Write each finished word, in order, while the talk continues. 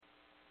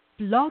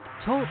Blog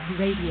Talk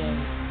Radio.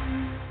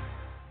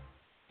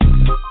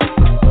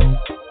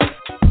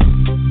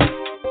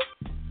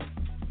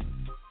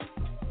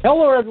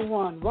 Hello,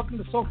 everyone. Welcome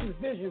to Socialist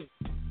Vision.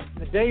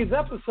 In today's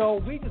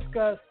episode, we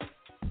discuss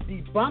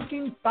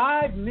debunking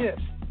 5 myths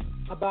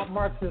about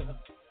Marxism.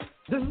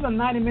 This is a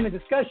 90-minute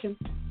discussion,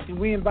 and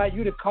we invite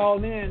you to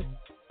call in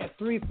at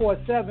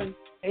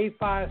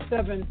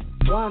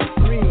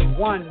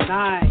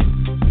 347-857-1319.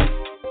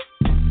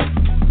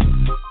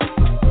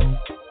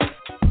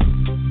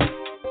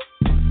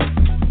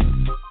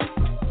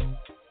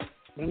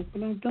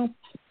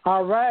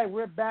 All right,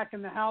 we're back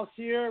in the house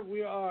here.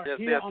 We are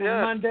here on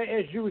Monday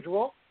as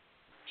usual,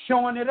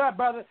 showing it up,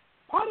 brother.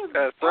 Part of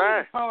the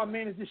power,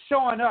 man, is just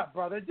showing up,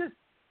 brother. Just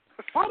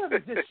part of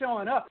it's just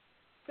showing up.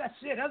 That's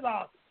it. That's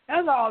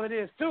all it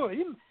is to it.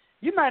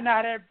 You might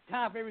not have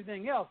time for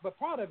everything else, but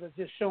part of it's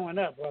just showing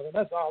up, brother.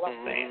 That's all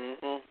I'm saying.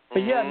 But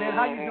yeah, man,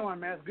 how you doing,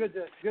 man? It's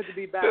good to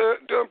be back.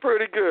 Doing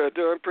pretty good.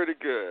 A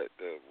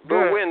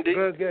little windy.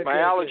 Good, My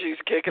allergies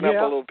kicking up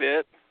a little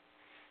bit.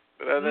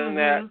 But other than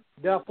that,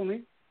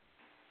 definitely.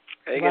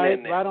 Hanging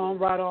in there.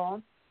 Right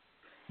on.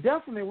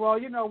 Definitely. Well,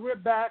 we're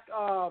back.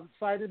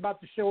 Excited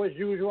about the show as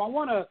usual.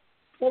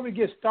 Before we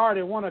get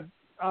started, I want to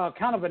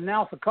kind of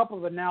announce a couple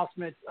of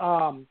announcements.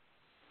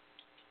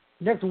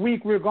 Next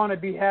week, we're going to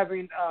be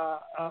having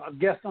a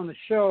guest on the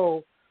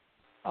show,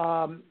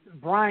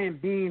 Brian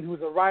Bean,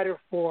 who's a writer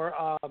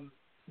for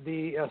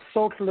the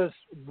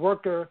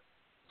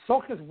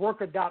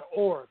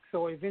socialistworker.org.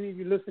 So if any of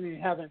you listening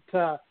haven't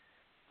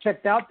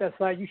checked out that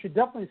site, you should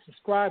definitely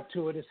subscribe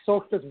to it. It's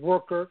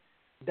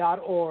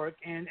socialistworker.org,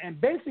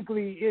 and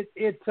basically it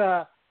is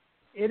a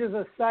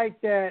site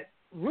that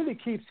really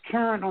keeps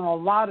current on a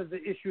lot of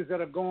the issues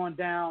that are going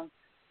down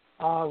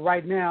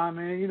right now. I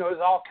mean, there's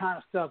all kind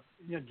of stuff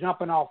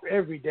jumping off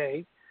every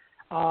day,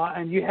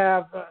 and you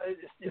have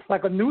it's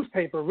like a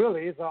newspaper,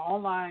 really. It's an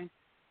online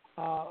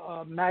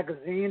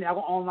magazine,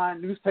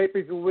 online newspaper,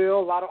 if you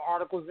will. A lot of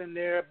articles in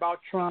there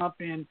about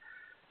Trump and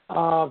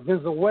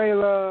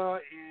Venezuela,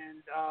 and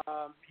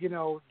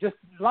just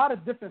a lot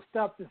of different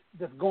stuff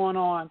that's going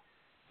on,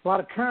 a lot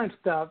of current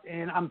stuff.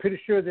 And I'm pretty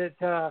sure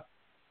that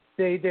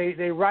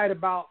they write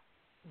about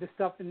this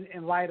stuff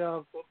in light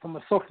of, from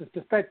a socialist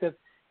perspective.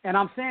 And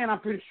I'm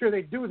pretty sure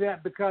they do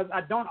that because I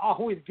don't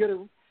always get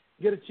a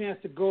chance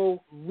to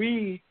go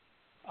read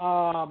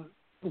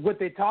what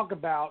they talk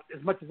about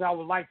as much as I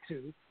would like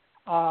to.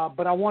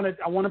 But I want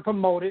to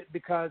promote it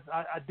because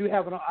I do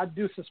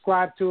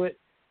subscribe to it,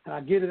 and I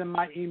get it in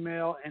my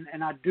email,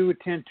 and I do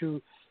intend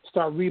to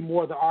start reading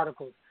more of the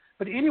articles.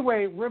 But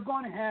anyway, we're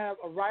going to have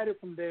a writer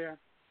from there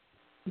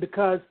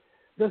because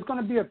there's going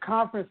to be a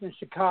conference in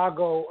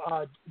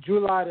Chicago,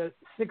 July the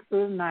 6th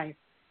or the 9th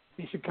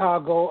in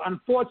Chicago.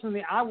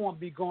 Unfortunately, I won't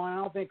be going. I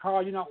don't think,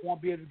 Carl, you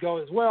won't be able to go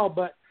as well.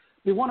 But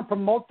we want to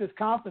promote this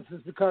conference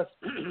because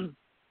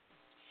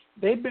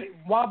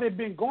while they've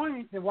been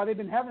having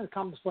this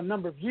conference for a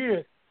number of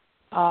years,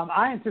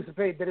 I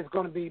anticipate that it's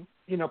going to be,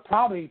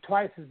 probably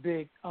twice as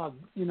big,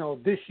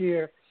 this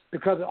year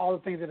because of all the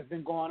things that have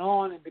been going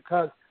on, and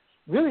because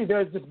really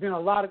there's just been a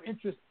lot of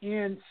interest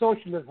in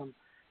socialism,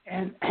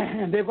 and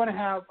they're going to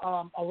have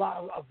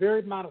a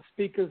very amount of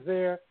speakers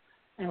there,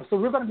 and so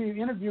we're going to be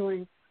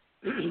interviewing.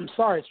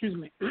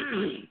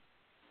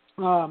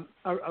 A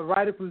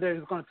writer from there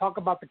who's going to talk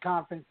about the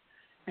conference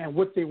and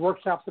what the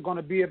workshops are going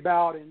to be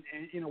about, and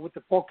what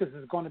the focus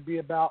is going to be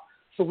about.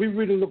 So we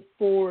really look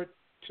forward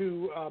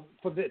to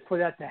for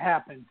that to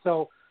happen.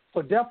 So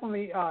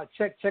definitely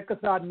check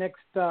us out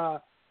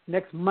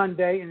next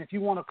Monday, and if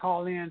you want to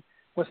call in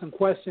with some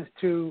questions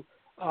to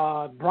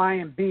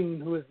Brian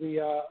Bean, who is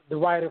the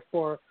writer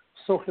for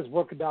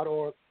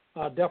socialistworker.org,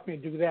 definitely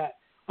do that.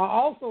 I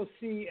also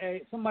see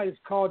somebody's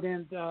called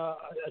in a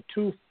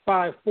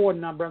 254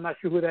 number. I'm not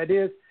sure who that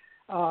is.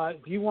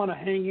 If you want to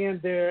hang in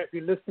there, if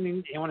you're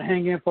listening, you want to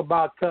hang in for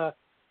about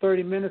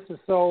 30 minutes or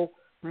so,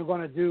 we're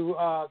going to do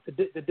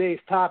the day's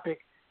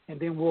topic, and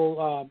then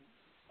we'll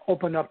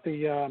open it up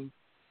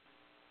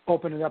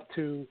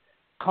to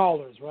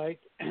callers, right?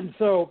 And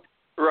so,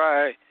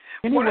 right.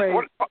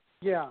 Anyway,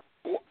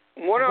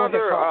 One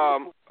other,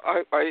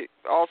 I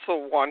also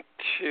want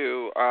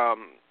to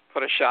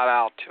put a shout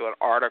out to an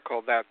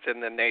article that's in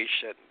The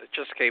Nation. It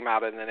just came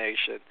out in The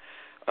Nation,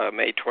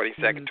 May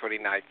 22nd,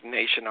 29th,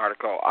 Nation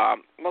article.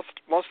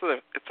 Most of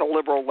it's a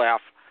liberal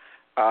left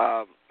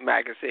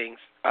magazine,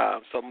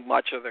 so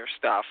much of their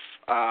stuff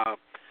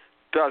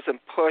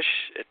doesn't push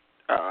it,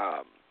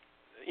 and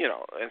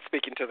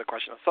speaking to the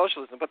question of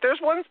socialism. But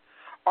there's one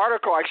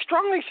article I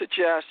strongly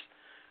suggest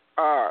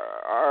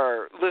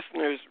our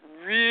listeners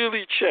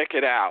really check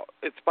it out.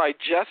 It's by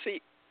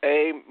Jesse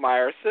A.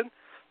 Marist,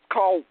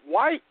 called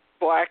White,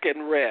 Black,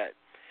 and Red.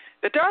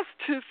 It does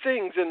two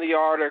things in the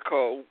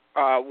article.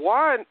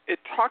 One, it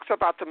talks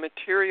about the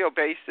material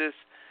basis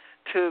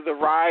to the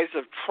rise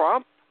of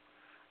Trump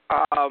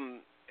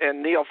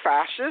and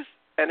neo-fascists,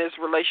 and his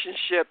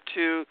relationship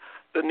to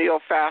the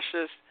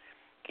neo-fascists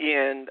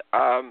in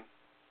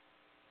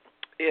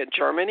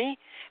Germany.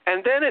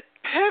 And then it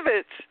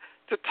pivots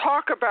to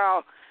talk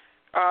about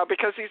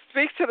because he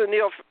speaks to the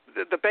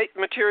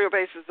material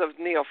basis of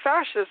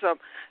neo-fascism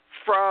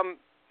from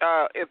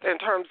in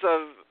terms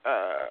of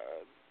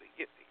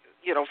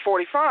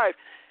 45,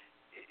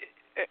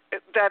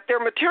 that their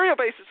material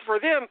basis for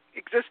them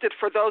existed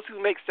for those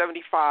who make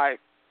 $75,000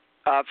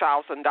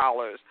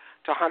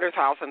 to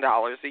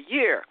 $100,000 a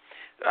year,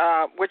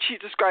 which he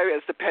described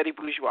as the petty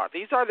bourgeois.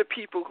 These are the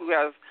people who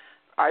have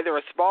either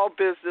a small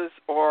business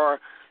or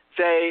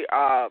they,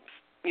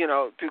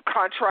 do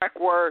contract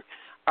work.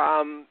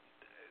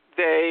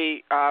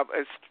 They,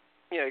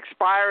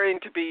 aspiring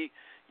to be,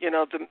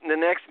 the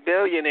next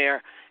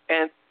billionaire,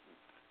 and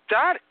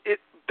that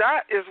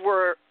is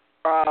where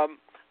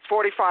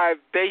 45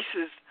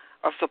 bases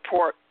of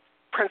support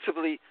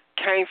principally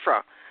came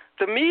from.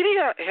 The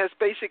media has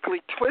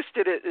basically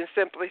twisted it and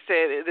simply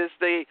said it is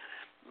the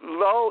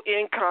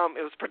low-income,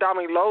 it was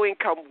predominantly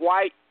low-income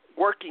white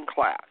working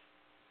class.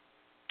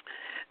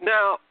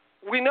 Now,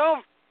 we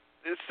know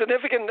the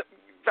significant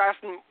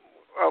vast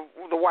of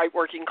the white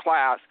working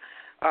class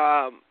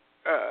have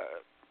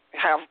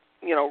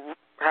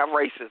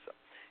racism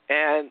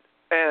and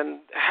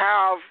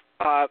have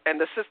and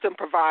the system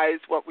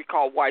provides what we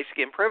call white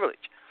skin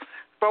privilege.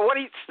 But what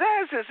he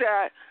says is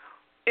that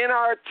in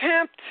our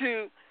attempt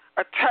to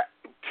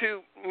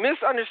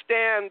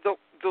misunderstand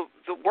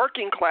the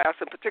working class,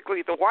 and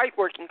particularly the white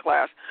working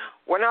class,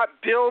 we're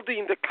not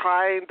building the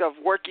kind of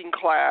working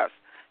class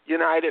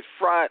united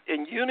front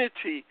and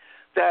unity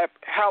that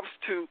helps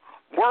to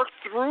work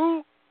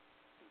through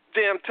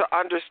them to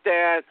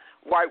understand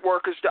white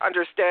workers, to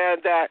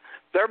understand that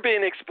they're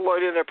being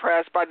exploited and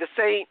oppressed by the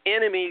same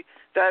enemy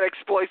that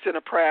exploits and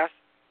oppresses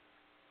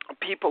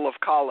people of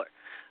color,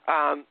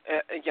 and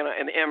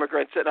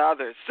immigrants and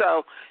others.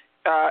 So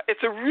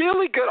it's a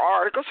really good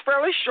article. It's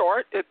fairly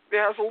short. It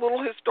has a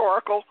little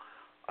historical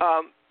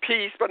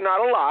piece, but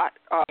not a lot.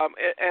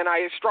 And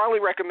I strongly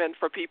recommend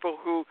for people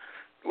who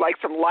like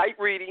some light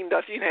reading,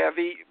 nothing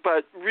heavy,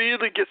 but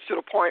really gets to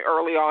the point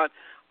early on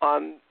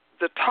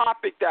the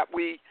topic that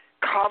we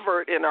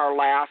covered in our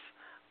last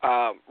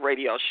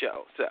radio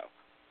show. So.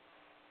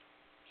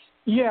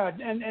 Yeah,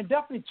 and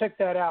definitely check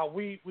that out.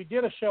 We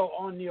did a show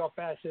on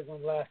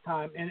neo-fascism last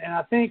time, and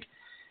I think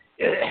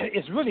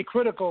it's really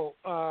critical.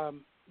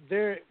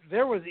 There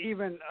was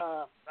even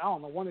I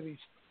don't know, one of these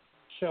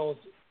shows,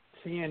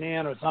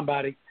 CNN or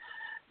somebody,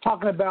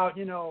 talking about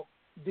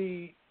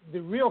the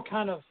real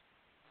kind of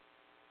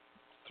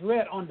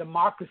threat on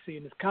democracy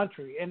in this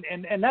country, and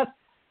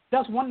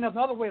that's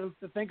another way to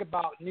think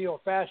about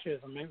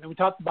neo-fascism, and we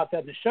talked about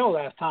that in the show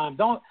last time.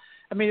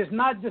 It's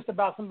not just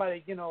about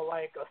somebody,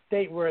 like a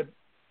state where,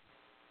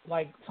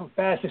 like some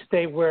fascist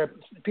state where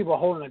people are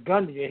holding a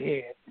gun to your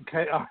head.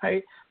 Okay, all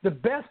right. The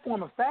best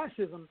form of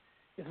fascism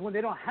is when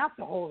they don't have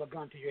to hold a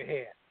gun to your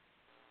head.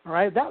 All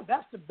right,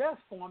 that's the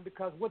best form,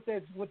 because what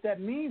that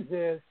means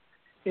is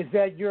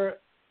that you're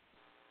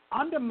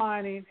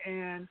undermining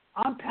and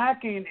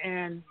unpacking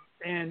and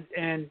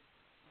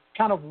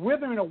kind of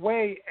withering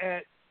away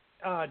at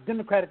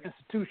democratic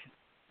institutions,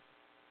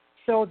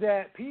 so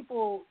that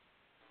people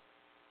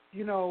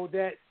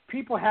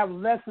have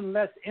less and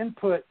less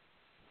input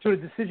to the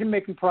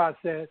decision-making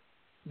process,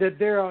 that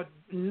there are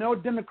no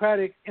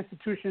democratic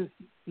institutions,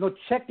 no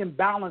check and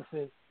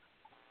balances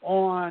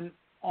on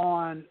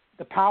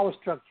the power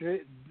structure,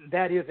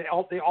 that is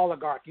the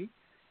oligarchy.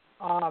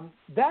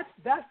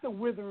 That's the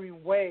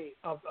withering way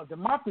of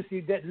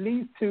democracy that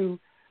leads to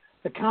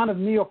the kind of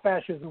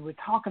neo-fascism we're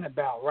talking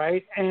about,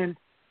 right? And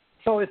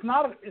so it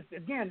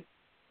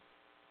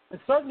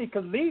certainly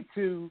could lead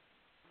to,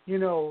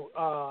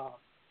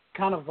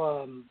 kind of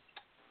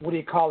what do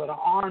you call it, an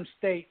armed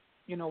state?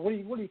 What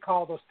do you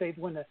call those states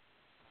when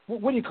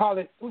what do you call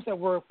it? What's that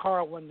word,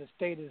 Karl? When the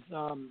state is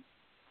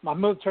my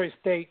military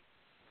state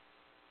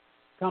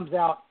comes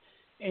out,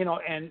 and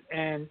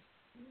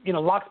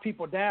locks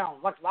people down,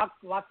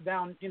 locks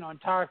down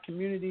entire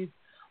communities,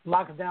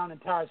 locks down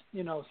entire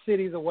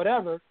cities or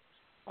whatever.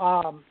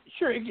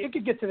 Sure, it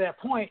could get to that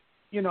point,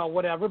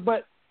 whatever,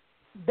 but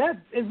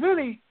that is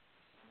really,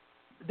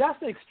 that's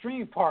the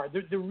extreme part.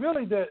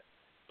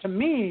 To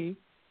me,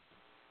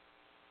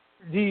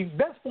 the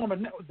best form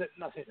of,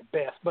 not say the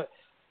best, but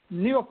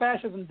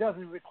neo-fascism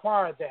doesn't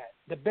require that.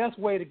 The best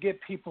way to get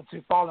people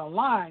to fall in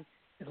line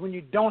is when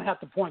you don't have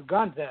to point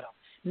guns at them.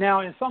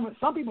 Now, in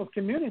some people's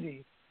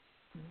communities,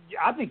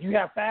 I think you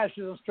have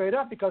fascism straight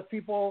up because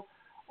people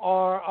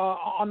are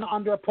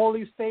under a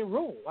police state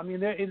rule. I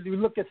mean, if you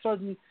look at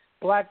certain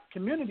black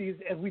communities,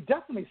 as we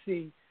definitely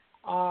see,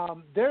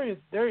 it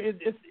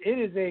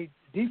is a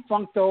de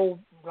facto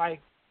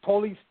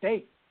police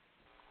state.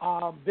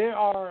 There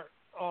are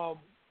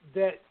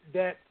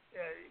that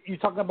you're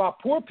talking about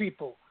poor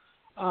people.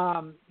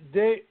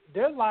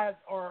 Their lives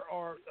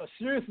are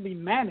seriously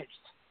managed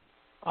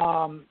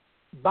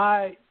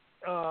by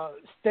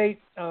state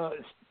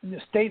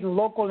and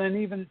local and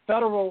even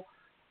federal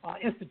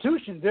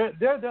institutions.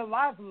 Their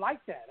lives are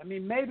like that. I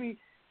mean, maybe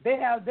they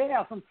have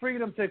some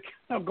freedom to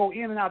go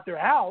in and out their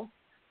house.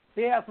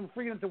 They have some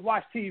freedom to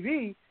watch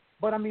TV.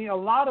 But I mean, a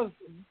lot of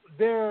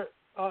their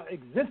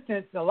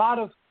existence, a lot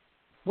of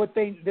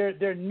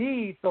their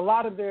needs, a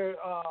lot of their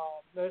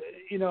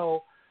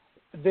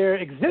their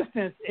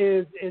existence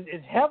is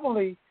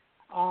heavily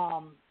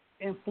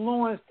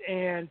influenced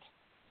and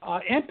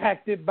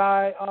impacted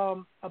by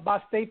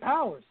state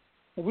powers.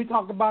 When we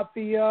talk about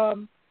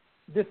the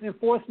this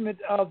enforcement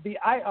of the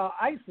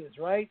ISIS,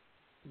 right?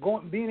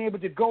 Being able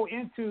to go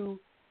into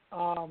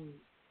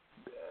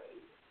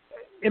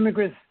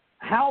immigrants'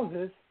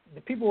 houses,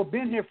 the people who have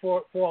been here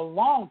for a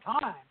long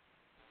time,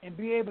 and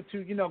be able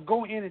to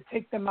go in and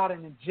take them out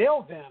and then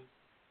jail them.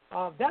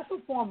 That's a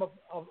form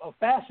of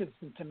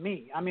fascism to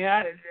me. I mean,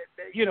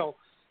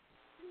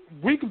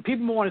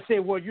 people want to say,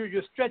 well,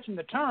 you're stretching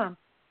the term.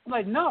 I'm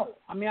like, no.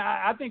 I mean,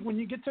 I think when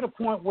you get to the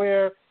point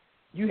where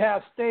you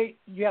have state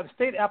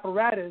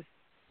apparatus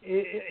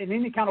in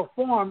any kind of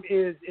form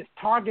is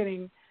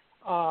targeting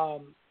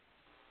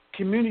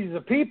communities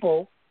of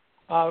people,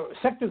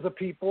 sectors of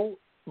people,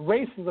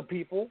 races of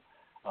people,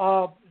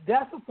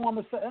 that's a form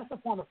of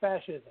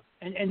fascism,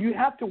 and you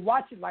have to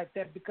watch it like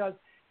that, because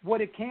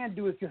what it can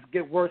do is just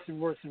get worse and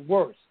worse and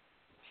worse.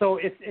 So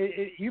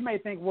you may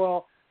think,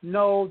 well,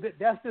 no,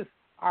 that's just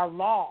our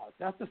laws.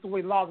 That's just the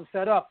way laws are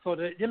set up. So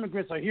the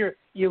immigrants are here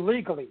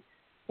illegally.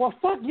 Well,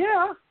 fuck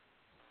yeah,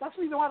 that's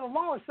the reason why the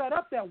law is set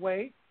up that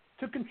way,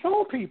 to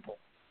control people.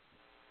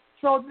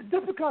 So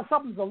just because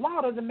something's a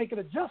law doesn't make it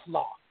a just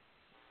law.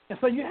 And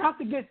so you have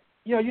to get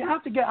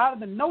out of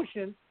the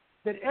notion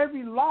that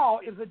every law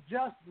is a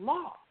just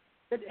law,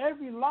 that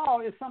every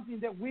law is something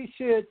that we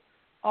should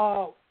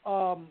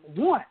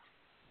want,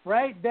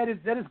 right? That is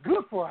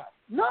good for us.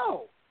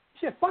 No,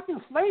 shit, fucking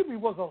slavery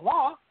was a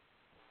law.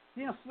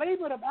 The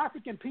enslavement of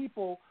African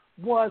people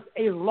was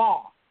a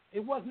law. It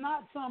was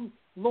not some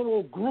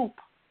little group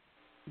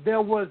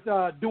that was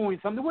doing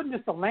something. It wasn't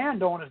just the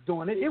landowners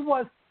doing it. It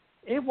was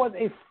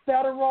a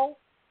federal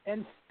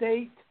and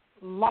state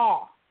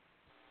law.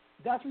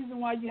 That's the reason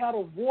why you had a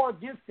war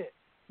against it.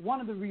 One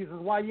of the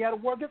reasons why you had a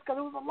war against it, because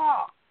it was a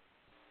law.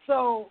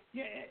 So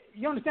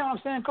you understand what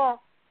I'm saying,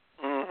 Carl?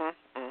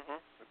 Mm-hmm. Mm-hmm.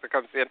 It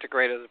becomes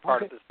integrated as a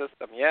part of the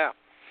system. Yeah.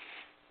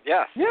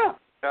 Yes. Yeah.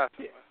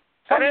 Yes.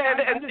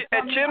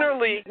 And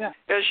generally,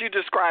 as you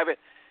describe it,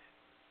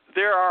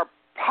 there are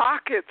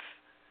pockets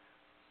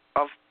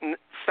of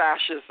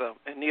fascism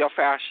and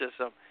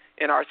neo-fascism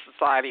in our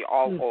society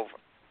all over.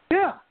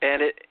 Yeah.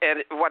 And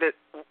what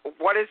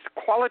is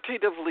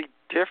qualitatively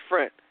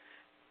different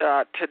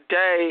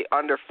today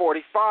under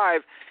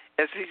 45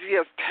 is he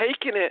has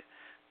taken it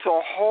to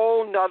a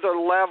whole nother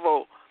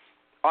level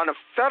on a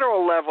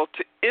federal level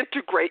to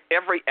integrate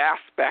every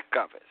aspect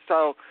of it.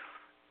 So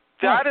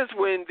that is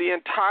when the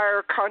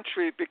entire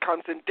country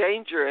becomes in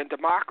danger and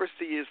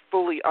democracy is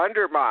fully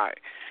undermined.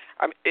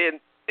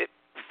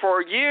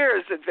 For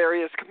years in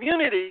various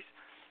communities,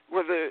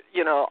 whether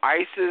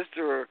ISIS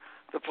or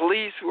the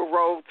police who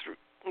rode through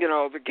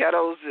the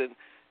ghettos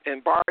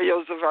and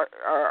barrios of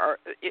our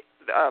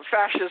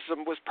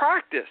fascism was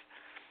practiced.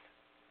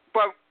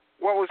 But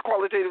what was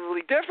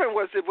qualitatively different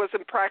was it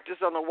wasn't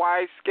practiced on a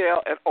wide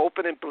scale and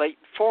open and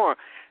blatant form.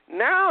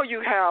 Now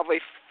you have a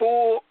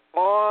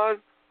full-on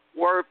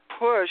word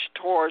push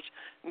towards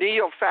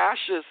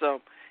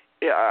neo-fascism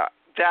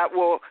that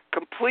will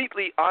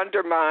completely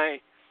undermine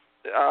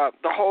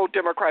the whole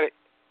democratic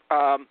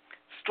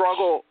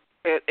struggle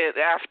and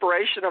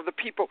aspiration of the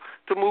people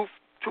to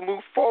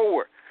move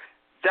forward.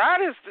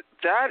 And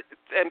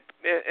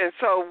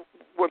so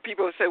when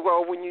people say,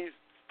 well, when you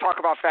talk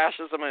about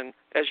fascism and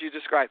as you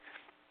described,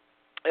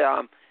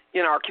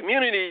 in our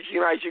communities,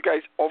 you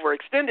guys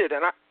overextended,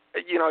 and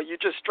you're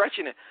just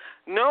stretching it.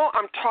 No,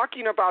 I'm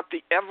talking about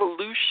the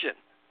evolution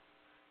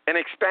and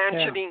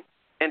expansioning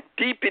and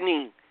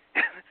deepening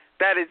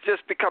that it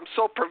just becomes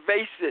so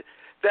pervasive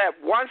that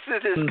once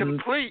it is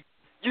complete,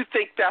 you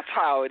think that's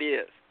how it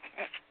is.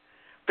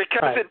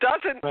 Because it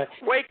doesn't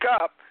wake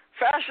up.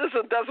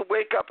 Fascism doesn't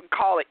wake up and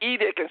call an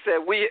edict and say,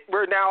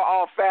 we're now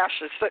all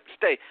fascist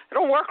state. It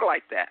don't work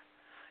like that.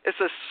 It's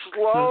a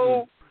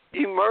slow,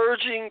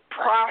 emerging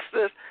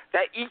process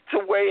that eats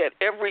away at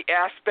every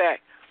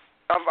aspect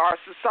of our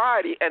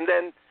society. And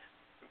then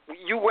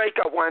you wake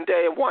up one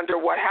day and wonder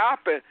what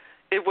happened.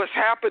 It was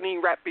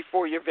happening right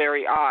before your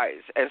very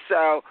eyes. And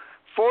so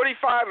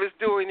 45 is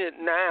doing it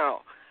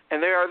now.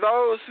 And there are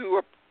those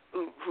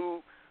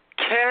who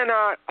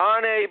cannot,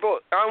 unable,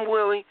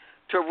 unwilling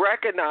to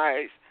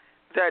recognize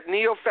that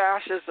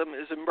neo-fascism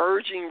is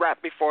emerging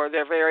right before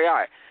their very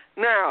eye.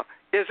 Now,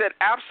 is it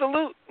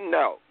absolute?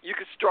 No. You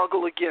can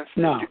struggle against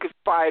it. You can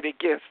fight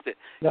against it.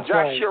 That's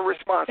your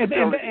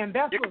responsibility. And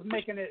that's what's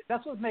making it.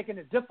 That's what's making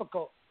it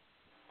difficult.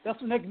 That's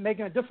what's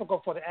making it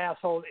difficult for the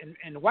asshole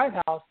in the White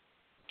House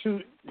to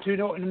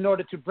in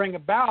order to bring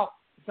about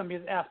some of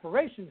his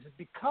aspirations, is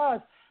because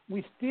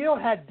we still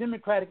had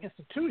democratic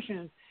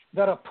institutions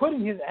that are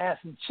putting his ass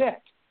in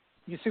check.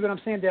 You see what I'm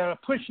saying? They are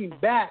pushing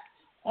back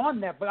on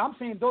that. But I'm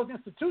saying those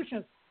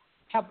institutions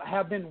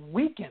have been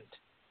weakened.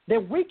 They're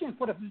weakened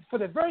for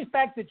the very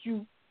fact that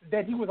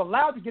he was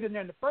allowed to get in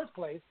there in the first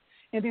place.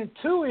 And then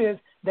two is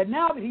that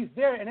now that he's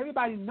there and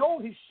everybody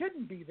knows he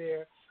shouldn't be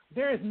there,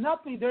 there is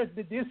nothing. The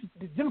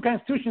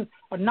Democratic institutions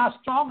are not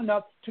strong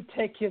enough to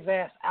take his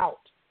ass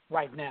out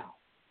right now,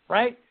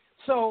 right?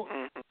 So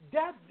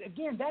that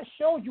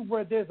shows you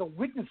where there's a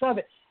weakness of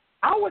it.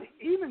 I would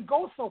even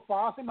go so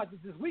far. I was thinking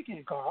about this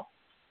weekend, Carl.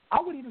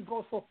 I would even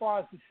go so far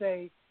as to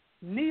say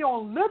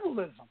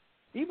neoliberalism.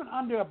 Even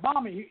under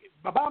Obama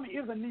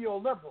is a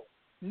neoliberal.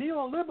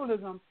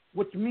 Neoliberalism,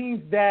 which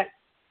means that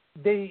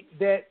there's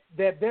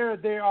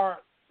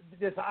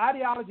an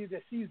ideology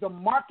that sees the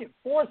market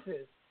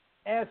forces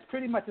as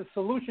pretty much a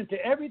solution to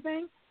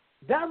everything.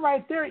 That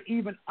right there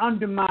even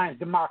undermines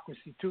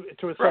democracy to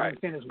a certain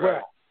extent as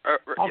well.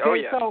 Okay,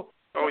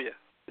 oh yeah.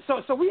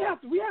 So we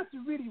have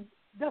to really.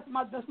 That's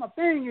my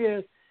thing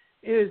is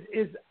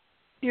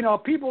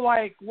people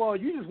like, well,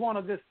 you just want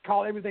to just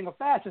call everything a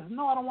fascist.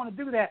 No, I don't want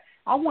to do that.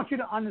 I want you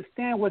to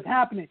understand what's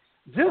happening.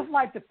 Just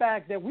like the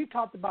fact that we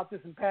talked about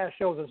this in past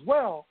shows as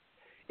well,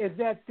 is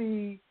that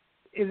the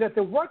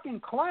working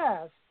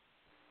class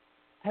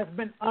has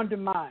been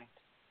undermined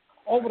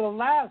over the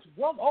last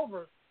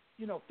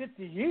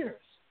 50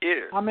 years.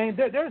 I mean,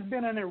 there's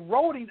been an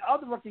eroding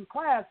of the working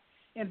class,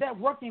 and that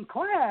working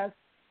class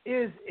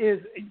is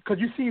because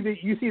you see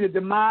the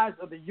demise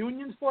of the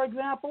unions, for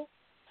example.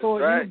 So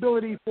the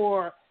inability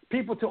for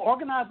people to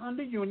organize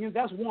under unions.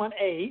 That's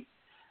 1A.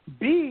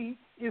 B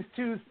is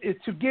to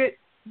get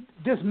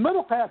this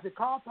middle class that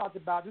Carl talked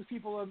about. These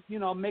people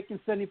are making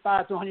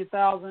 75 to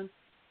 100,000,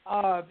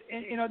 and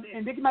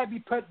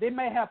they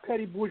may have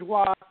petty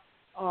bourgeois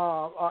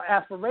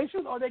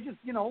aspirations, or they just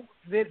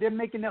they're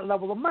making that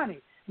level of money.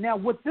 Now,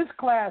 what this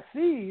class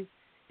sees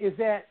is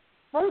that,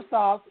 first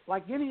off,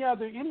 like any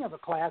other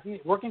class,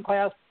 working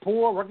class,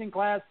 poor, working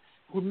class,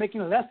 who's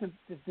making less than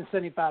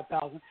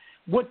 75,000,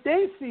 what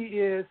they see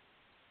is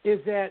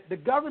that the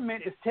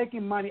government is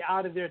taking money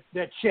out of their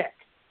check,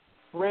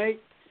 right?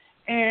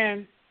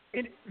 And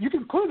you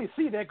can clearly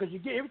see that because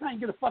every time you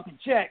get a fucking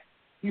check,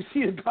 you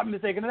see the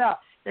government taking it out.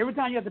 Every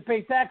time you have to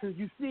pay taxes,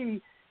 you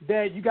see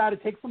that you got to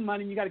take some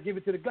money and you got to give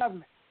it to the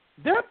government.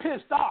 They're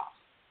pissed off,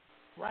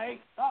 right?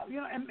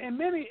 In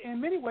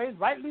many ways,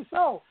 rightly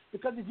so,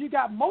 because if you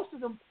got a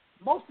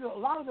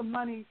lot of the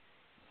money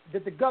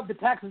that the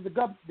taxes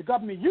the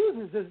government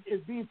uses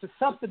is being to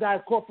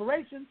subsidize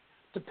corporations,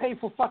 to pay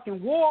for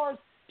fucking wars,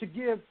 to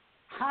give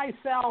high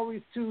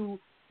salaries to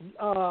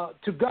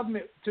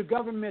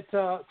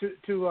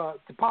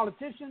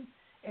politicians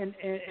and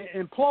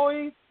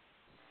employees.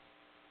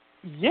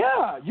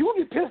 Yeah, you will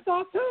be pissed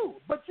off too.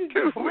 But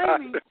you're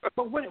blaming.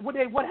 But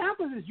what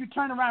happens is you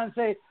turn around and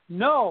say,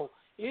 no,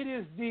 it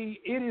is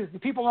the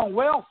people on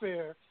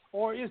welfare,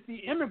 or it's the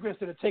immigrants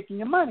that are taking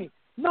your money.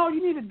 No,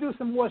 you need to do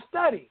some more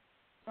study.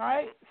 All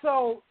right?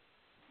 So,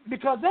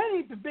 because that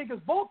ain't the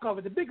biggest bulk of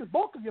it. The biggest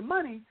bulk of your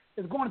money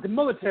is going to the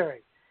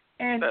military.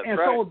 And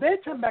so they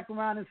turn back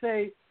around and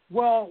say,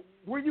 well,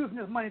 we're using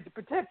this money to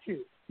protect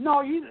you.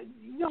 No, you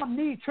don't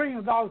need trillions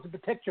of dollars to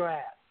protect your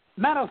ass.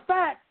 Matter of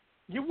fact,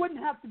 you wouldn't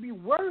have to be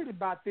worried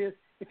about this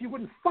if you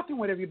weren't fucking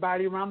with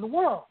everybody around the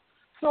world.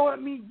 So, I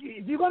mean,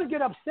 if you're going to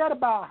get upset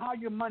about how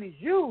your money's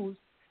used,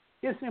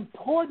 it's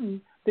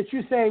important that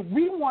you say,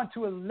 we want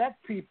to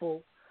elect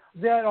people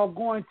that are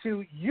going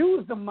to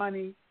use the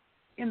money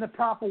in the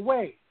proper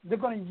way. They're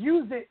going to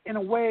use it in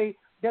a way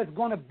that's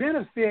going to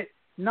benefit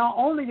not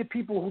only the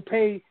people who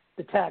pay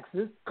the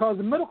taxes, because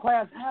the middle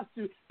class has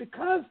to,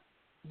 because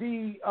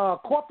the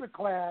corporate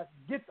class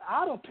gets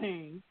out of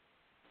paying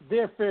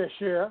their fair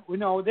share.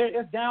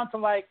 It's down to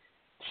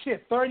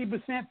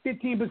 30%,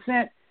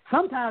 15%.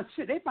 Sometimes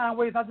they find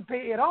ways not to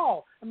pay at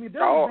all. I mean,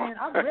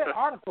 I've read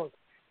articles,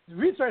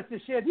 research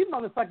this shit. These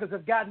motherfuckers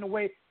have gotten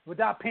away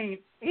without paying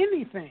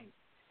anything.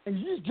 And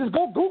you just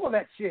go Google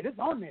that shit. It's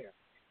on there.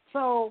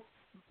 So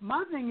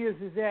my thing is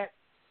that,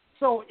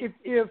 so if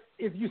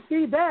you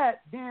see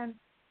that, then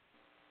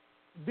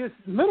this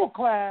middle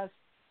class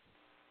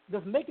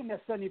that's making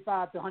that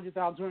 $75,000 to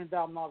 $100,000,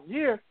 $200,000 a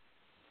year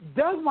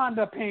does wind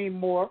up paying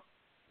more.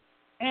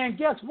 And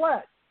guess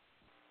what?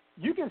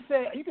 You can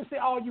say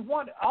all you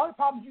want. All the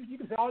problems you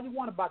can say all you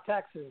want about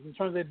taxes in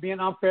terms of it being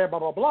unfair, blah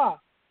blah blah.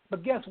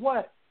 But guess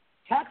what?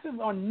 Taxes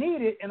are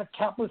needed in a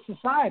capitalist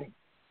society.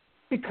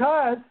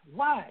 Because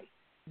why?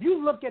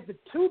 You look at the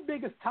two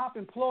biggest top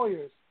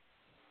employers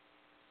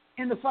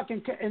in the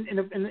fucking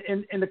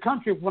in the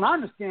country, what I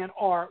understand,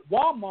 are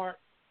Walmart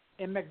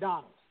and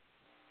McDonald's.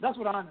 That's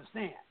what I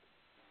understand.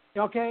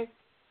 Okay,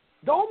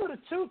 those are the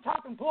two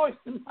top employers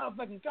in the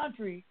motherfucking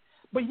country.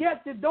 But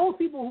yet, those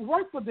people who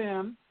work for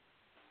them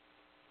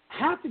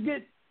have to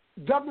get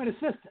government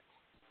assistance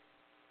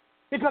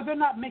because they're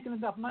not making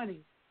enough money,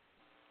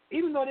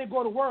 even though they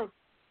go to work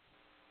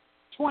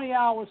 20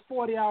 hours,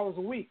 40 hours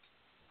a week,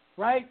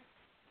 right?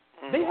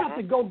 Mm-hmm. They have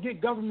to go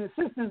get government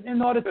assistance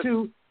in order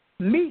to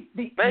meet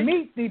the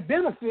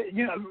benefit,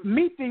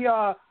 meet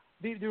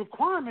the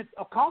requirements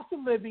of cost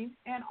of living,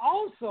 and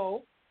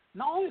also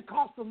not only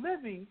cost of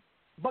living,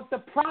 but the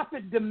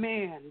profit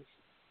demands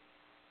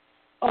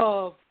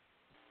of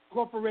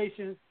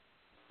corporations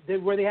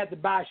where they have to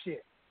buy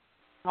shit.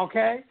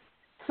 Okay,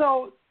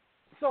 so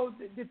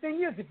the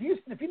thing is,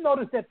 if you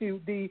notice that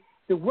the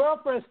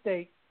welfare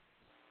state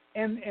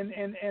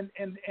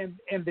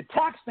the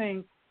tax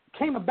thing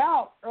came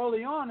about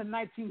early on in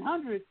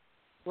 1900,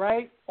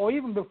 right, or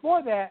even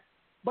before that.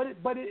 But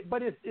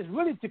it's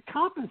really to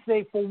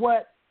compensate for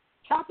what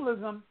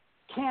capitalism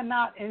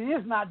cannot and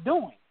is not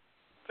doing.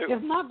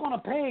 It's not going to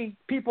pay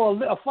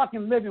people a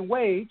fucking living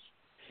wage.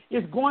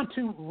 It's going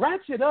to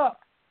ratchet up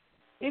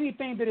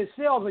anything that it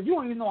sells, or you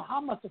don't even know how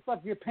much the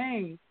fuck you're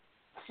paying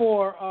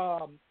for,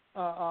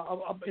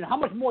 how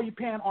much more you're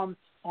paying on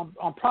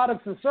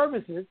products and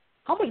services.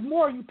 How much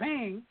more are you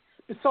paying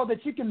so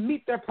that you can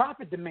meet their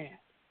profit demand?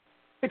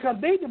 Because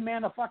they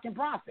demand a fucking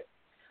profit.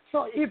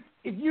 So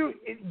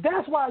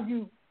that's why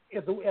you,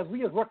 as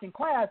we as working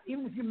class,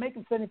 even if you're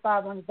making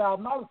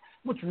 $7,500,000,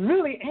 which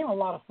really ain't a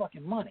lot of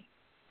fucking money,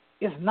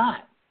 it's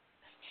not.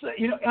 So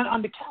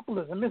under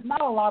capitalism, it's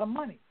not a lot of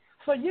money.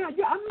 So yeah,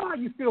 I know how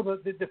you feel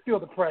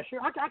the pressure.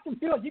 I can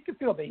feel it. You can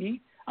feel the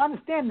heat. I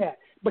understand that,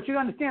 but you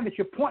understand that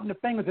you're pointing the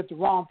fingers at the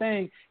wrong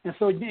thing, and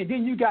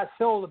then you got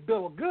sold a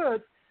bill of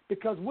goods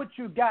because what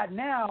you got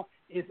now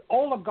is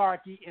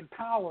oligarchy and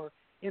power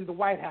in the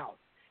White House.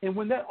 And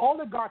when that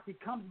oligarchy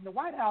comes in the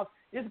White House,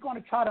 it's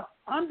going to try to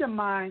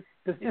undermine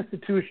this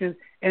institution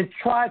and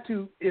try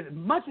to, as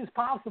much as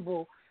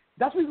possible.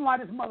 That's the reason why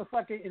this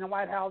motherfucker in the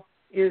White House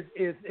is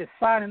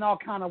signing all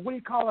kind of, what do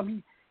you call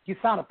him? He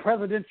signed a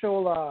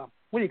presidential,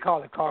 what do you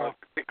call it, Carl?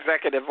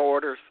 Executive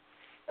orders.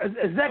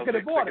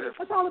 Executive orders.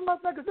 That's all the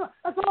motherfucker's doing.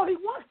 That's all he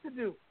wants to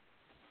do.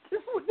 This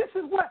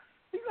is what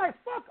he's like.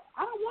 Fuck!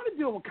 I don't want to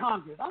deal with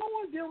Congress. I don't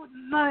want to deal with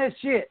none of that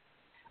shit.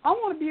 I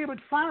want to be able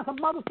to sign some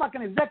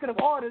motherfucking executive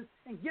orders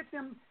and get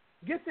them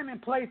in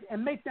place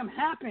and make them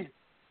happen.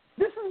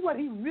 This is what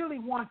he really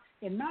wants,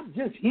 and not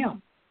just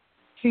him.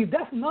 See,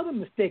 that's another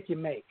mistake you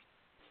make,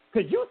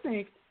 because you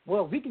think,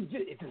 well, we can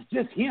it's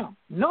just him.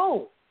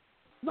 No,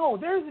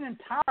 there's an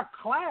entire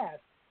class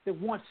that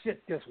wants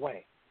shit this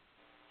way,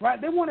 right?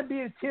 They want to be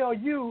able to tell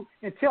you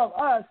and tell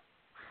us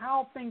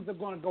how things are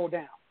going to go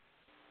down.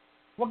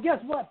 Well, guess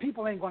what?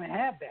 People ain't going to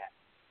have that.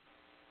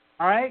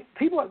 All right?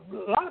 A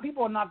lot of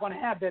people are not going to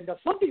have that. Now,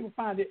 some people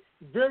find it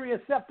very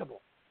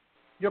acceptable.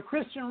 Your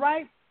Christian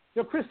right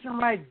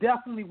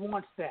definitely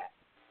wants that.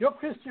 Your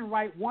Christian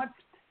right wants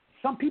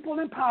some people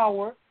in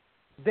power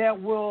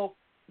that will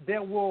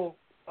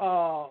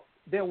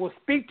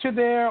speak to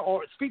their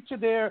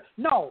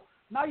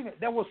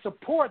that will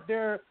support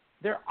their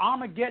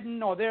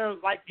Armageddon or their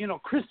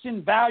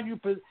Christian value,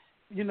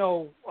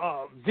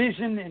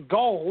 vision and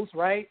goals,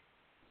 right?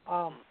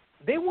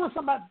 They want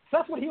somebody.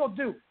 That's what he'll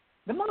do.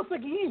 The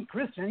motherfucker, he ain't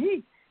Christian.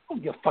 He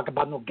don't give a fuck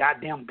about no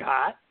goddamn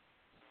God.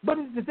 But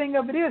the thing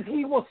of it is,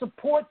 he will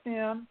support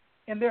them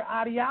in their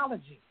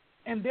ideology,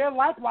 and they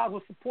likewise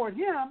will support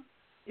him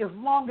as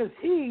long as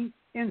he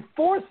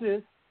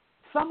enforces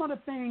some of the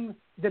things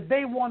that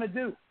they want to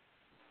do.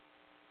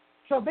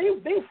 So they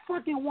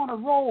fucking want to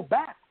roll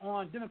back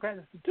on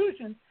democratic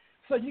institutions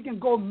so you can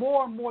go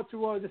more and more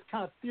toward this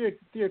kind of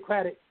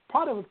theocratic.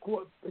 Part of it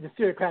is a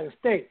theocratic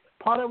state.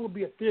 Part of it will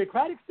be a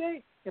theocratic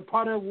state, and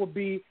part of it will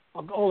be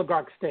an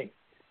oligarch state.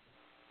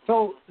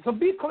 So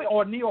be clear,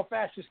 or a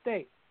neo-fascist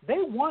state. They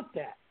want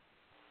that.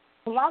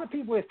 A lot of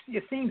people, it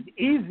seems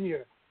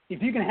easier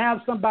if you can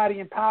have somebody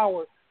in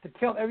power to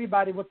tell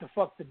everybody what the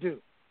fuck to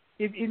do.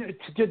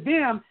 To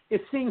them,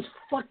 it seems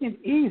fucking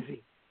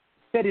easy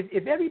that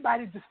if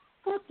everybody just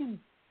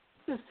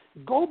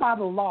go by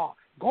the law,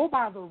 go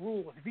by the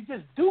rules, if you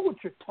just do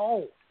what you're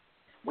told,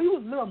 we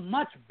would live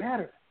much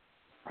better,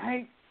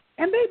 right?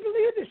 And they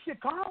believe this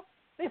shit, Carl.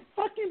 They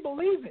fucking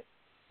believe it.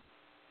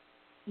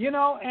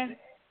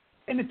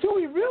 And until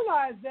we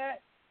realize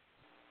that,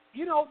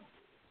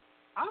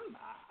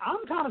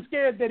 I'm kind of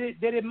scared that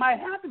it might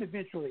happen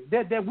eventually.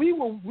 That we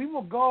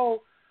will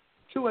go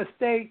to a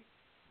state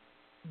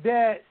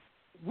that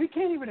we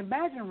can't even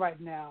imagine right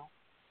now,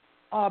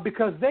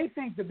 because they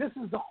think that this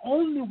is the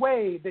only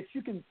way that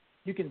you can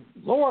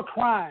lower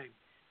crime,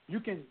 you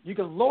can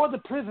lower the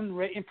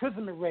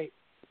imprisonment rate,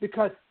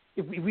 because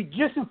if we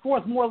just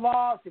enforce more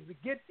laws, if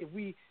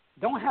we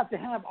don't have to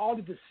have all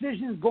the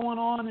decisions going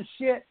on and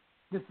shit,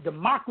 this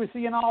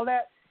democracy and all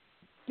that,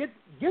 get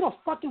a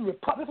fucking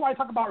republic. That's why I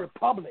talk about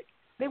republic.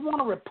 They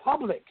want a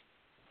republic,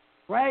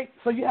 right?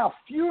 So you have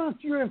fewer and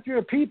fewer and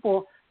fewer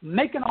people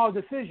making all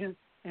the decisions,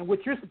 and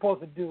what you're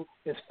supposed to do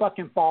is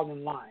fucking fall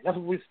in line. That's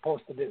what we're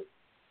supposed to do.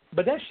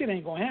 But that shit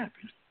ain't gonna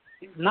happen.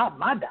 Not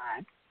my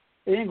dime.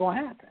 It ain't gonna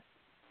happen.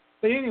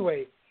 But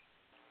anyway,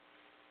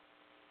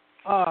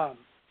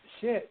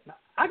 shit.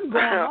 I can go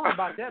on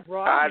about that,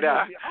 bro. I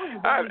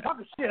ain't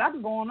talking shit. I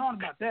can go on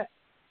about that.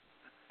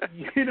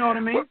 You know what I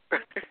mean?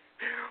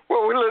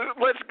 Well,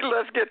 let's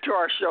get to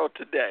our show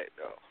today,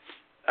 though.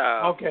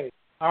 Okay.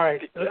 All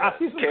right. I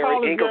see some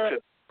callers there.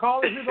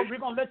 Callers, we're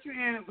gonna let you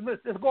in.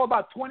 Let's go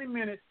about 20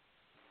 minutes,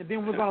 and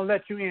then we're gonna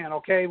let you in.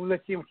 Okay? We'll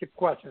let you in with your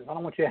questions. I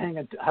don't want you to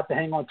have to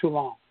hang on too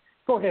long.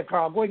 Go ahead,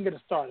 Carl. Go ahead and get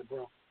it started,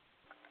 bro.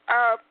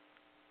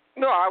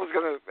 No, I was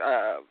gonna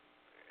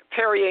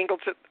Terry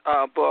Eagleton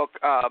book.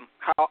 How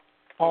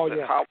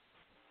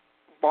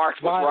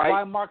Marx was right.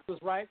 Why Marx was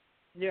right.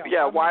 Yeah.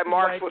 Yeah. Why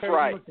Marx was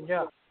right.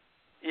 Yeah.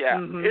 Yeah.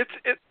 Mm-hmm.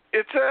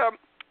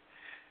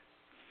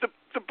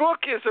 the book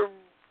is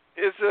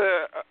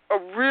a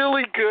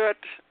really good.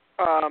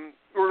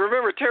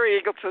 Remember, Terry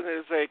Eagleton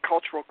is a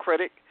cultural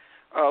critic,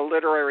 a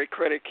literary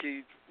critic.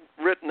 He's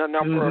written a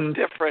number of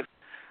different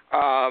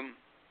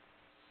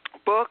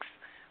books.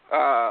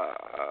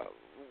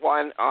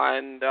 One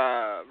on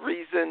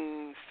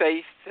reason,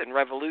 faith, and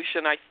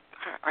revolution.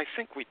 I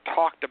think we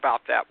talked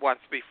about that once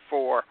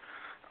before.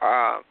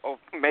 Or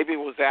maybe it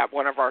was at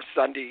one of our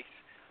Sunday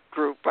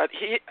group. But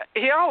he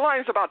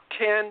outlines about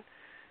 10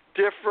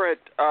 different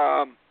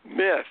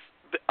myths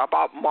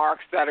about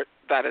Marx that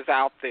is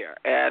out there,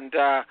 and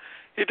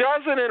he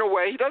does it in a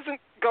way. He doesn't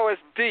go as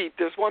deep.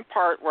 There's one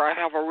part where I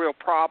have a real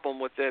problem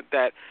with it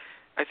that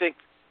I think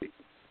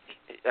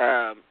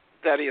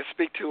that he'll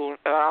speak to.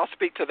 I'll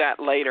speak to that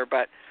later.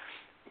 But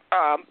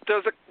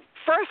there's a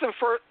first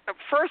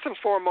and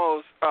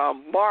foremost,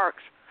 Marx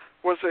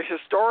was a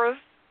historian.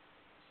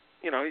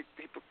 You know,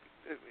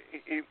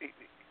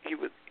 he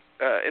was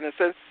in a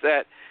sense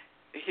that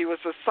he was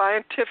a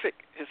scientific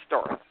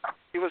historian.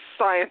 He was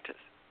a scientist.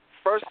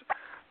 First,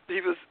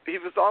 he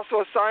was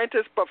also a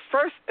scientist, but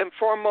first and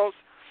foremost,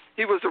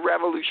 he was a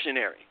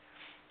revolutionary.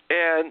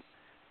 And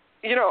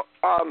you know,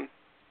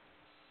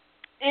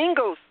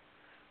 Engels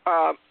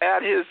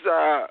at his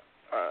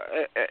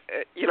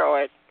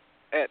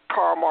at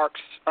Karl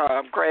Marx's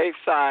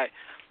graveside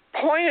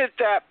made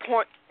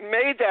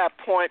that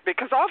point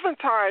because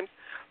oftentimes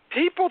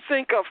people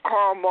think of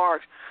Karl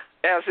Marx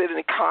as an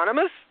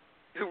economist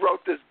who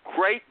wrote this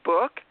great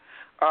book,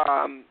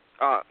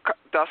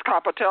 Das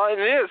Kapital, and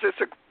it is.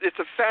 It's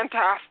a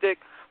fantastic,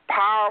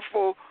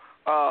 powerful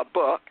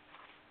book.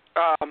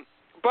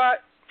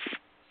 But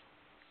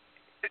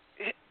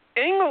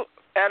Engels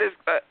at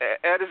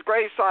his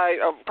graveside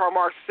of Karl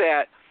Marx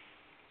said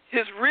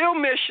his real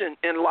mission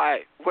in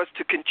life was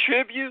to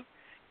contribute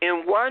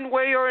in one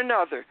way or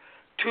another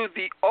to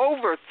the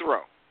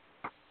overthrow.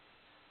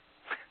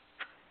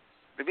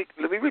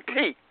 Let me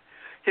repeat.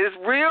 His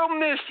real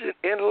mission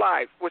in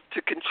life was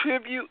to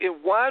contribute in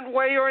one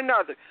way or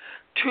another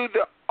to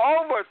the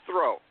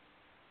overthrow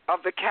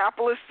of the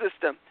capitalist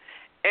system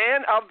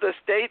and of the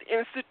state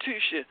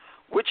institution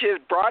which is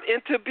brought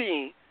into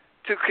being,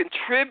 to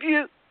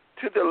contribute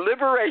to the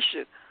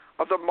liberation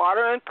of the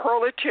modern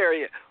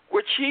proletariat,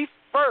 which he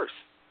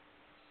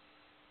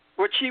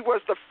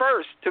was the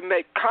first to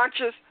make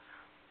conscious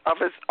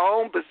of its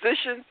own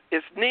positions,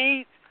 its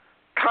needs,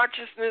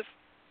 consciousness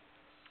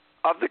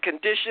of the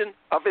condition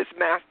of its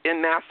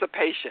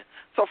emancipation.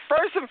 So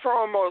first and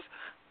foremost,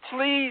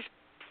 please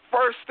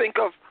first think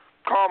of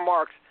Karl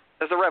Marx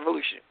as a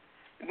revolutionary.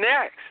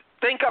 Next,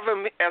 think of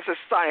him as a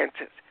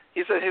scientist.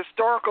 He's a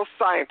historical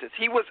scientist.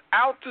 He was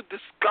out to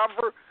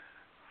discover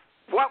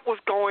what was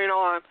going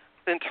on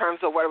in terms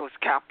of what it was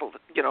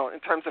in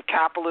terms of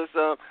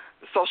capitalism,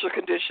 the social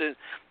condition,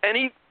 and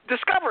he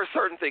discovered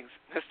certain things.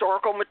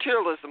 Historical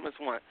materialism is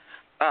one.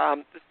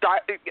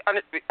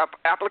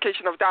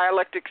 Application of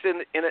dialectics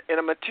in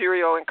a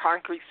material and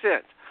concrete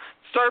sense.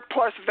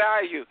 Surplus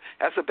value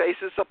as a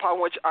basis upon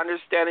which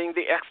understanding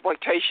the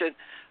exploitation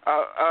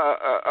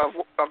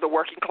of the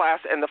working class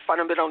and the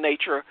fundamental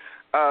nature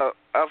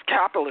of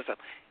capitalism.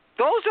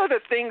 Those are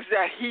the things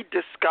that he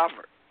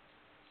discovered.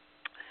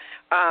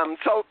 And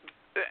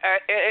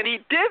he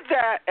did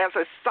that as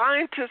a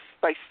scientist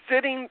by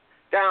sitting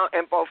down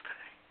and both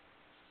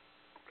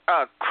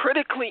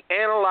critically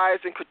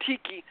analyzing and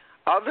critiquing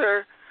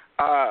other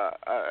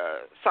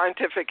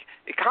scientific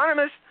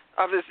economists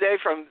of his day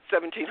from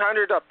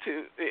 1700 up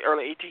to the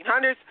early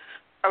 1800s,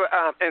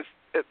 and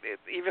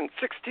even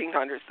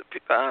 1600s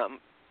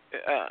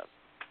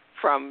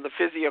from the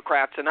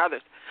physiocrats and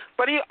others.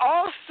 But he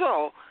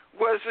also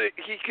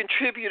he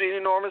contributed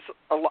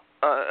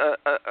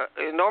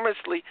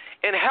enormously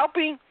in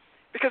helping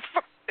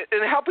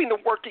the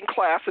working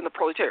class and the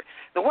proletariat.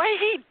 The way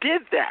he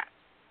did that,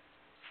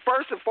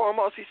 first and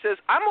foremost, he says,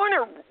 I'm going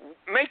to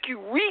make you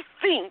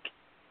rethink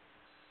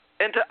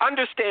and to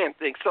understand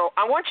things. So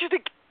I want you to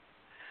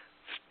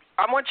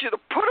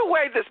put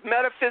away this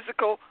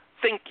metaphysical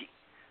thinking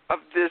of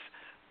this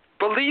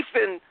belief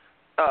in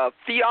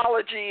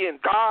theology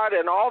and God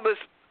and all this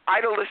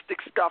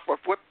idealistic stuff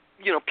of what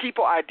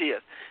people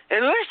ideas,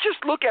 and let's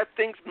just look at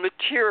things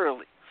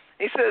materially.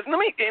 He says, I'm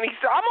going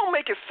to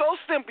make it so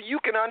simple you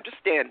can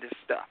understand this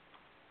stuff.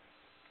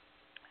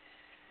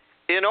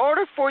 In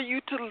order for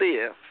you to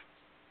live,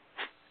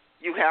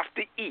 you have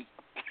to eat.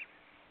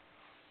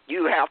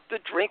 You have to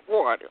drink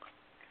water.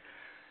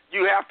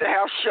 You have to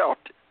have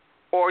shelter,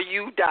 or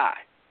you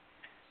die.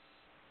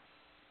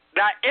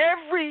 Now,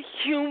 every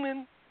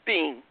human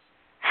being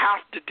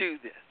has to do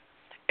this,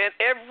 and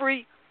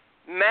every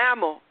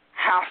mammal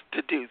has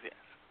to do this.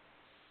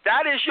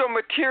 That is your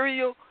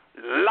material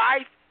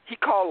life, he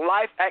called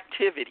life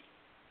activity.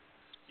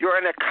 You're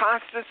in a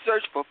constant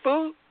search for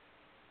food,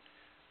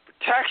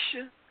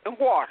 protection, and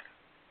water.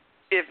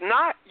 If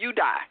not, you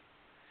die.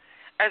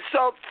 And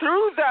so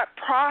through that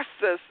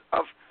process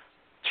of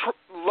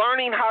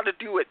learning how to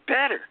do it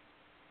better,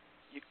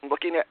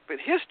 looking at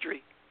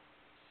history,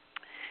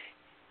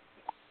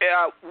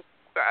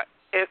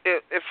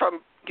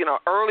 from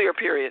earlier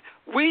period,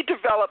 we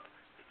developed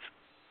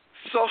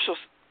social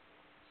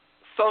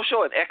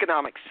and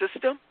economic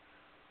system,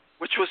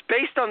 which was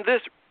based on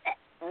this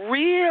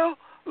real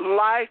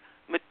life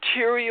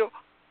material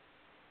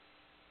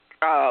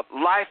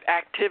life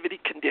activity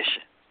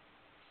condition.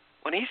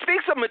 When he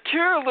speaks of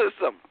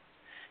materialism,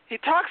 he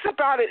talks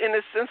about it in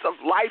the sense of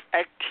life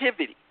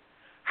activity,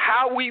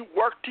 how we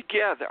work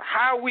together,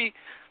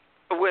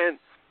 when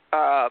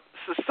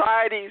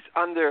societies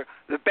under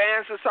the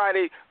band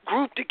society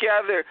group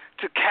together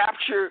to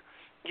capture,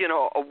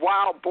 a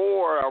wild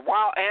boar or a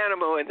wild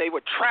animal, and they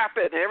would trap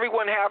it, and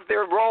everyone have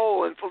their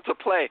role and to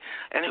play,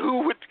 and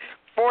who would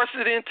force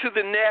it into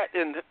the net,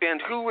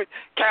 and who would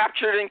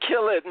capture it and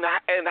kill it,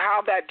 and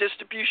how that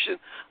distribution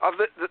of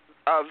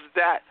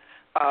that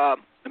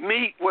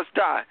meat was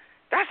done.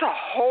 That's a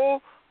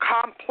whole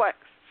complex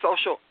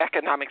social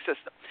economic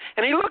system.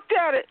 And he looked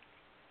at it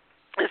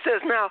and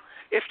says, now,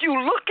 if you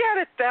look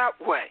at it that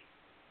way,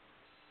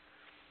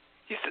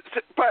 he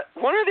says, but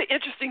one of the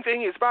interesting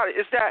things about it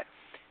is that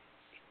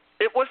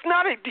it was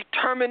not a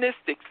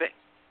deterministic thing.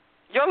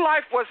 Your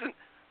life wasn't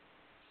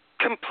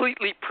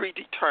completely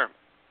predetermined,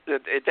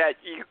 that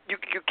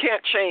you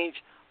can't change,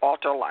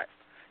 alter life.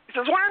 He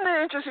says, one of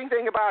the interesting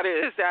things about it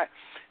is that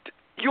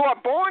you are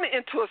born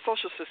into a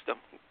social system.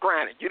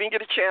 Granted, you didn't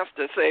get a chance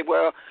to say,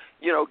 well,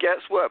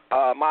 guess what,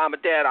 Mom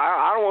and Dad,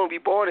 I don't want to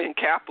be born in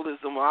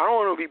capitalism. I don't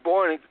want to be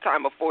born at the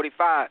time of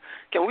 45.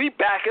 Can we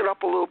back it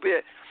up a little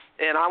bit?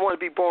 And I want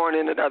to be born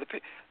in another.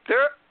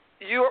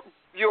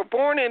 You're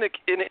born in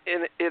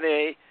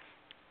a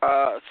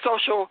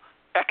social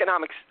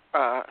economic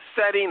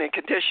setting and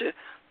condition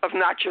of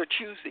not your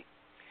choosing.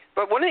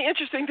 But one of the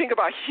interesting things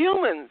about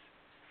humans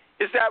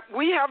is that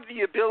we have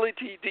the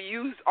ability to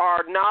use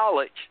our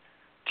knowledge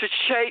to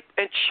shape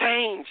and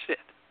change it.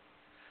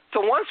 So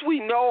once we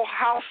know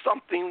how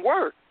something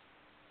works,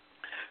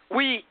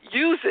 we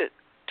use it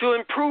to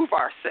improve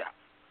ourselves.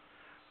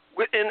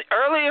 In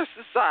earlier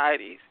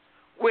societies,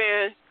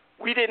 when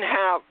we didn't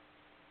have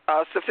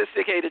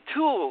sophisticated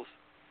tools,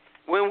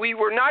 when we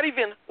were not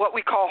even what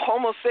we call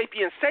Homo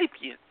sapiens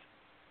sapiens.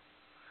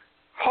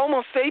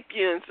 Homo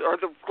sapiens, or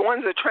the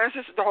ones that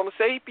transitioned to Homo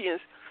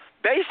sapiens,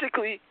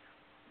 basically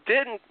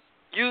didn't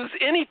use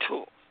any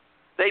tools.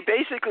 They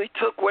basically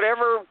took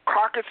whatever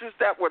carcasses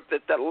that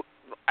the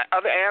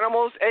other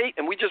animals ate,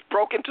 and we just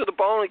broke into the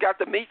bone and got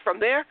the meat from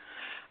there.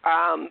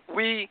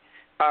 We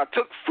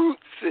took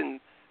fruits and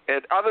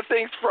other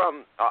things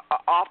from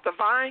off the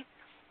vine.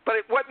 But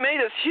what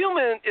made us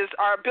human is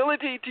our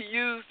ability to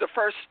use the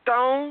first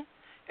stone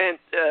and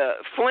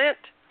flint,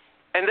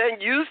 and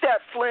then use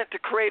that flint to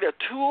create a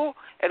tool.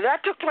 And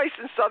that took place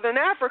in southern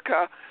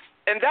Africa,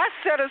 and that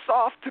set us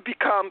off to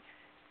become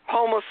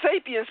Homo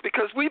sapiens,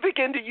 because we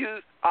begin to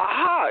use,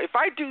 if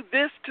I do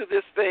this to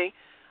this thing,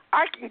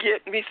 I can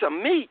get me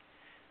some meat,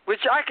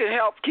 which I can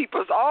help keep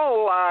us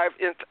all alive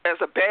as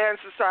a band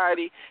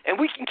society, and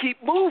we can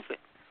keep moving.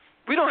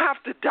 We don't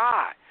have to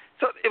die.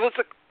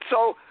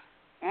 So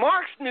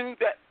Marx knew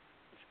that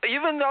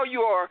even though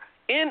you are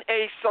in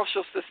a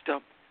social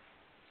system,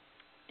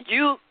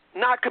 you're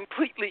not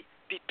completely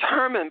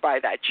determined by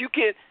that. You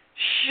can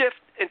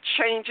shift and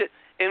change it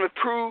and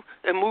improve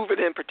and move it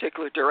in a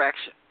particular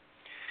direction.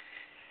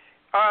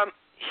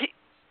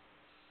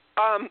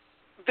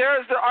 There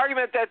is the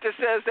argument that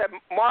says that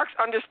Marx's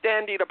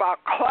understanding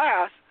about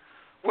class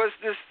was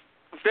this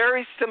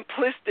very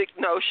simplistic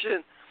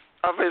notion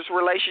of his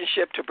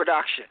relationship to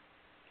production.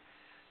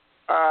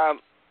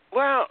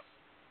 Well,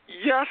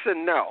 yes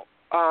and no.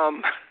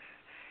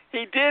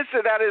 He did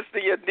say that is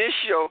the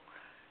initial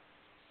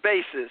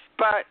basis,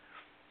 but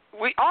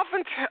we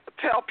often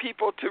tell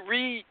people to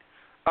read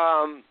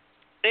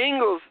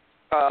Engels'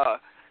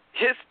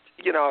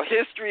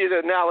 history and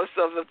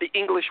analysis of the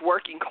English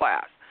working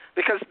class,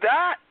 because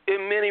that,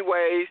 in many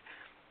ways,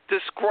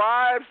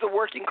 describes the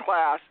working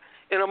class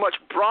in a much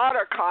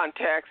broader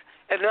context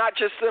and not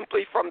just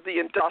simply from the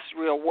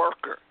industrial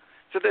worker.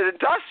 So the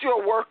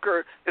industrial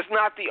worker is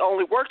not the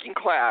only working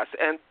class,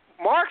 and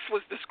Marx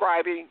was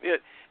describing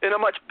it in a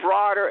much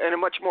broader and a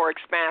much more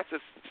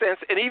expansive sense,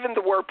 and even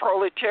the word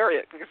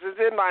proletariat, because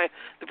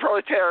the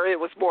proletariat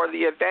was more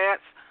the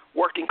advanced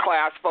working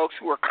class folks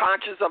who were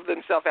conscious of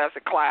themselves as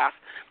a class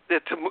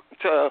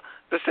to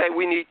say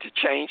we need to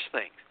change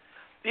things.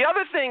 The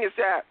other thing is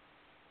that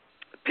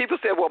people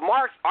say, well,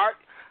 Marx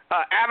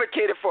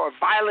advocated for a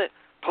violent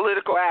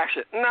political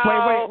action.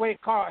 No. Wait,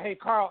 Carl. Hey,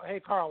 Carl.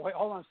 Wait,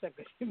 hold on a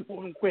second. You're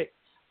moving quick.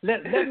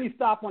 Let me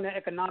stop on the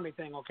economic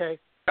thing, okay?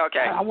 Okay.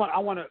 I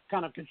want to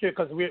kind of contribute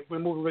because we're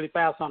moving really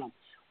fast on them.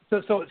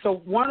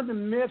 So one of the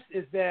myths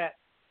is that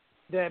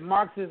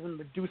Marxism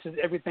reduces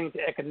everything to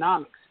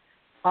economics.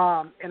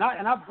 And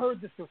I've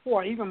heard this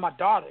before. Even my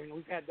daughter,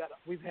 we've had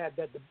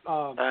that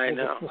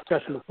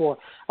discussion before.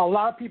 A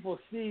lot of people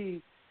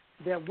see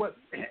that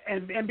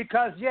and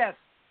because yes,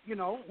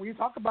 when you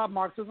talk about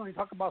Marxism, you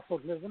talk about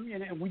socialism,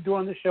 and we do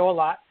on the show a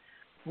lot.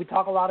 We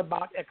talk a lot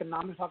about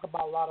economics, talk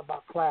a lot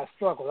about class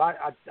struggle.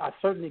 I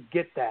certainly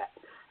get that.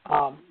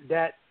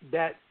 That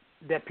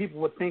that people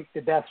would think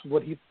that that's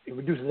what he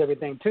reduces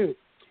everything to.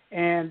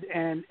 And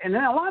in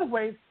a lot of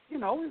ways, a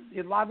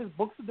lot of his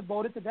books are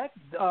devoted to that.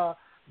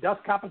 Das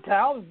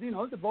Kapital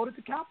is, devoted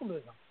to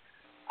capitalism.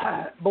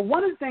 But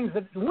one of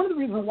the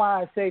reasons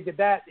why I say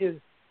that is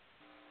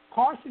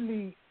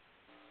partially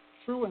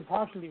true and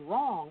partially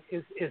wrong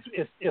is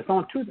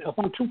on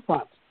two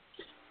fronts.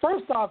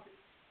 First off,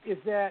 is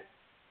that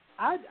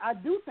I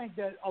do think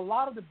that a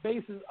lot of the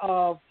basis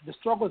of the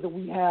struggles that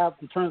we have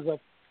in terms of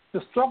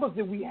the struggles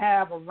that we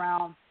have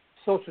around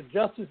social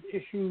justice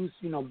issues,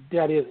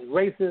 that is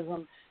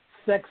racism,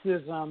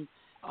 sexism,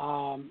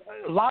 a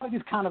lot of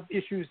these kind of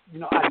issues,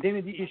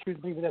 identity issues,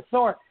 things of that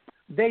sort,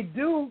 they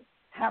do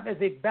have as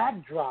a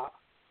backdrop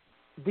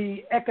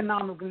the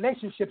economic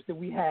relationships that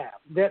we have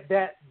that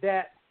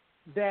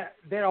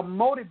are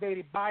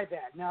motivated by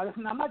that. Now,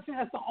 listen, I'm not saying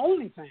that's the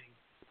only thing,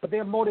 but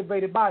they're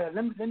motivated by that.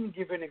 Let me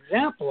give you an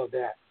example of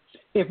that.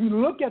 If you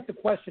look at the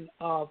question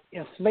of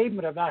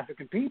enslavement of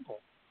African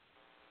people,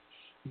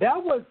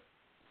 that was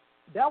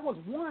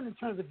one in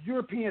terms of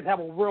Europeans have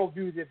a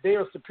worldview that they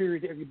are superior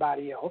to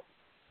everybody else,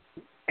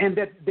 and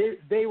that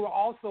they were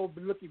also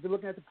looking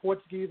at the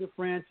Portuguese, the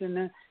French,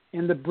 and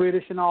the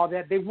British and all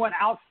that. They went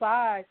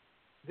outside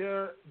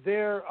their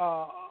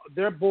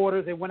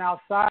borders. They went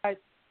outside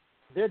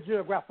their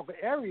geographical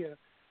area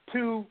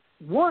to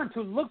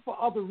look for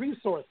other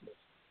resources,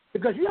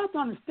 because you have to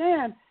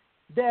understand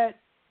that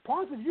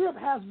parts of Europe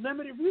has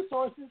limited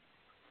resources,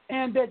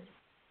 and that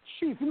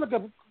if you look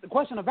at the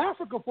question of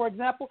Africa, for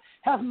example,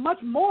 has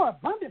much more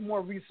abundant,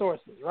 more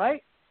resources,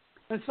 right?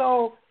 And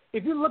so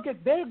if you look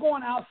at, they're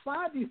going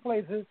outside these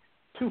places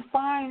to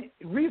find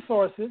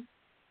resources,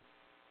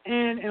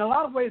 and in a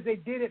lot of ways they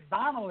did it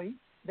violently.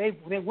 They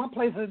went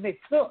places and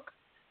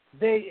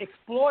they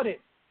exploited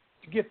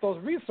to get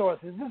those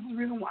resources. This is the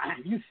reason why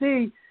you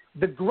see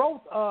the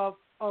growth of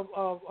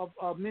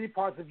many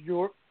parts of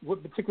Europe,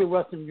 particularly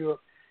Western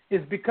Europe,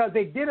 is because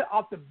they did it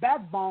off the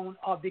backbone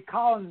of the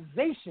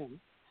colonization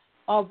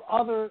of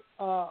other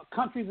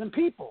countries and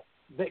people,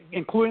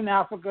 including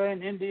Africa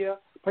and India,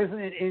 places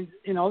in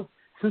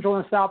Central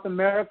and South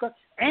America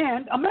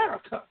and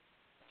America.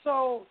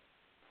 So,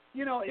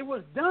 it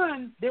was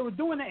done. They were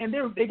doing it, and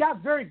they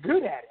got very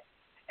good at it.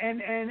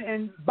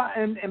 And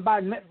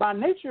by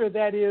nature,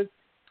 that is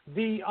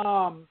the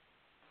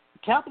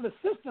capitalist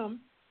system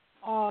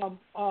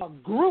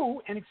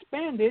grew and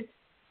expanded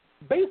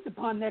based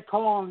upon that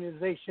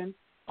colonization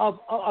of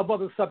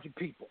other subject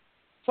people.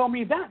 So I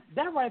mean that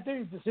right there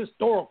is just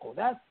historical.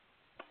 That's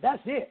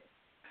it.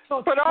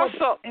 So, but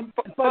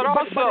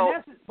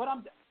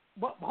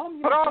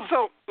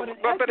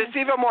it's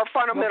even more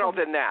fundamental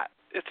than that.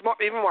 It's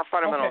even more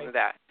fundamental than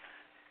that.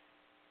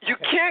 You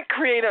can't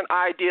create an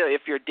idea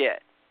if you're dead.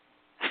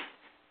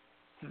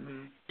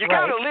 Mm-hmm. You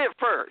got to live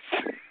first.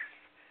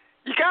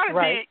 You got to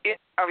be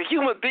a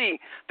human being.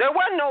 There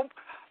was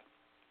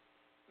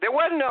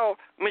no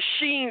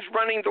machines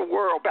running the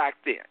world back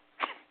then.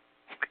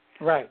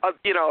 Right.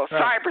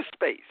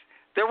 Cyberspace.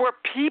 There were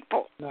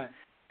people,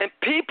 and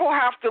people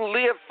have to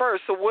live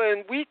first. So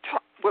when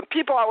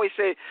people always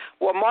say,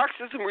 "Well,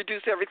 Marxism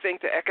reduced everything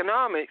to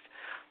economics,"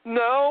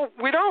 no,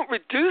 we don't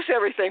reduce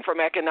everything from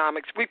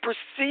economics. We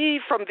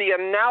proceed from the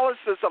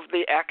analysis of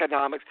the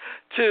economics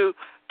to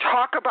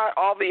talk about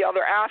all the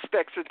other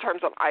aspects in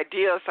terms of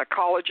ideas,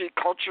 psychology,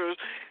 culture,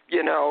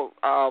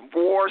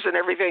 wars and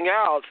everything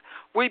else.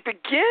 We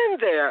begin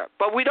there,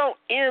 but we don't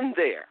end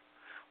there.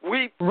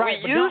 We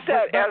use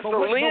that as the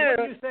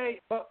lens.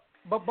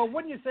 But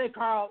wouldn't you say,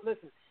 Karl,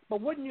 listen,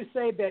 but wouldn't you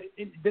say that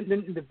in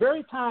the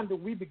very time that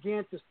we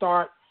begin to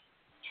start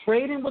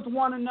trading with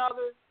one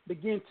another,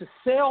 begin to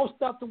sell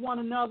stuff to one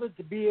another,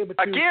 to be able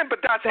to again, but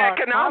that's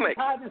economics.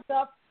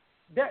 Stuff,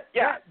 that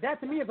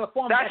to me is a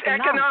form of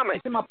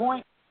economics. You see my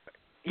point?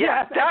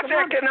 Yeah, that's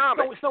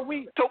economics. Go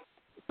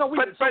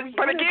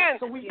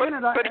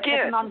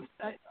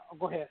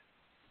ahead.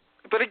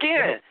 But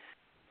again,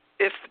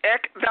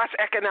 that's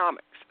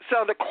economics.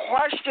 So the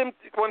question,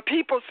 when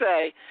people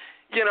say,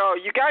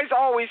 you guys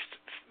always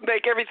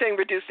make everything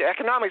reduced to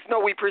economics. No,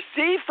 we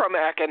proceed from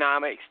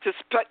economics to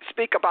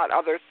speak about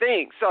other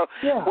things. So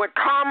when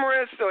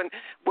commerce,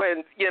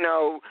 when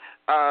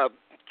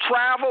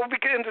travel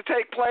begins to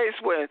take place,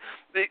 when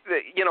the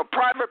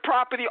private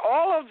property,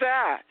 all of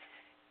that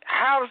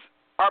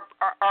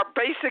are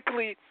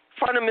basically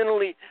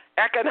fundamentally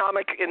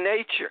economic in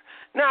nature.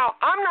 Now,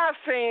 I'm not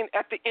saying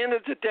at the end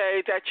of the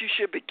day that you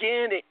should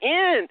begin and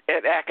end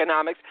at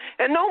economics,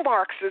 and no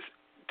Marxists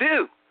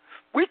do.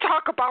 We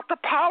talk about the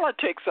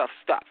politics of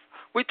stuff.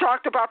 We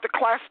talked about the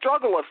class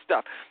struggle of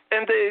stuff,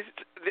 and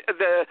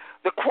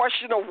the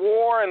question of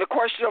war, and the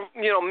question of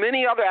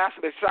many other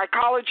aspects,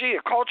 psychology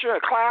and culture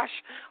and class.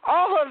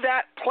 All of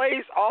that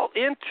plays all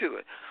into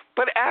it.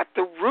 But at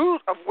the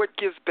root of what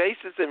gives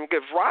basis and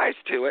gives rise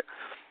to it,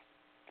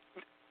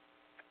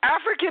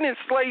 African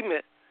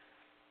enslavement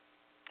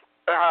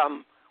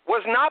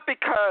was not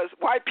because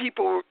white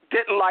people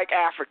didn't like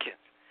Africans.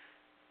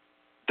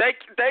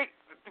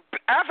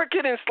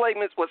 African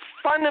enslavement was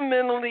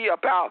fundamentally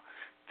about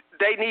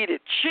they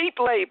needed cheap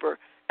labor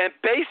And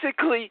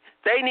basically,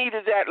 they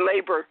needed that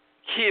labor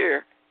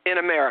here in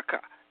America.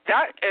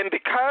 And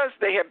because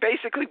they had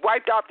basically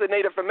wiped out the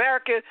Native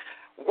American,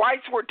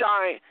 whites were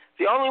dying.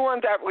 The only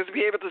one that was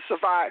be able to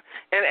survive.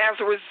 And as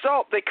a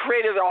result, they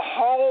created a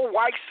whole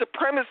white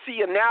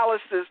supremacy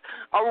analysis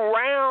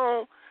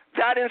around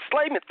that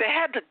enslavement. They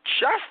had to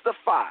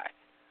justify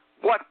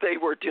what they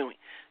were doing.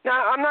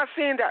 Now, I'm not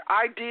saying that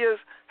ideas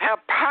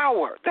have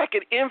power that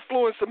can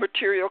influence the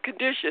material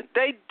condition.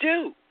 They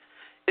do.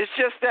 It's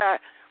just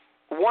that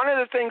one of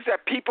the things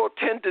that people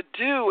tend to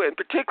do, and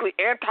particularly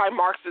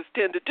anti-Marxists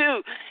tend to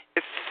do,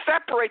 is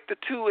separate the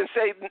two and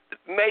say,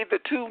 may the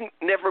two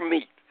never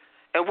meet.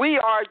 And we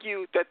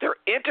argue that they're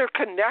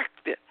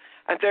interconnected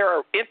and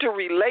they're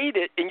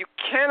interrelated, and you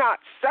cannot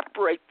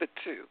separate the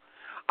two.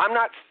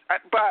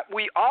 But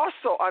we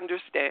also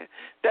understand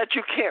that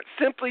you can't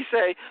simply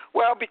say,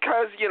 well,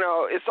 because,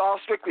 it's all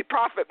strictly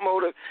profit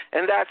motive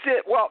and that's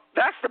it. Well,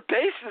 that's the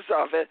basis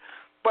of it.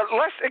 But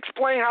let's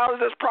explain how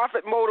this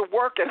profit motive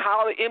work and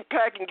how it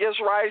impacts and gives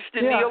rise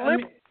to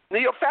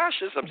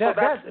neo-fascism. So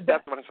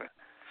that's what I'm saying.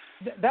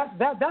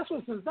 That's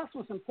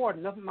what's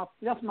important.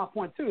 That's my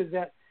point too. Is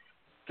that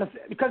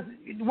because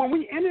when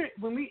we enter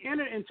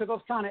into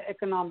those kind of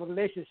economic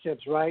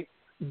relationships, right?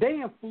 They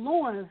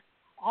influence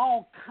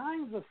all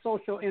kinds of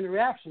social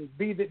interactions,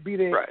 be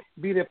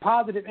they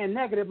positive and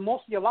negative.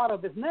 Mostly, a lot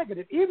of it's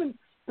negative. Even if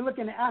you look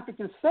in the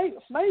African slave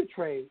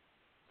trade,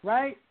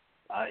 right?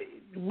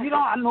 We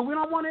don't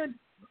want to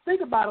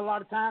think about it a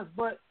lot of times,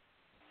 but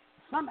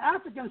some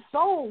Africans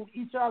sold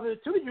each other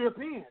to the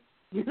Europeans.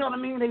 You know what I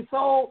mean? They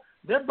sold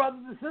their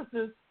brothers and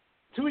sisters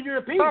to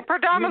Europeans. Well,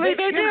 predominantly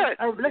they did.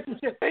 A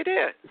relationship. They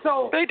did.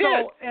 So they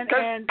did.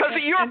 Because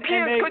the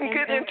Europeans couldn't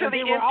get into the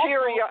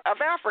interior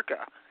of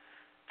Africa.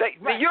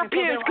 The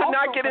Europeans could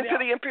not get into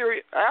the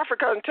interior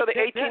Africa until the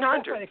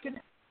 1800s.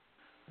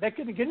 They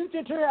couldn't get into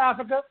interior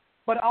Africa,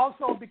 but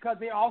also because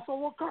they also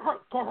were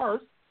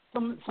coerced.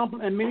 Some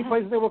in many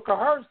places they were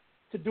coerced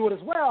to do it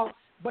as well.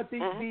 But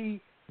the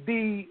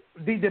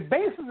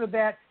basis of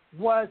that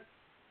was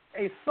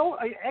a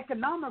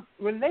economic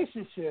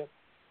relationship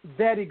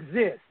that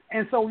exists,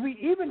 and so we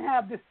even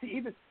have this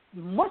even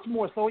much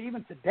more so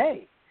even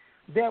today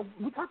that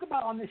we talk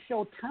about on this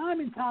show time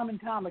and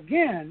time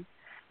again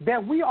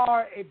that we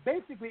are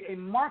basically a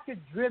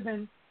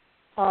market-driven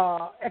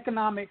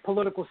economic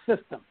political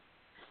system.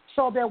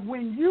 So that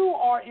when you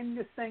are in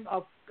this thing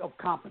of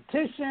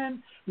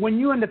competition, when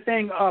you're in the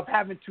thing of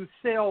having to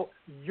sell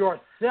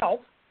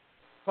yourself,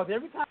 because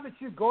every time that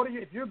you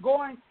if you're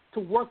going to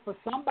work for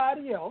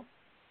somebody else,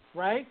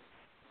 right?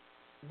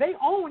 They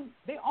own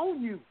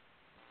you,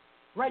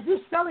 right? You're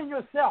selling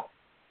yourself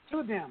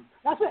to them.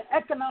 That's an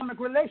economic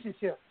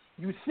relationship.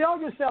 You sell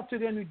yourself to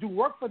them. You do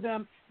work for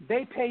them.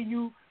 They pay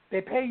you.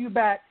 They pay you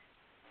back.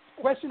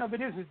 Question of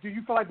it is do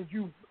you feel like that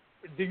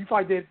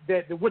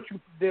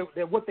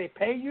what they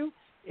pay you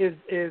is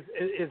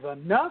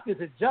enough? Is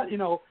it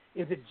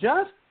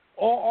just,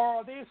 or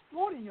are they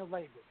exploiting your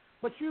labor?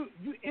 But you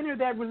enter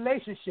that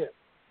relationship,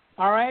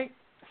 all right?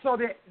 So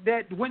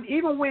that when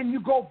you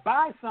go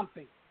buy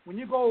something, when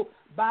you go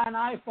buy an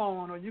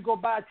iPhone or you go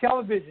buy a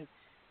television,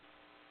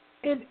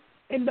 in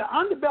the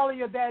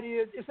underbelly of that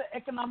is it's an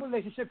economic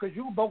relationship because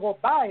you both go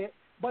buy it,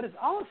 but it's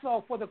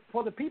also for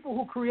the people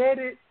who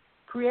created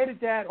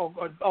that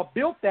or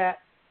built that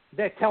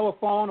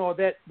telephone or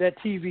that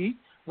TV,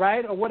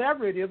 right, or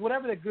whatever it is,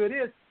 whatever the good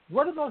is.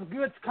 Where do those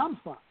goods come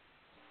from?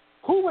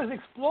 Who was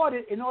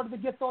exploited in order to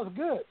get those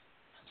goods?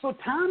 So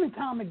time and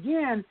time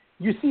again,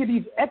 you see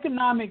these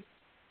economic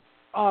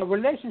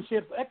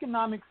relationships.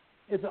 Economics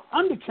is an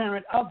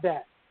undercurrent of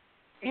that.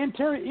 In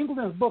Terry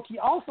Eagleton's book, he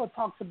also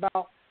talks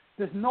about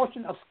this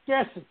notion of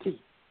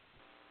scarcity,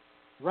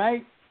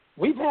 right?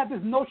 We've had this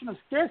notion of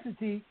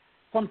scarcity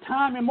from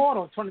time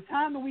immemorial. From the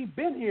time that we've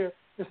been here,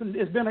 it's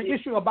been an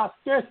issue about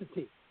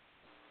scarcity.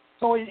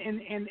 So in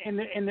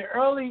the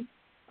early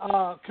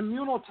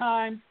communal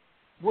times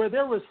where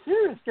there was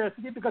serious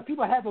scarcity because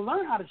people had to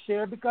learn how to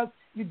share because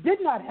you did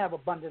not have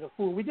abundance of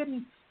food. We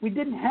didn't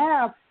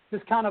have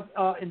this kind of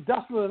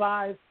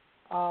industrialized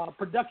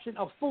production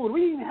of food.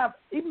 We didn't have,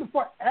 even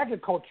before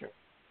agriculture,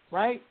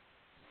 right?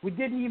 We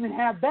didn't even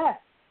have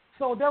that.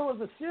 So there was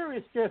a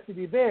serious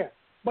scarcity there.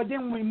 But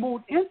then when we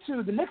moved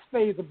into the next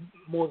phase of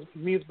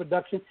means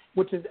production,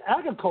 which is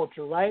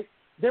agriculture, right,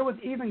 there was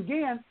even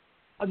again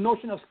a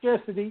notion of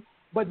scarcity.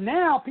 But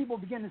now people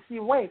begin to see,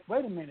 wait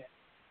a minute.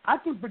 I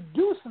can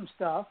produce some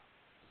stuff,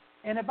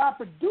 and if I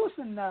produce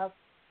enough,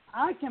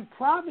 I can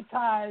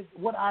privatize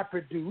what I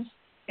produce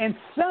and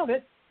sell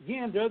it.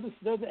 Again,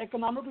 there's an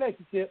economic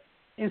relationship,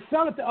 and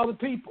sell it to other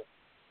people,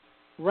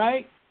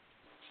 right?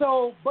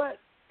 So,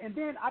 and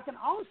then I can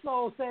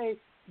also say,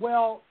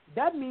 well,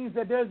 that means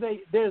that there's a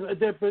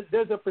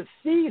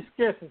perceived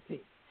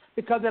scarcity,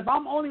 because if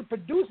I'm only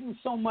producing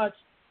so much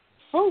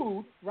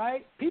food,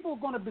 right, people are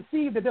going to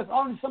perceive that there's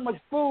only so much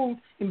food.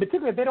 In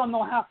particular, if they don't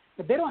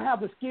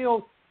have the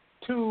skills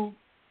to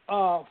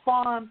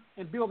farm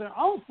and build their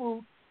own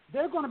food,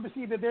 they're going to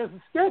perceive that there's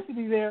a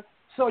scarcity there.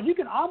 So you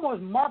can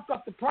almost mark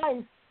up the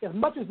price as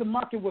much as the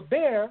market would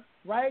bear,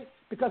 right?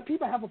 Because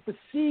people have a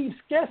perceived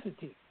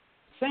scarcity.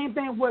 Same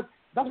thing with,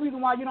 that's the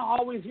reason why you don't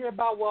always hear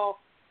about, well,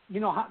 you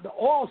know, how the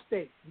oil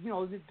states, you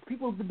know, the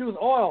people who produce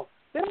oil,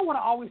 they don't want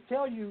to always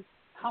tell you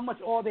how much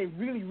oil they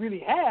really, really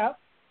have,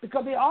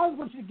 because they always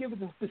want you to give it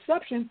the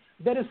perception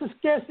that it's a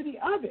scarcity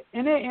of it,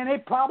 and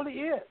it probably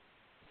is.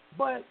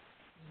 But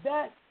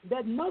that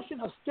notion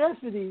of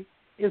scarcity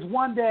is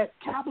one that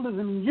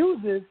capitalism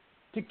uses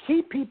to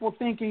keep people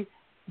thinking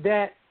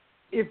that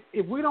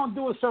if we don't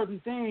do a certain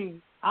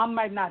thing, I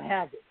might not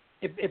have it.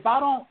 If I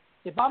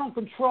don't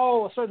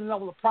control a certain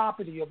level of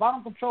property, if I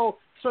don't control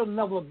a certain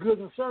level of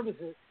goods and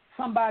services,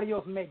 somebody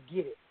else may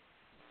get it.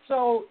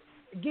 So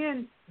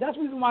again, that's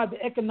the reason why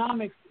the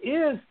economics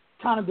is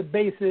kind of the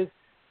basis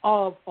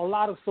of a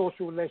lot of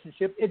social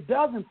relationships. It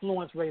does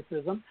influence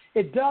racism.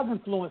 It does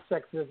influence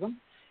sexism.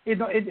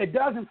 It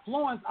does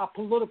influence our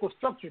political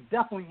structure,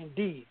 definitely,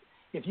 indeed.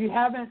 If you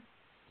haven't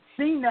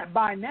seen that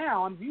by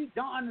now, and you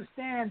don't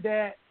understand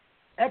that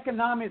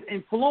economics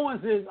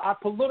influences our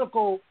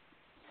political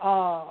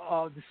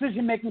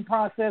decision-making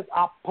process,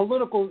 our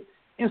political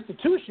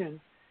institutions,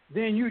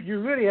 then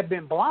you really have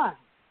been blind.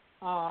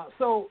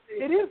 So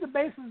it is the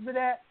basis of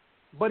that,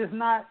 but it's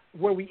not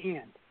where we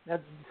end.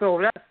 That's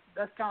kind of,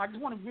 I just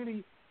want to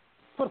really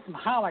put some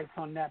highlights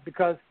on that,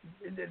 because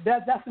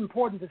that's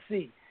important to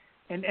see.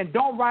 And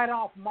don't write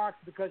off Marx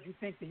because you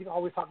think that he's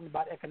always talking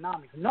about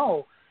economics.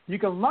 No, you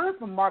can learn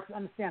from Marx and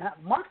understand how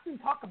Marx didn't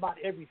talk about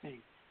everything,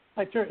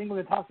 like Chair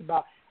Eagleton talks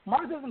about.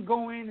 Marx doesn't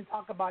go in and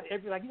talk about he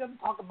doesn't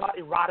talk about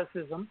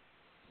eroticism.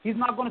 He's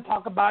not going to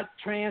talk about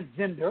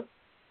transgender.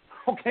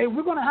 Okay,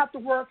 we're going to have to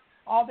work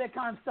all that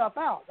kind of stuff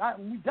out.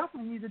 We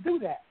definitely need to do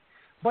that.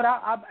 But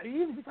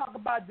even if you talk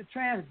about the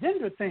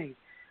transgender thing,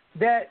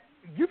 that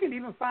you can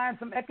even find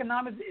some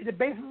economics, the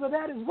basis of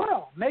that as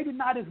well. Maybe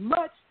not as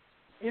much,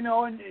 you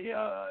know, and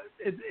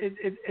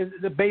it's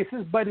the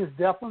basis, but it's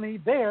definitely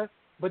there.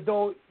 But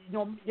though, you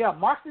know, yeah,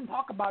 Marx didn't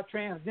talk about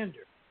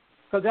transgender,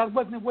 because that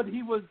wasn't what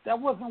he was. That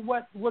wasn't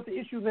what the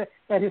issues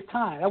at his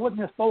time. That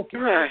wasn't his focus.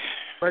 Right.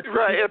 But,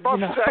 right.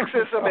 Both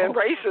sexism and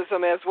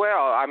racism as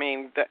well. I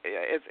mean,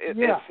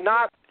 it's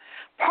not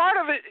part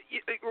of it.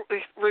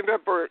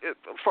 Remember,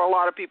 for a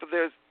lot of people,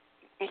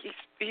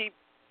 he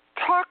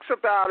talks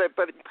about it,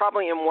 but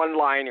probably in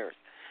one-liners.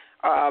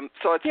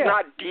 So it's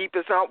not deep.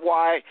 It's not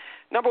why.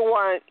 Number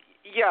one,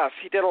 yes,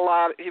 he did a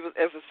lot. He was,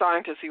 as a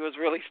scientist, he was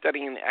really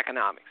studying the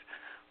economics.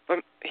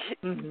 But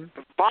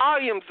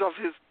volumes of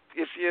his,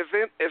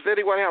 if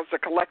anyone has the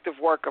collective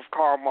work of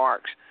Karl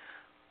Marx,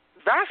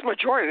 vast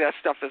majority of that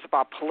stuff is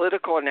about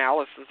political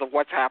analysis of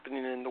what's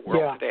happening in the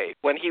world today.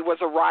 When he was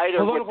a writer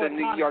political with the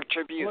New York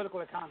Tribune.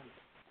 Political economy.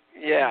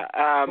 Yeah.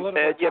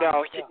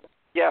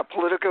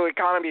 Political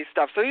economy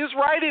stuff. So he was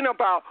writing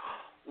about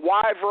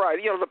wide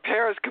variety, the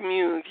Paris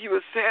Commune. He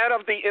was head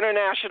of the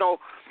International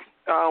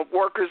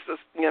Workers,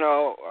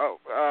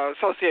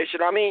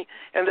 Association. I mean,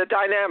 and the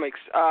dynamics.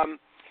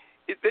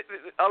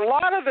 A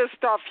lot of the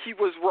stuff he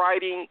was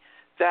writing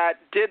that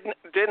did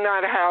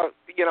not have,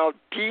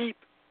 deep,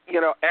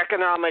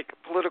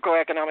 political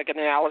economic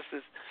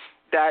analysis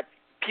that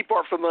people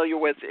are familiar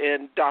with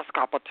in Das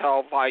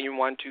Kapital, Volume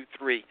 1, 2,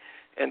 3,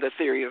 and the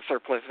Theory of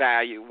Surplus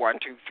Value, 1,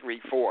 2,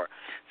 3, 4.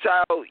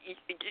 So,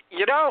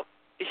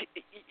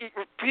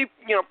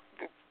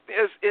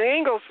 as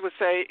Engels would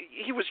say,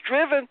 he was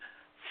driven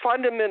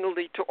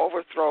fundamentally to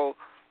overthrow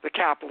the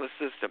capitalist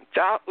system.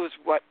 That was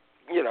what,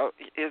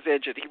 his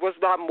engine. He was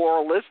not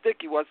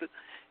moralistic. He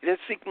didn't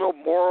seek no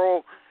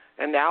moral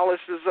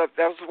analysis. That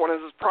was one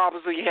of his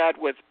problems he had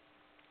with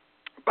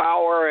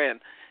Bauer and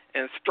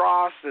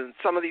Strauss and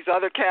some of these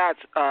other cats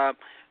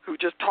who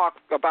just talk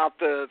about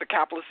the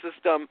capitalist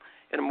system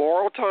in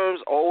moral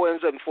terms.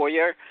 Owens and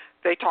Fourier,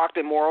 they talked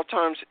in moral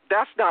terms.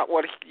 That's not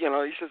what he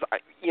says.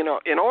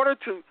 In order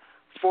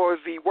for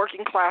the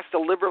working class to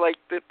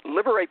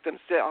liberate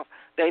themselves,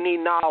 they need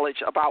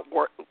knowledge about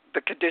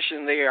the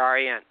condition they are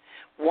in.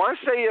 Once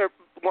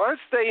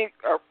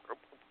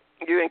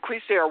you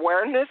increase their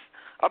awareness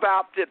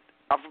about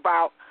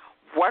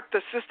what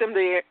the system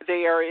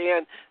they are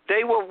in,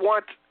 they will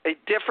want a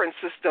different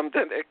system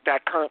than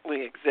that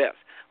currently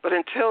exists. But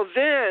until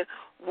then,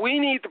 we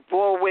need to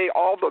blow away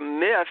all the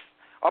myths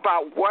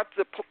about what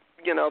the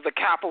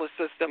capitalist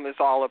system is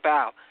all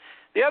about.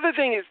 The other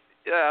thing is,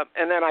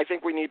 and then I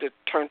think we need to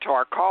turn to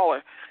our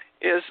caller,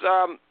 is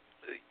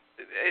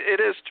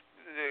it is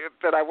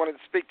that I wanted to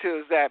speak to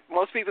is that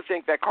most people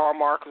think that Karl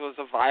Marx was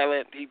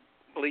he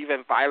believed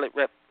in violent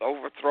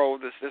overthrow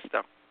of the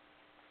system.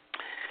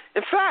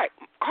 In fact,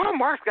 Karl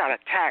Marx got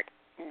attacked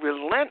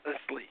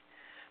relentlessly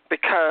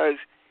because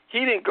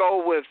he didn't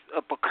go with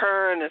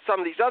Bacurn and some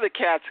of these other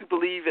cats who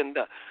believe in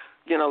the,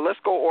 let's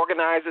go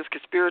organize this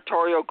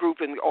conspiratorial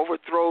group and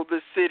overthrow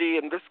this city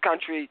and this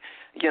country,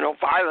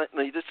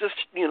 violently. Let's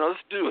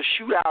do a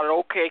shootout at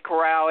OK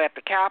Corral at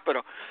the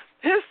Capitol.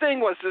 His thing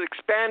was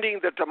expanding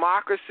the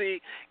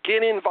democracy,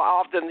 getting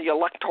involved in the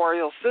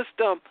electoral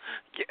system,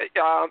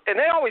 and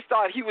they always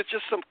thought he was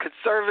just some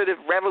conservative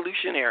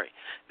revolutionary,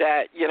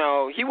 that, you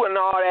know, he wasn't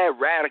all that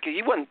radical.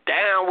 He wasn't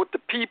down with the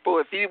people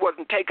if he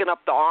wasn't taking up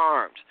the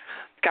arms,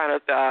 kind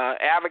of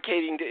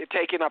advocating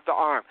taking up the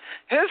arm.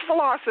 His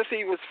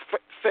philosophy was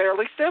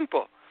fairly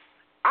simple.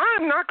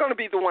 I'm not going to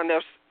be the one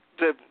that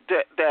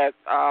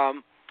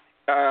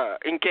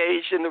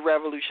engaged in the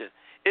revolution.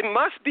 It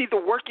must be the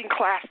working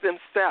class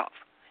themselves.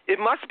 It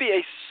must be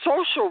a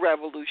social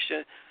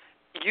revolution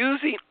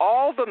using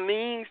all the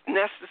means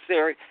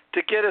necessary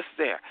to get us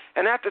there.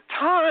 And at the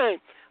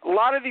time, a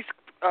lot of these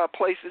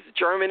places,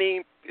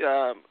 Germany,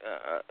 the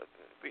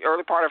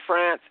early part of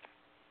France,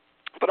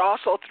 but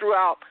also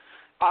throughout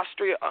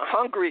Austria,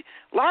 Hungary,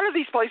 a lot of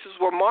these places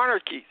were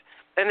monarchies.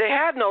 And they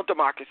had no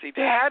democracy.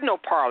 They had no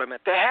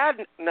parliament. They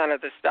had none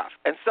of this stuff.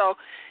 And so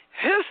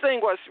his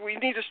thing was, we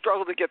need to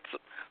struggle to get,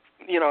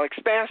 you know,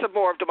 expansive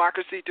more of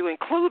democracy to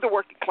include the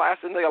working class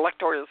in the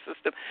electoral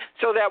system,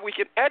 so that we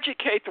can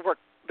educate the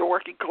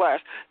working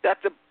class that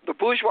the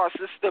bourgeois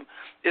system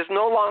is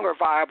no longer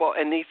viable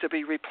and needs to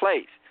be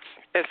replaced.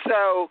 And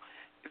so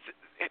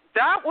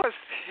that was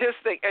his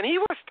thing. And he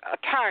was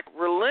attacked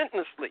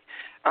relentlessly,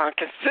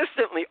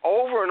 consistently,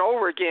 over and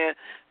over again,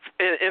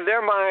 in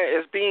their mind,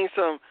 as being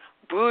some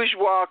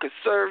bourgeois,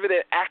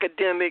 conservative,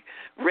 academic,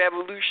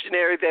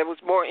 revolutionary that was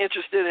more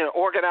interested in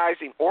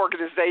organizing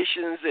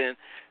organizations and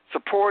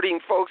supporting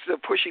folks that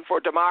are pushing for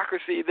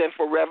democracy than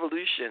for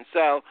revolution.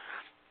 So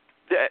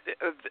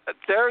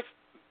there's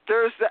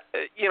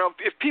you know,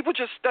 if people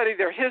just study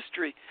their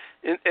history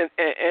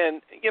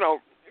and you know,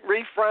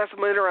 read Franz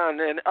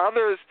Mitterrand and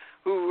others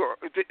who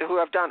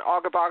have done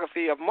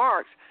autobiography of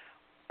Marx,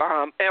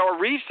 or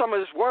read some of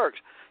his works,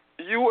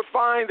 you would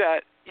find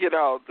that, you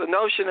know, the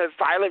notion of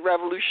violent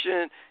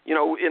revolution, you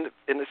know, in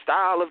the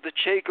style of the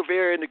Che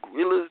Guevara and the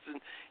guerrillas, and,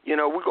 you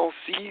know, we're going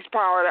to seize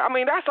power. I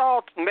mean, that's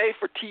all made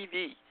for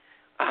TV.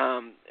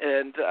 And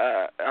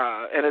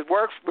it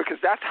works because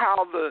that's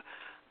how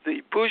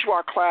the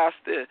bourgeois class,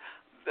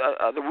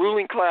 the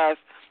ruling class,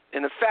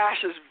 and the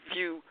fascists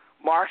view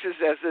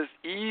Marxists as this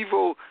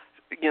evil,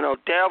 you know,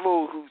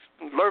 devil who's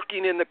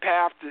lurking in the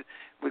path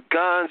with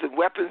guns and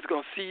weapons,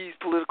 going to seize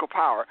political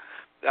power.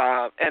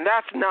 And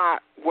that's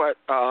not what,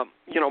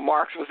 you know,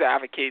 Marx was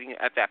advocating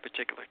at that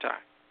particular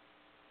time.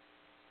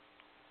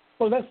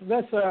 Well, let's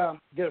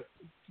get a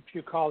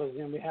few callers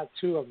in. We have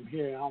two of them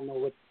here. I don't know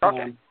what.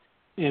 Okay.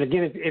 And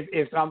again,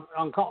 if I'm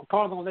Carl,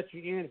 going to let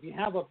you in. If you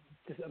have a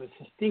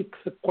distinct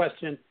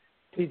question,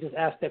 please just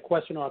ask that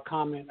question or a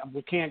comment.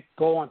 We can't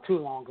go on too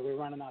long because we're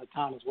running out of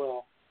time as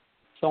well.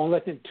 So I'm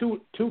letting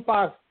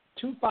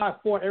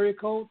 254 area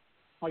code.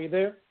 Are you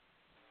there?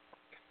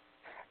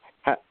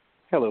 Hi.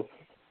 Hello.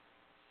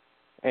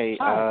 Hey,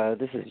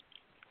 this is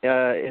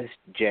it's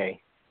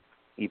Jay.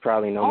 You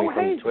probably know me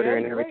from Twitter,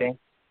 Jay, and everything. Great.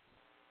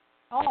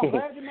 Oh,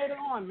 glad you made it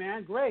on,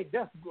 man. Great.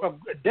 That's a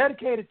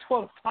dedicated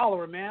Twitter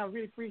follower, man. I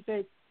really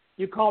appreciate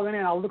you calling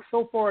in. I look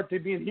so forward to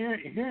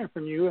hearing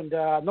from you. And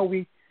I know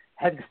we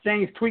had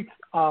exchanged tweets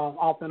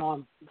off and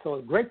on, so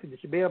it's great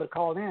that you be able to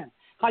call in.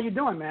 How you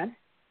doing, man?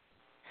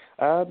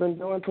 I've been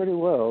doing pretty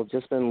well.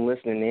 Just been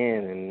listening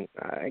in, and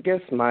I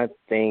guess my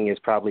thing is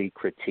probably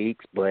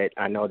critiques, but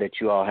I know that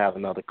you all have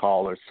another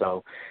caller,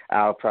 so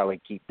I'll probably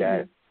keep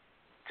that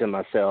to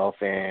myself.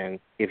 And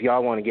if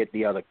y'all want to get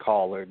the other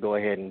caller, go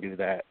ahead and do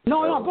that.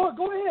 No, go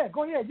ahead.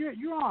 Go ahead.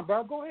 You're on,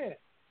 bro. Go ahead.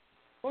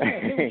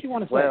 Say what you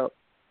want to say.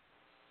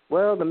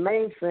 Well, the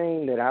main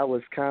thing that I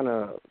was kind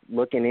of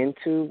looking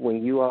into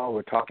when you all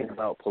were talking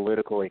about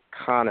political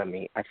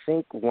economy, I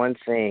think one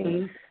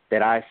thing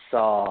that I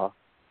saw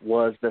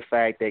was the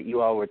fact that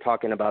you all were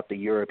talking about the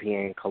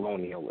European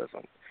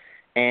colonialism.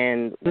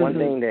 And one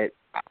thing that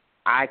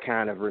I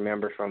kind of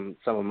remember from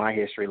some of my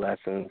history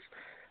lessons,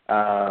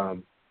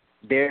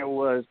 there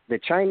was the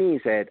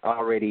Chinese had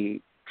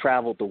already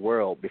traveled the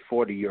world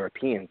before the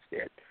Europeans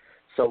did.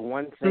 So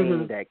one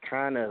thing that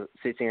kind of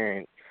sits here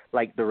and,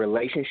 like, the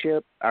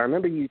relationship, I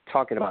remember you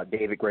talking about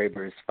David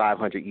Graeber's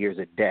 500 Years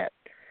of Debt.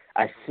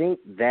 I think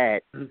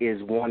that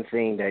is one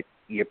thing that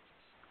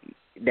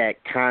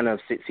kind of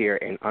sits here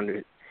and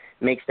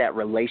makes that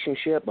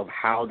relationship of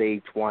how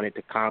they wanted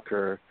to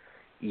conquer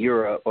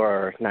Europe,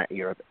 or not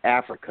Europe,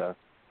 Africa,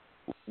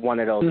 one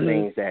of those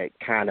things that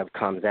kind of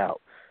comes out.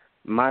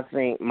 My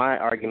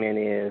argument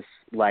is,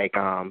 like,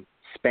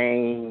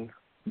 Spain,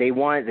 they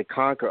wanted to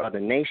conquer other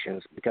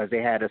nations because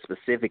they had a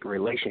specific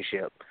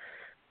relationship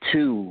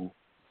to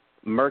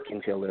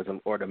mercantilism,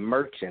 or the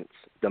merchants,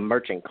 the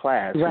merchant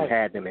class who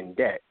had them in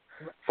debt.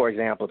 For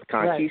example, the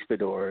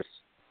conquistadors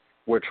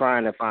were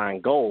trying to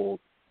find gold.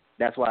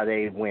 That's why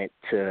they went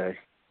to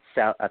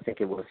I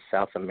think it was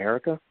South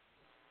America,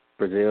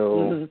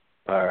 Brazil,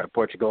 or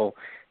Portugal,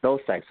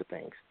 those types of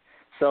things.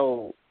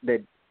 So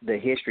the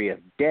history of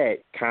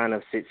debt kind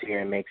of sits here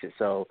and makes it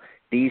so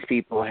these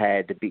people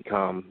had to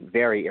become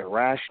very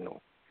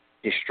irrational,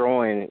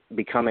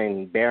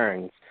 becoming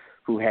barons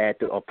who had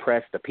to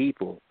oppress the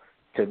people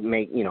to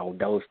make, you know,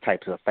 those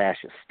types of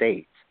fascist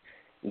states.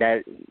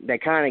 that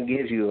kind of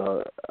gives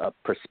you a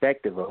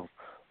perspective of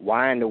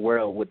why in the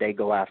world would they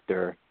go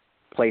after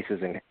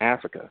places in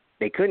Africa.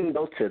 They couldn't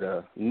go to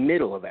the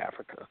middle of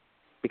Africa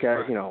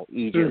because, you know,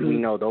 Egypt, we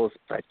know those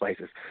type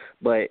places.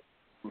 But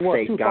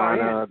say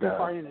Ghana,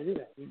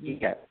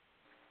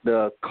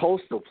 the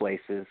coastal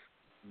places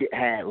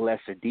had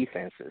lesser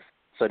defenses,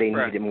 so they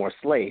needed more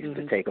slaves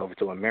to take over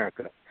to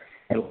America.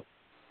 And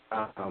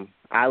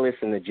I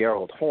listen to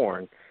Gerald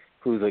Horne,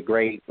 who's a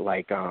great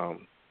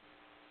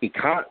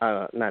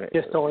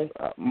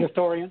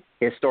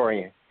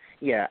historian.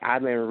 Yeah,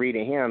 I've been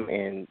reading him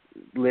and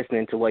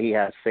listening to what he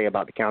has to say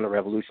about the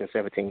counter-revolution of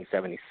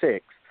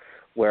 1776,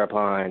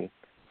 whereupon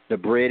the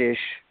British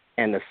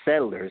and the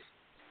settlers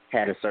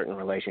had a certain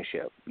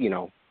relationship. You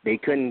know, they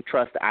couldn't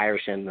trust the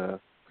Irish and the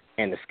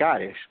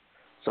Scottish.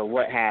 So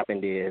what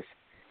happened is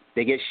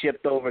they get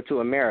shipped over to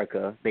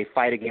America, they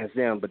fight against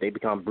them, but they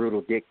become brutal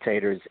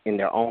dictators in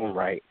their own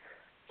right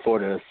for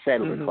the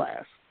settler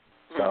class.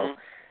 So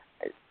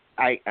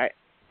I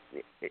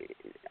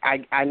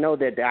know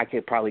that I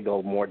could probably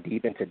go more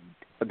deep into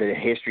the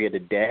history of the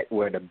debt,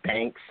 where the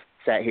banks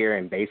sat here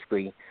and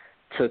basically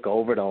took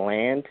over the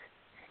land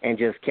and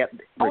just kept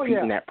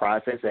repeating that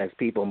process as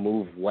people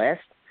moved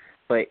west.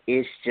 But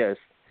it's just,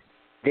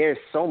 there's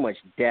so much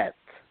depth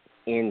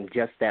in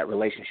just that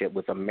relationship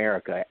with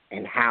America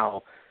and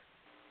how,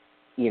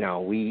 you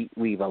know,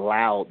 we've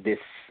allowed this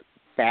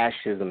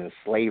fascism and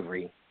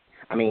slavery.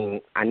 I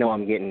mean, I know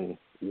I'm getting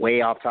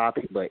way off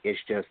topic, but it's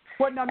just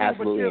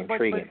absolutely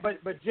intriguing.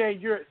 But Jay,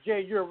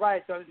 you're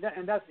right,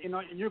 and that's, you know,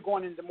 and you're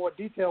going into more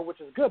detail, which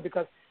is good,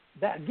 because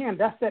that, again,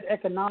 that's that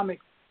economic,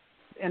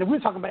 and we're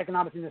talking about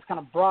economics in this kind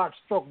of broad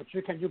stroke, but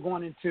you're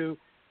going into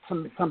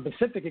some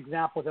specific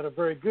examples that are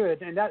very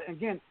good, and that,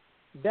 again,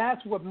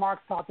 that's what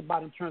Marx talked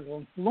about in terms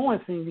of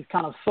influencing these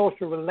kind of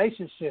social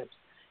relationships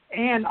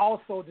and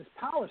also this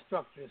power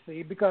structure.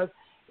 See, because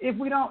this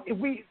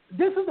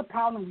is the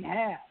problem we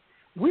have.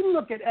 We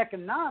look at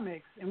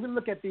economics and we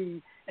look at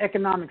the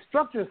economic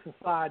structure of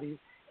society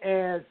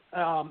as,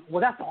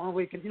 well, that's the only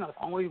way that's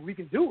the only way we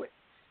can do it.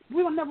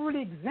 We will never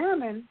really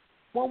examine,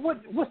 well,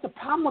 what's the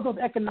problem with those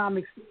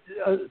economic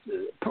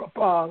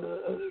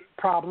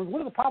problems?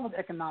 What are the problems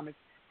with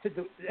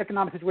the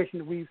economic situation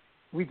that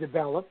we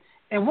developed,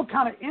 and what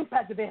kind of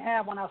impact do they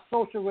have on our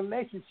social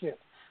relationships?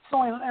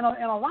 So in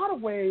a lot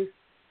of ways,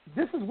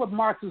 this is what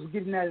Marx was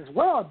getting at as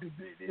well.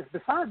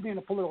 Besides being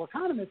a political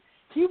economist,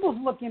 he was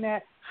looking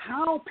at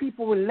how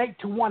people relate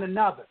to one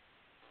another.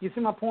 You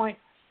see my point?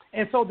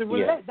 And so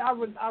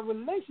our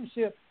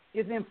relationship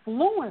is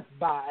influenced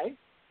by,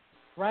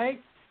 right,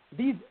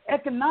 these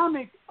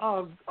economic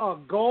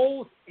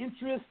goals,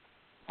 interests,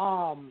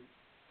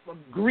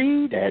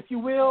 greed, if you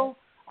will,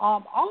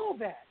 all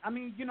that. I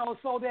mean, you know,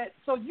 so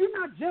you're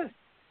not just,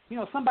 you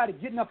know, somebody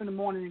getting up in the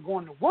morning and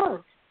going to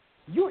work.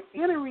 You're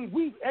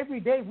every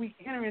day we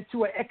enter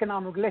into an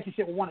economic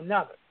relationship with one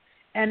another.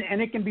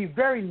 And it can be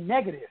very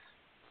negative,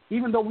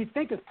 even though we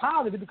think it's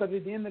positive, because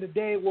at the end of the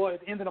day, or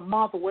at the end of the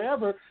month or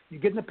wherever, you're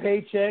getting a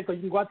paycheck or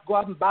you can go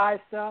out and buy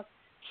stuff.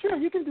 Sure,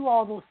 you can do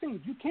all those things.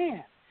 You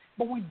can.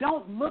 But we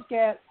don't look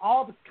at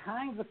all the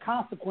kinds of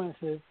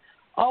consequences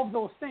of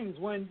those things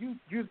when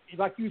you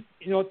like you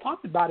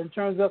talked about in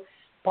terms of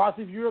parts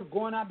of Europe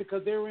going out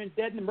because they were in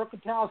debt in the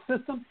mercantile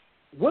system.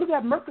 What did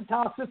that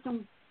mercantile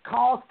system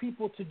cause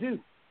people to do?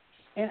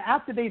 And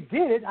after they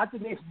did it, after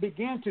they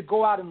began to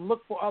go out and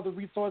look for other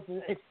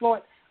resources,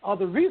 exploit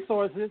other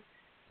resources,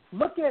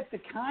 look at the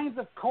kinds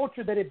of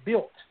culture that it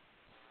built.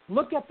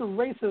 Look at the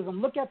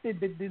racism. Look at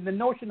the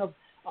notion of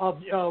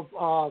what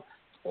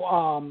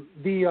was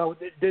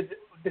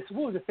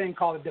the thing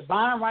called, the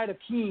divine right of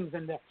kings,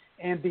 and the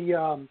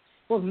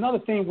was another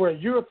thing where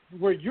Europe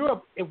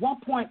at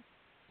one point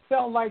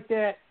felt like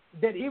that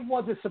it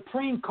was a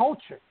supreme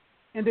culture,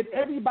 and that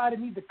everybody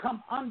needed to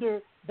come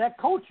under that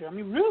culture. I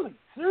mean, really,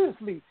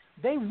 seriously,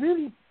 they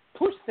really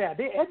pushed that.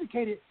 They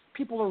educated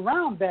people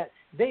around that.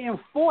 They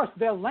enforced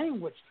their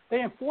language.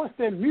 They enforced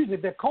their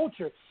music, their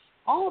culture,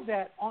 all of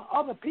that on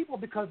other people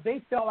because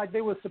they felt like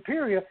they were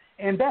superior,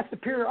 and that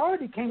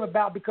superiority came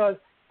about because,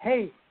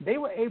 hey, they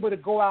were able to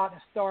go out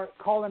and start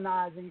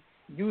colonizing,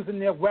 using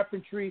their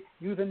weaponry,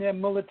 using their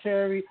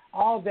military,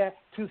 all that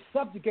to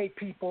subjugate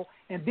people,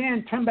 and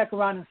then turn back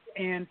around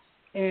and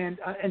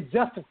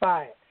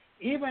justify it.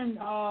 Even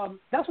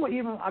that's what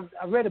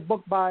I read a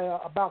book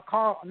about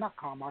not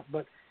Karl Marx,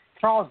 but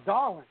Charles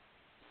Darwin.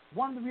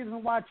 One of the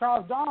reasons why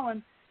Charles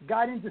Darwin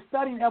got into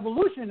studying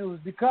evolution was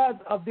because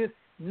of this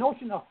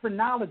notion of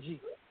phrenology.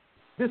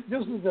 This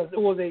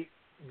was a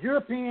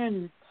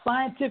European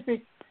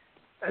scientific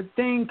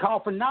thing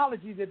called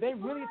phrenology that they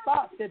really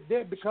thought that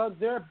because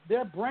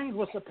their brains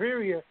were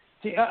superior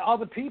to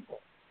other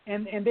people,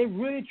 and they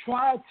really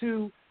tried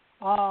to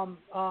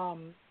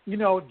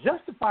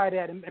justify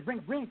that and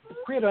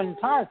create an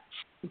entire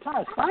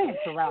science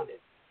around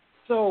it.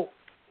 So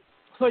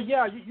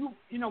yeah,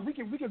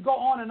 we could go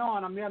on and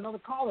on. I mean, another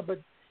caller,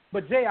 but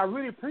Jay, I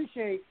really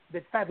appreciate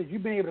the fact that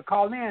you've been able to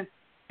call in,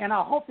 and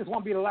I hope this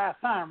won't be the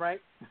last time, right?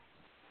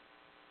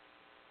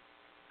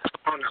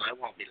 Oh no, it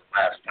won't be the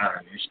last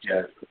time. It's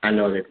just I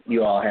know that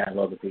you all have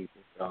other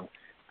people, so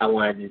I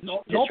wanted to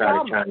just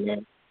try to chime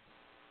in.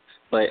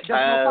 But no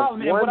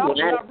problem. one what I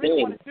last really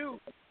thing. want to do.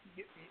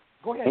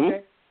 Go ahead,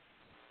 Jay.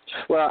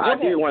 Well, I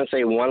did want to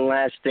say one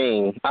last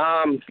thing.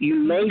 You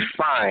may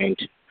find,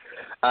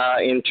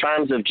 in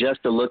terms of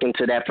just to look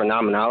into that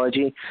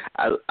phenomenology,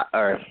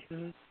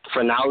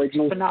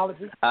 phrenology.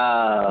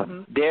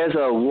 There's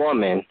a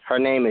woman, her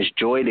name is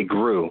Joy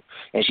DeGruy,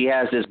 and she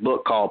has this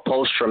book called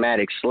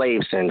Post-Traumatic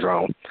Slave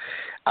Syndrome.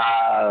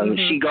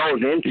 She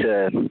goes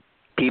into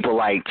people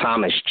like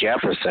Thomas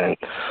Jefferson,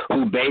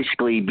 who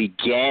basically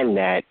began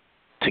that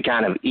to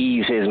kind of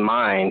ease his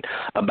mind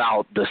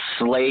about the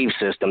slave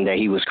system that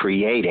he was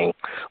creating,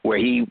 where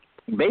he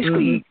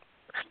basically,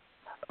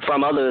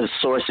 from other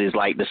sources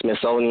like the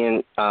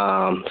Smithsonian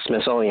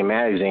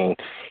magazine,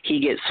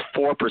 he gets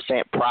 4%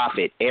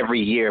 profit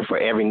every year for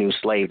every new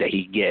slave that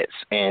he gets.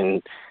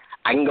 And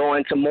I can go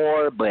into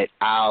more, but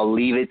I'll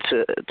leave it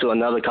to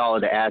another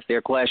caller to ask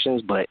their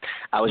questions. But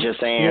I was just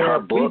saying her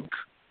book.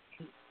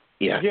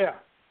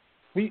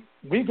 We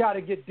got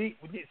to get deep.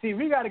 See,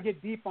 we got to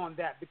get deep on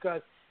that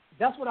because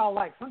that's what I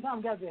like.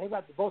 Sometimes guys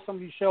have to go some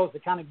of these shows to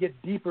kind of get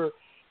deeper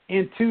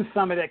into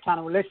some of that kind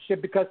of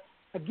relationship because,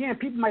 again,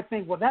 people might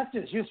think, well, that's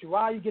just history.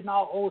 Why are you getting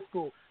all old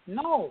school?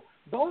 No,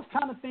 those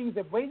kind of things,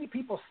 the way that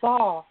people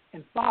saw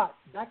and thought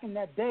back in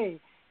that day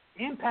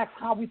impacts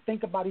how we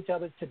think about each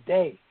other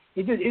today.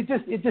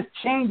 It just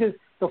changes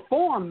the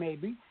form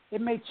maybe. It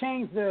may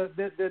change the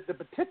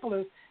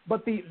particulars,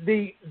 but the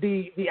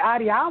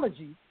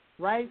ideology,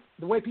 right,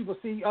 the way people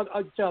see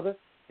each other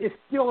is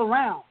still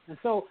around. And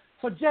so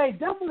Jay,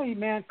 definitely,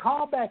 man,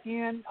 call back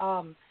in,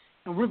 and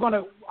I want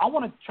to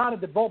try to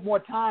devote more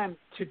time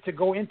to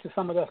go into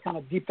some of those kind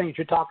of deep things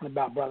you're talking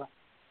about, brother.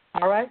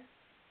 All right?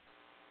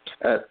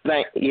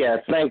 Thank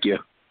you.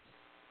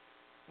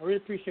 I really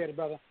appreciate it,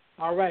 brother.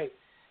 All right.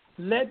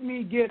 Let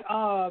me get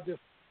the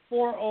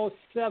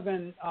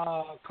 407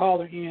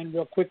 caller in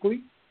real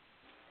quickly.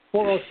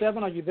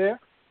 407, are you there?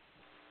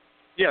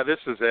 Yeah, this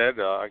is Ed.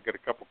 I got a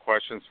couple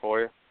questions for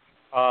you.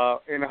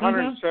 In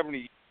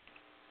 170,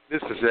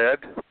 this is Ed,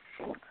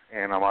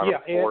 and I'm out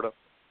of Florida.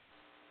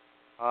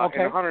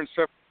 In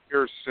 170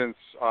 years since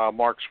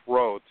Marx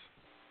wrote,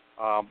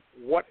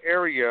 what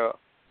area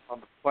of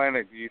the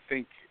planet do you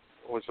think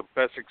was the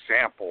best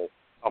example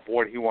of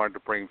what he wanted to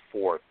bring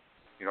forth?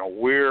 You know,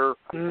 where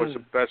was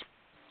the best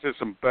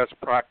system, best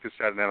practice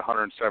at in that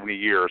 170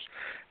 years?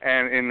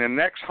 And in the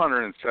next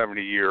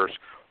 170 years,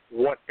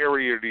 what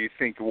area do you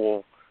think it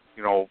will,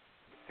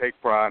 take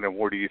pride, and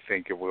where do you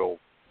think it will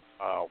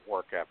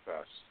work at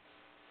best?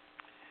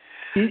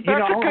 That's a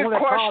good question.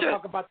 Carl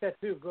talk about that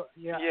too.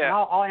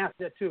 I'll answer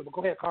that too. But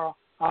go ahead, Carl.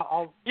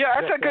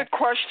 That's a good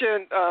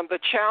question. The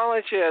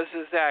challenge is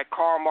that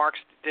Karl Marx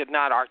did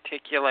not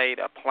articulate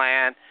a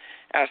plan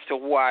as to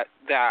what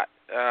that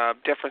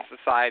different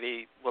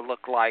society will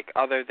look like,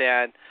 other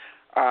than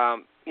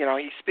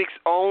he speaks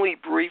only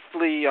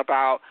briefly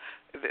about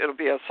it'll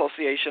be an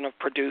association of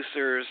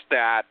producers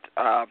that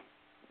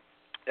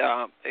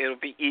it'll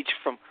be each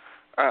from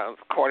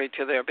according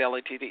to their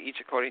ability to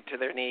each according to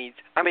their needs.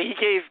 I mean, he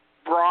gave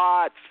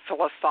broad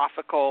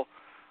philosophical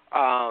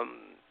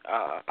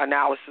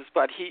analysis,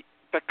 but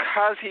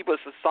because he was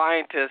a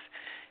scientist,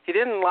 he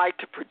didn't like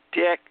to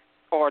predict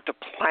or to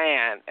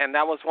plan, and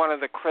that was one of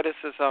the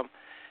criticism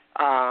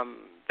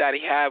that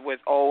he had with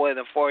Owen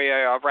and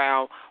Fourier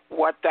around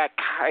what that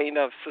kind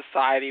of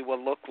society will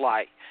look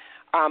like.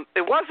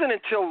 It wasn't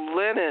until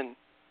Lenin,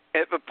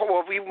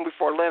 even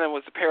before Lenin,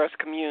 was the Paris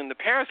Commune. The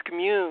Paris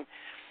Commune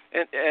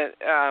in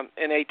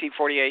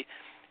 1848,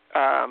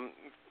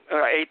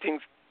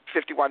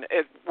 1851.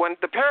 When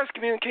the Paris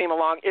Commune came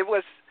along, it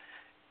was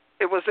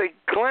a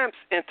glimpse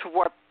into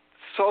what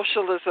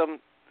socialism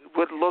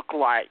would look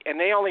like, and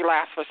they only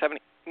last for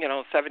 70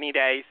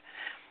 days,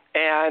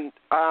 and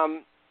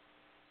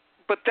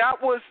but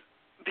that was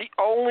the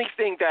only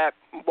thing that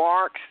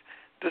Marx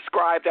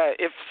described, that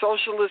if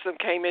socialism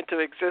came into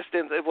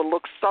existence, it would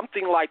look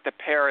something like the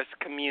Paris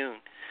Commune.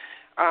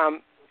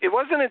 It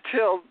wasn't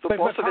until the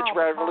Bolshevik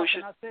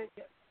Revolution.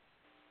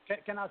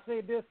 Can I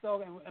say this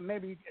though, and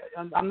maybe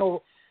I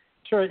know,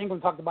 sure,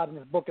 England talked about it in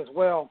his book as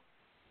well.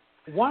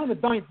 One of the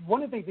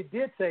things he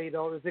did say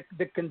though is that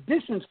the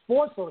conditions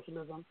for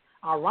socialism,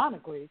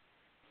 ironically,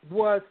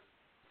 was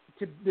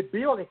to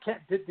build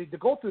to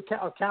go through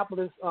a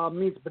capitalist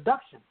means of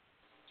production,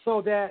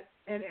 so that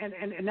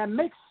and that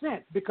makes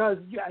sense because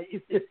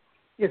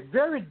it's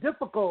very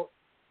difficult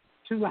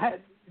to have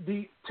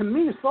to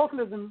me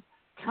socialism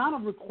kind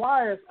of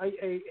requires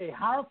a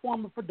higher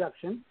form of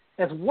production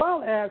as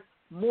well as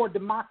more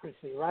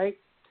democracy, right?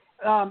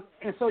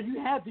 And so you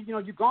had to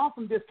you've gone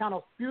from this kind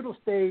of feudal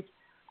stage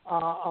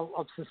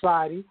of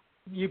society,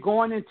 you're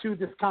going into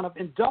this kind of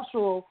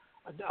industrial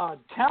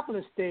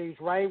capitalist stage,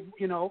 right?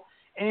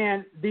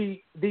 And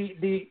maybe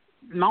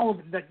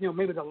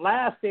the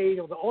last stage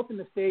or the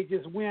ultimate stage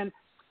is when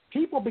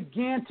people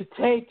begin to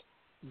take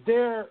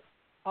their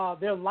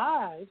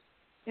lives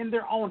in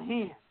their own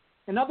hands.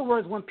 In other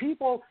words, when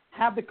people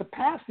have the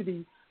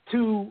capacity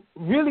to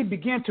really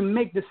begin to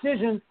make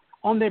decisions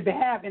on their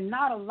behalf and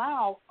not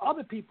allow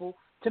other people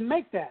to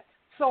make that.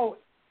 So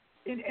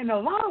in a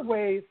lot of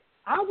ways,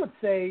 I would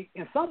say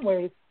in some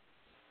ways,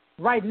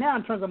 right now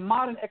in terms of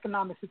modern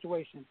economic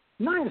situation,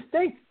 the United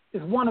States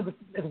is not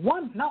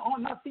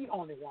the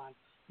only one,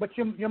 but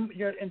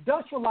your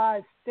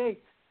industrialized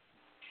states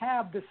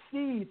have the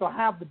seeds or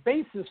have the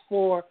basis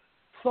for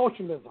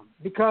socialism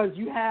because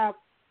you have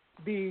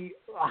a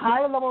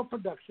higher level of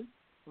production,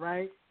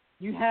 right?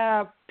 You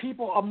have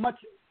people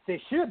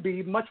they should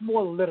be much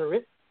more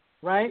literate,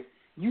 right?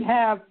 You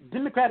have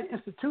democratic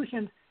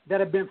institutions that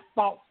have been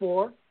fought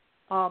for,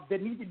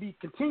 that need to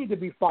continue to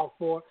be fought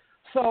for.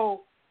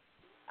 So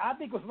I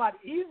think it was a lot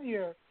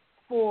easier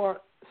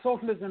for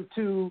socialism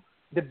to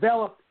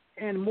develop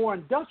in more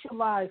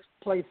industrialized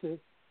places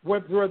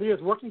where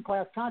there's working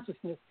class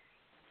consciousness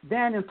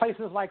than in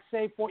places like,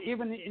 say, for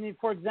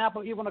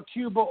example, even a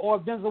Cuba or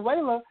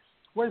Venezuela,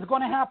 where it's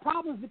going to have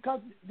problems because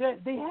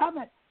they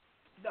haven't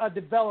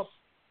developed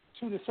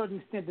to the certain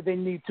extent that they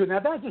need to. Now,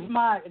 that's just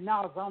my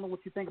analysis. I don't know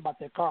what you think about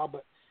that, Karl,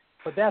 but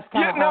that's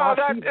kind of how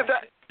I see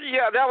that.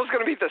 That was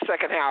going to be the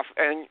second half,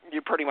 and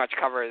you pretty much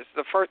covered it.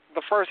 The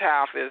first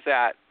half is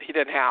that he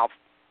didn't have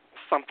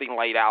something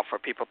laid out for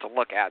people to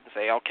look at and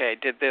say, okay,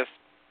 did this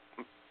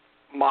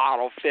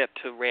model fit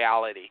to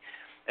reality,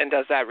 and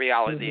does that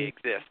reality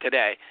exist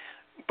today?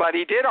 But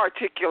he did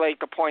articulate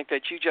the point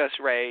that you just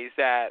raised,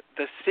 that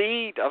the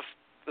seed of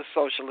the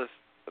socialist,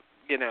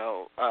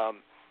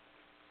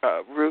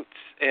 roots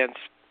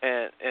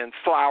and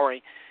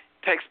flowering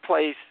takes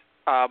place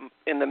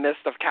in the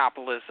midst of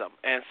capitalism.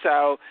 And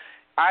so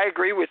I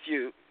agree with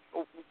you.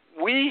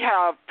 We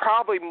have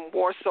probably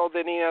more so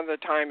than any other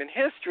time in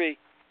history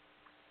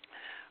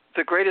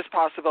the greatest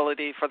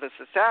possibility for the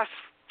success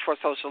for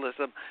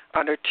socialism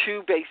under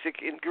two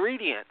basic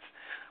ingredients.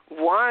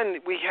 One,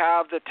 we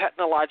have the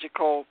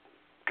technological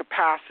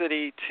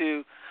capacity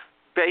to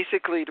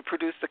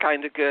produce the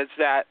kind of goods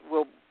that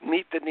will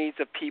meet the needs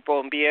of people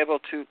and be able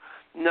to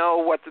know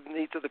what the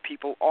needs of the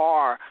people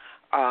are,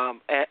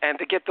 and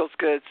to get those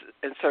goods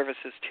and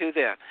services to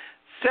them.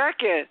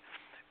 Second,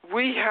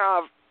 we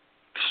have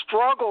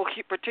struggled,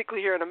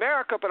 particularly here in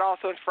America, but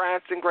also in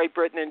France and Great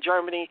Britain and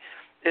Germany,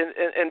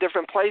 in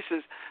different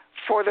places,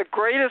 for the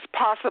greatest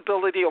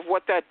possibility of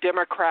what that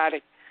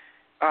democratic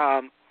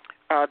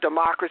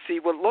democracy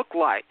would look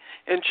like.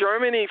 In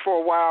Germany,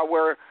 for a while,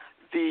 where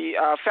the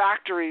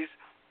factories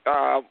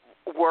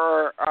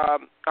were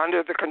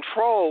under the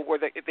control, where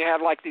they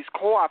had like these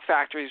co-op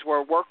factories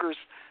where workers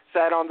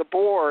sat on the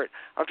board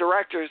of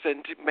directors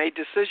and made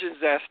decisions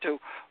as to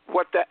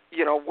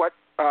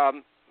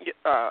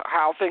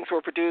how things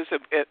were produced,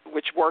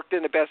 which worked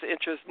in the best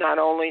interest not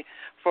only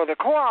for the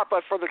co-op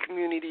but for the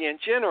community in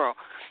general.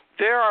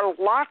 There are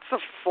lots of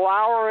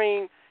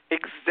flowering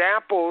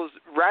examples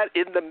right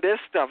in the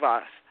midst of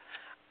us.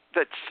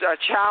 The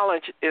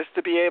challenge is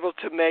to be able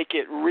to make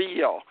it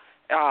real.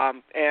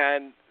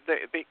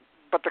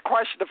 But the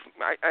question,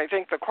 I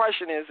think the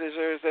question is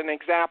there's an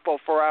example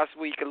for us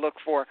we can look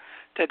for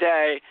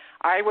today.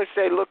 I would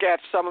say look at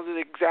some of the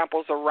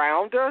examples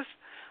around us,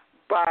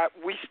 but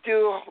we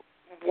still,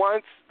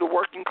 once the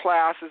working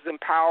class is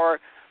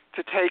empowered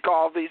to take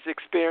all these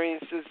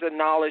experiences and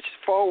knowledge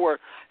forward,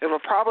 it will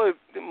probably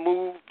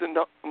move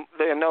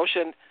the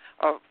notion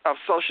of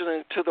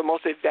socialism to the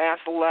most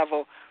advanced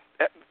level,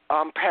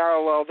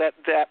 parallel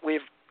that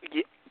we've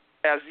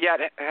as yet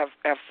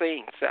have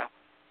seen. So.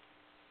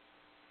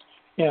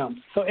 Yeah.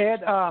 So Ed,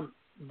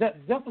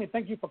 definitely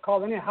thank you for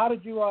calling in. How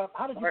did you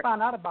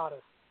find out about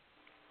us?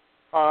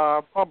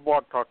 On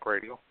Blog Talk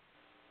Radio.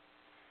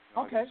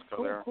 Okay,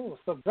 cool.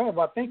 So great.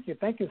 Well, thank you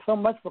so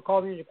much for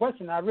calling in your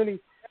question. I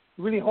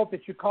really hope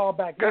that you call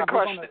back. Good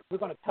question. We're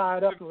going to tie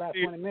it up in the last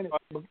 20 minutes.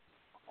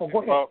 Go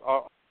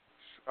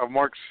ahead.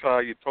 Marx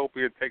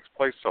utopia takes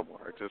place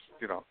somewhere.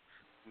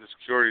 I'm just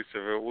curious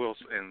if it will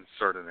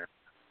insert in there.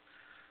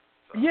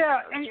 So, yeah,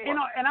 and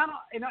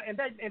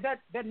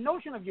that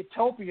notion of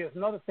utopia is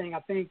another thing. I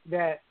think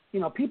that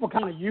people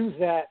kind of use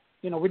that.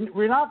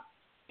 We're not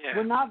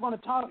going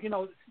to talk.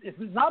 It's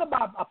not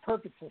about a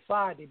perfect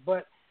society,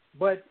 but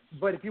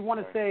if you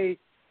want to say,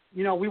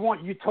 we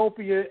want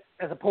utopia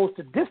as opposed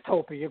to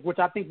dystopia, which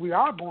I think we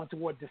are going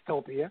toward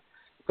dystopia,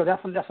 because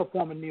that's a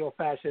form of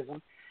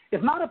neo-fascism.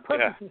 It's not a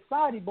perfect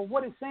society, but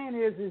what it's saying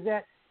is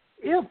that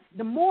if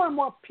the more and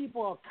more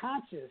people are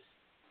conscious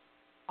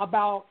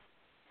about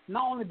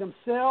not only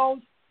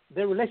themselves,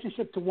 their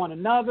relationship to one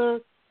another,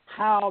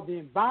 how the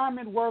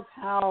environment works,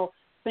 how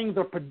things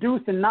are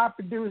produced and not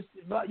produced,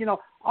 but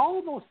all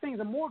of those things,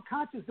 the more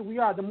conscious that we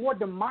are, the more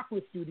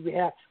democracy we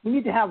have. We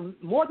need to have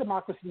more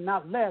democracy,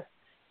 not less.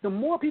 The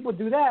more people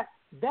do that,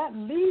 that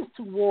leads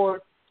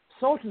toward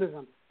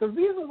socialism. The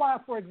reason why,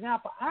 for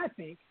example, I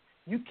think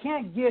you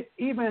can't get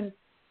even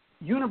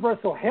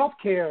universal health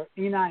care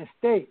in the United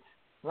States,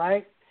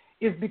 right,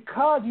 is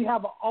because you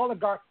have an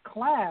oligarch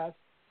class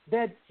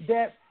that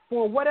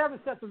for whatever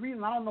set of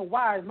reason, I don't know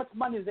why, as much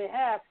money as they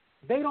have,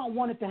 they don't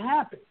want it to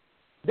happen.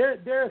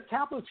 They're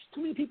capitalists.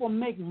 Too many people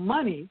make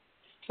money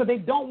So they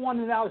don't want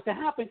it to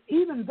happen,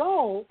 even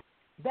though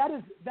that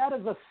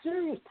is a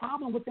serious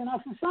problem within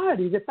our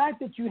society. The fact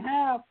that you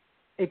have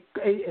a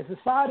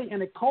society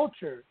and a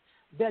culture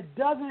that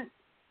doesn't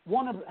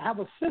want to have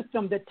a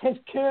system that takes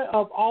care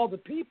of all the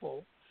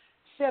people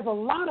says a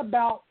lot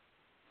about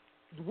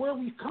where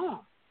we've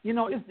come. You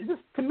know,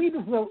 to me,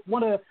 this is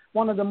one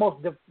of the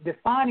most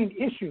defining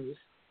issues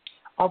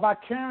of our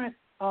current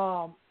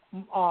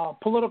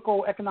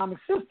political economic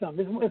system.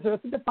 It's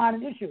a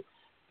defining issue.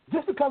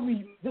 Just because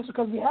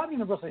we have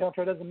universal health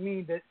care doesn't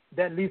mean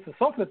that leads to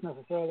socialism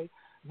necessarily.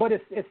 But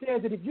it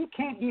says that if you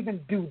can't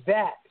even do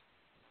that,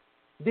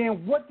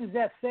 then what does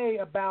that say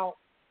about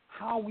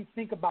how we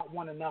think about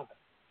one another?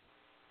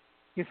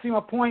 You see my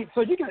point?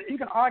 So you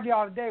can argue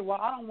all day. Well,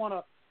 I don't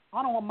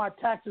want my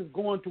taxes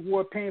going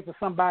toward paying for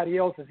somebody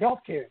else's health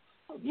care.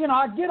 You know,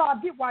 I get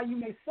why you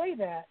may say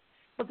that,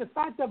 but the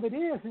fact of it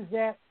is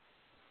that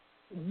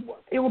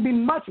it would be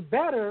much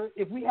better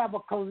if we have a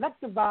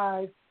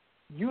collectivized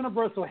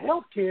universal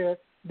health care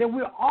that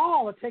we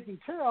all are taken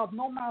care of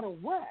no matter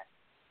what,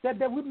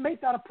 that we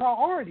make that a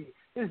priority.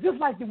 It's just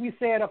like that we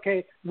said,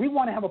 okay, we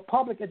want to have a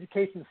public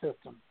education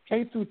system,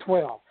 K through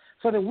 12,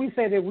 so that we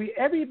say that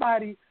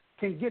everybody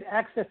can get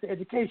access to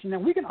education.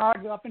 And we can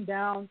argue up and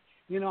down,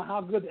 you know, how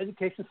good the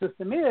education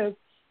system is,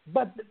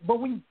 but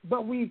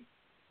we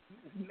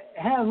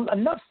have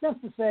enough sense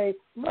to say,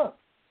 look,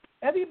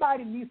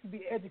 everybody needs to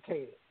be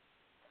educated.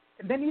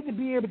 They need to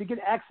be able to get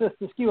access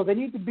to skills. They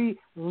need to be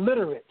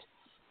literate.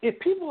 If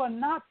people are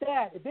not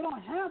that, if they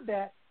don't have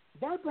that,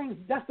 that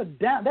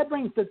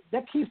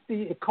keeps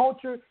the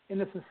culture in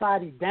the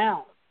society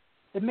down.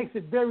 It makes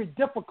it very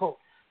difficult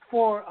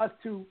for us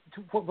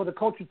for the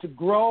culture to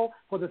grow,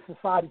 for the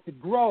society to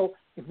grow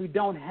if we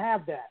don't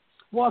have that.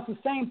 Well, it's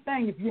the same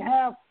thing. If you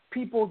have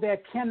people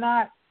that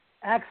cannot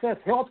access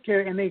health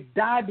care and they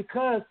die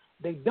because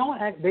they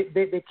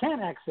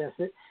can't access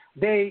it,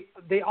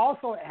 they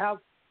also have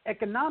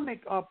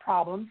economic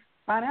problems,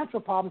 financial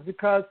problems,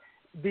 because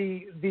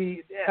the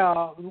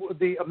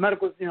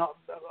medical,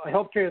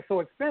 healthcare is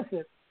so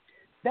expensive.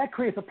 That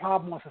creates a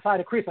problem on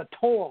society. It creates a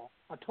toil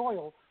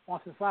on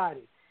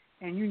society.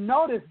 And you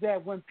notice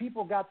that when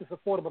people got this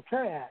Affordable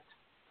Care Act,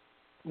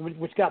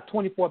 which got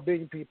 24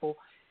 billion people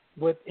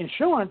with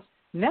insurance,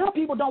 now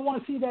people don't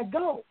want to see that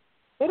go.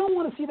 They don't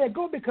want to see that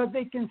go because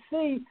they can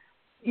see,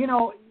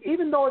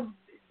 even though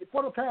the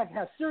Affordable Care Act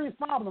has serious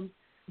problems,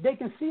 they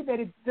can see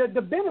that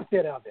the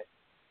benefit of it.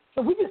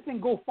 So we just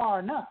didn't go far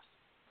enough.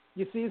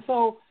 You see,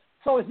 so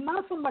it's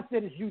not so much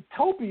that it's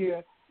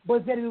utopia,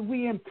 but that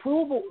we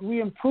improve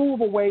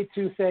a way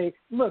to say,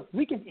 look,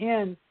 we can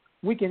end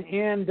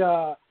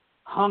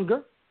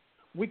hunger,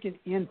 we can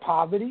end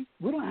poverty.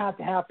 We don't have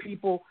to have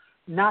people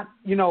not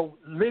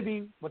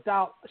living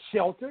without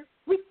shelter.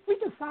 We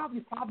can solve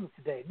these problems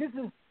today. This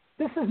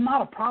is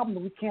not a problem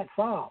that we can't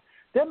solve.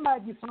 There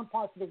might be some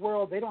parts of the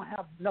world they don't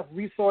have enough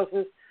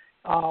resources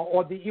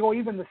or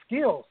even the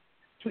skills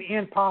to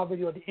end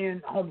poverty or to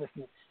end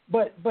homelessness.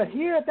 But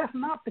here, that's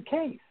not the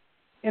case.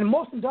 In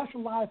most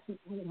industrialized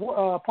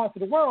parts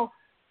of the world,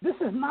 this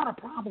is not a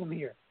problem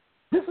here.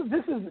 This is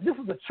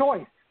a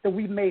choice that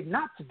we've made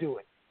not to do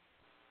it.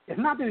 It's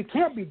not that it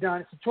can't be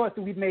done. It's a choice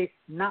that we've made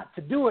not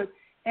to do it.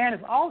 And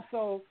it's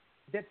also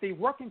that the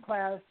working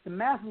class, the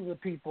masses of the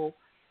people,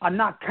 are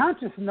not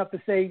conscious enough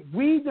to say,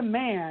 we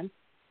demand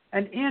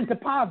an end to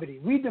poverty.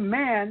 We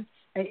demand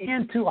an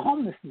end to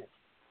homelessness.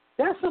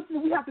 That's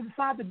something we have to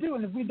decide to do.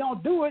 And if we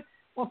don't do it,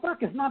 well,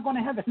 it's not going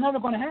to happen. It's never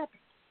going to happen.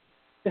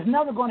 It's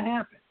never going to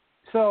happen.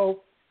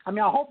 So, I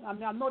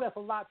know that's a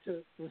lot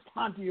to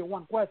respond to your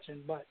one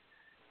question, but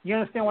you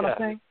understand what I'm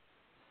saying?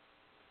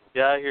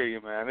 Yeah, I hear you,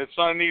 man. It's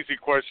not an easy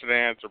question to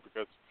answer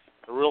because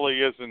there really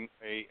isn't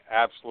a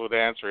absolute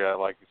answer yet.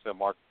 Like you said,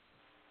 Mark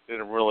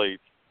didn't really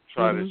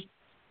try to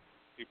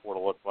people what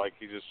it looked like.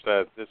 He just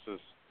said, this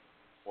is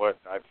what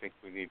I think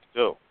we need to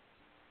do.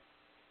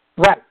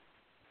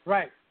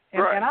 Right.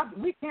 And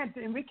we can't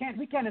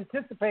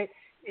anticipate.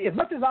 As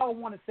much as I would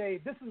want to say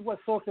this is what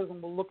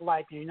socialism will look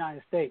like in the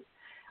United States,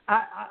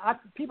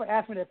 people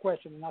ask me that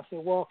question, and I say,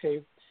 well,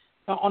 okay,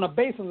 on a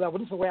basic level,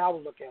 this is the way I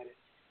would look at it.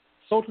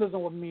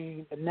 Socialism would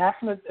mean the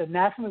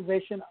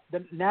nationalization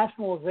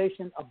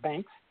of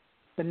banks,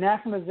 the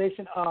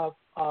nationalization of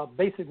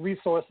basic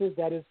resources.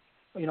 That is,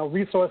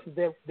 resources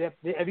that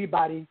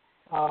everybody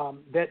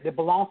that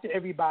belongs to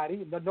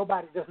everybody.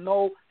 There's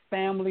no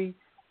family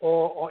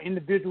or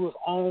individuals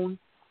own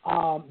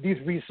these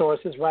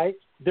resources, right?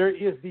 There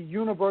is the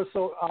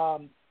universal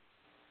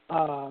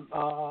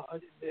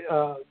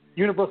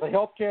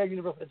health care,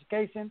 universal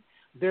education.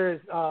 There is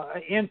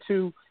an end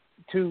to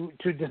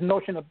this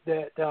notion of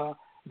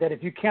that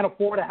if you can't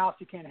afford a house,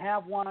 you can't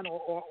have one,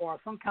 or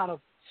some kind of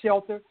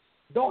shelter.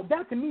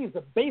 That to me is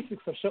the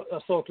basics of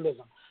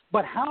socialism.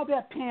 But how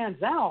that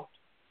pans out,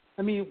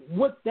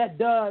 what that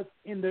does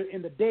in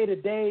the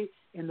day-to-day,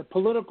 in the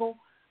political,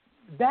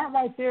 that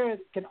right there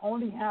can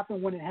only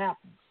happen when it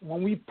happens,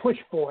 when we push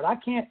for it. I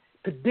can't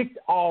predict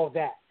all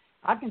that.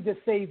 I can just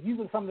say these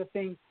are some of the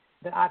things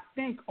that I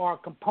think are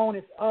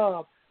components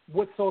of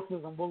what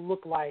socialism will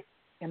look like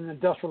in an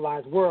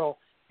industrialized world.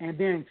 And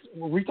then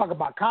when we talk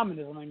about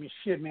communism, I mean,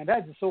 shit, man,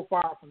 that's just so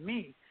far from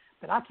me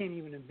that I can't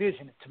even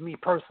envision it, to me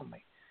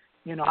personally.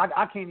 You know,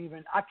 I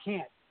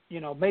can't, you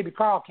know, maybe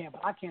Karl can,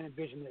 but I can't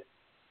envision it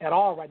at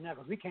all right now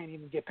because we can't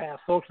even get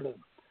past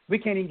socialism. We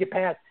can't even get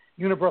past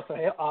universal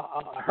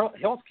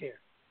health care.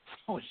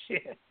 Oh,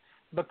 shit.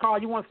 But,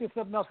 Karl, you want to say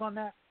something else on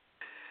that?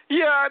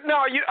 Yeah, no,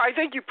 I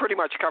think you pretty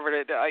much covered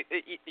it.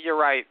 You're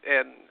right,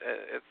 and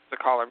it's the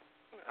caller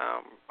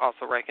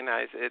also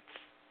recognized it's.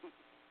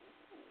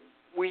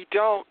 We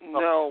don't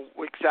know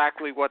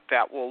exactly what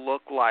that will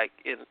look like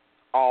in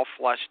all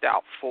fleshed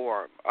out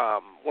form.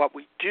 What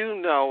we do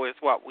know is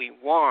what we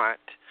want,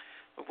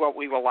 what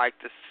we would like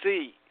to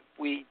see.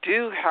 We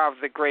do have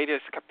the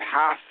greatest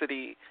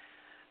capacity,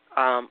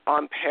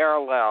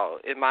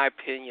 unparalleled, in my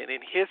opinion, in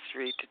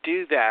history to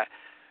do that.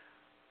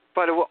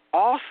 But it will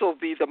also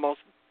be the most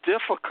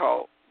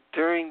difficult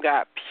during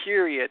that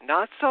period.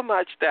 Not so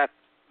much that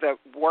the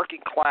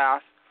working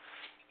class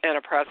and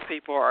oppressed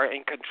people are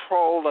in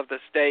control of the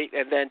state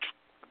and then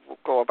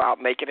go about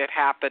making it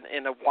happen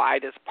in the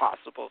widest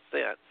possible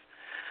sense.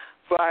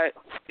 But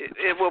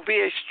it will be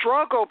a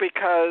struggle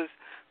because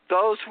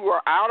those who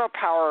are out of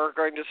power are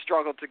going to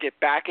struggle to get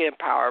back in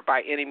power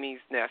by any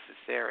means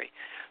necessary.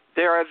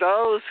 There are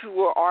those who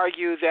will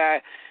argue that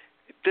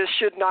this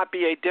should not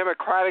be a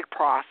democratic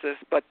process,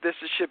 but this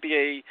should be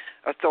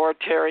a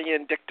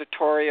authoritarian,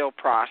 dictatorial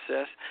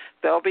process.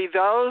 There'll be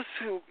those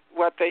who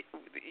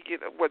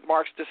what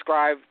Marx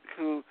described,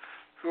 who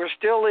are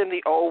still in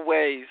the old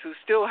ways, who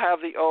still have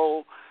the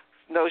old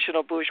notion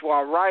of bourgeois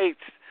rights,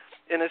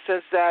 in a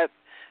sense that,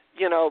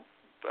 you know,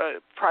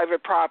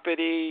 private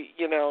property,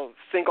 you know,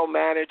 single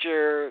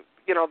manager,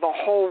 you know, the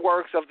whole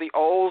works of the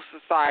old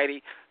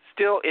society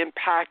still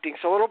impacting.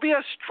 So it'll be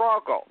a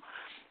struggle.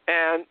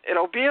 And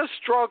it'll be a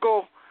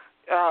struggle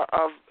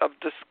of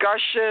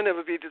discussion. It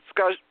would be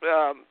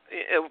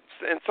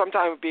and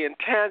sometimes it would be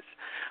intense.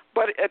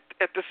 But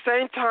at the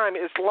same time,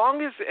 as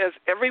long as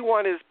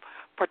everyone is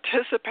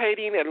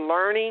participating and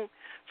learning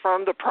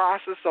from the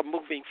process of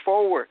moving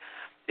forward,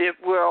 it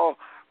will,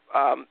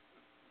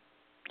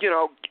 you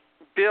know,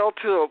 build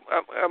to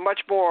a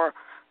much more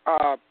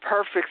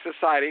perfect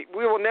society.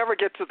 We will never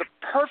get to the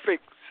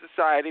perfect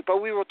society,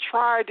 but we will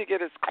try to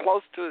get as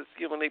close to as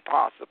humanly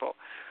possible.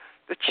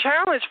 The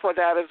challenge for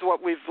that is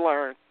what we've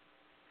learned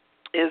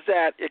is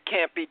that it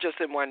can't be just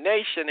in one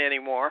nation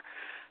anymore.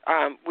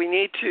 We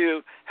need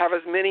to have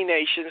as many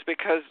nations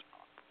because,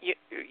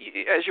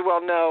 as you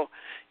well know,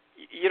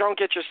 you don't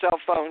get your cell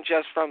phone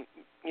just from,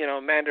 you know,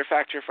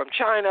 manufactured from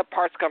China.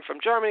 Parts come from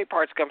Germany.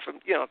 Parts come from,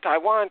 you know,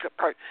 Taiwan.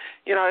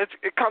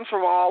 It comes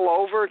from all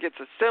over. It gets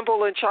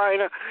assembled in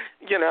China,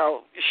 you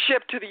know,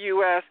 shipped to the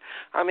U.S.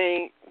 I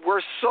mean,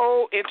 we're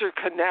so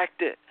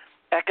interconnected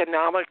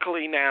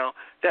economically now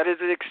that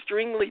it is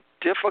extremely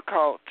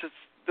difficult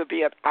to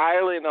be an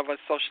island of a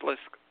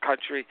socialist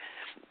country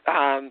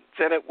than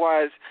it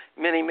was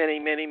many, many,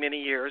 many,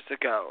 many years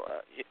ago.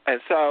 And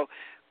so,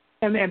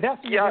 and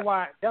that's the reason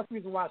why. That's the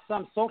reason why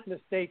some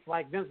socialist states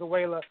like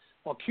Venezuela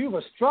or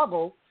Cuba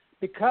struggle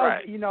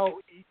because you know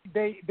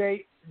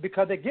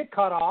because they get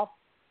cut off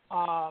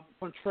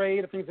from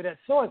trade or things of that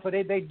sort. So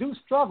they do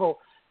struggle,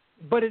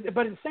 but at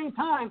the same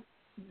time,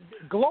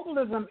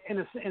 globalism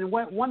in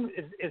one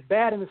is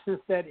bad in the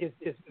sense that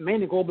it's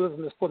mainly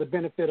globalism is for the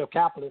benefit of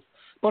capitalists.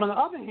 But on the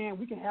other hand,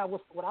 we can have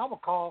what I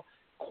would call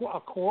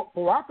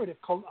cooperative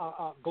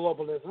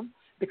globalism,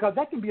 because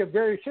that can be a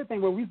very good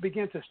thing where we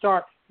begin to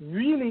start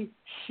really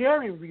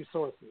sharing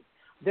resources.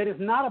 That is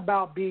not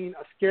about being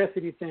a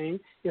scarcity thing.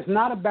 It's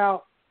not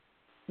about,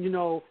 you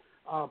know,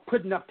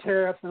 putting up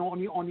tariffs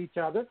on each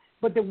other,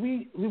 but that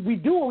we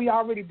do what we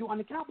already do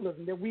under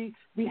capitalism, that we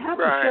have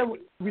to share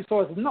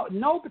resources.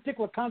 No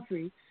particular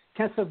country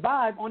can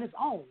survive on its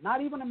own,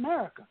 not even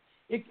America.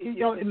 You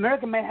know,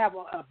 America may have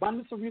an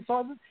abundance of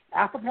resources,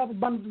 Africa has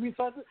abundance of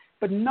resources,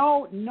 but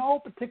no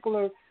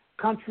particular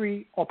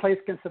country or place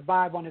can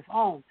survive on its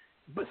own.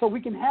 But so we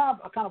can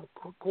have a kind of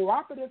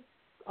cooperative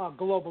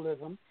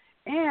globalism.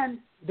 And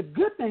the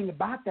good thing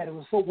about that,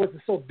 what's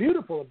so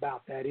beautiful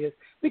about that is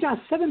we got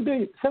 7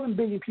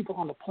 billion people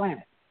on the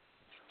planet.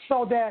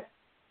 So that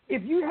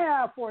if you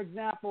have, for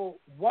example,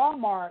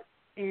 Walmart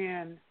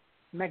and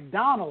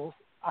McDonald's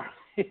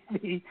is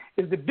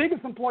the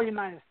biggest employer in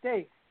the United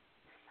States,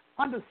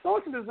 under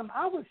socialism,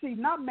 I would see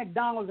not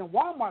McDonald's and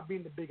Walmart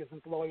being the biggest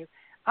employers.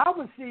 I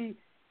would see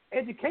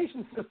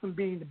education system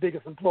being the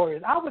biggest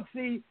employers. I would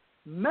see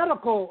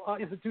medical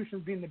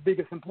institutions being the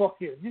biggest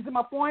employers. You see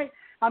my point?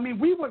 I mean,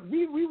 we would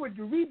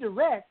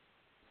redirect,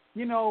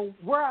 you know,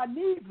 where our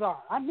needs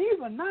are. Our needs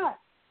are not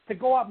to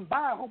go out and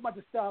buy a whole bunch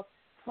of stuff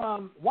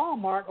from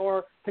Walmart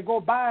or to go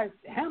buy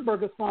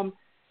hamburgers from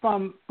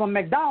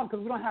McDonald's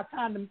because we don't have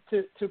time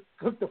to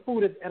cook the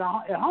food at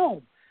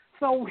home.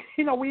 So,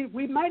 you know,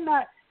 we might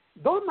not,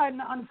 those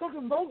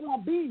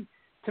won't be,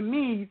 to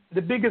me,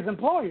 the biggest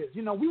employers.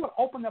 You know, we would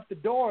open up the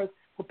doors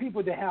for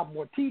people to have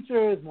more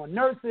teachers, more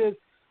nurses,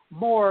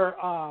 more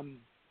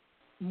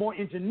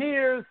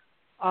engineers,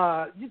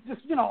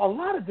 just, you know, a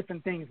lot of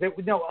different things that,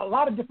 you know, a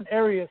lot of different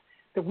areas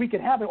that we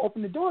could have that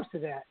open the doors to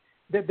that.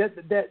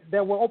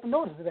 That will open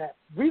doors to that.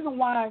 Reason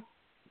why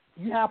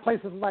you have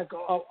places like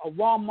a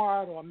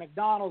Walmart or a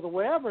McDonald's or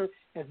wherever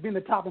as being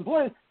the top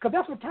employers, because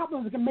that's where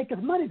capitalism can make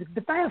its money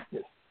the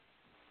fastest,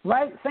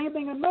 right? Same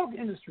thing in the milk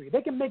industry.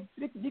 They can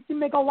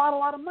make a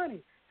lot of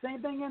money.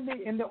 Same thing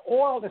in the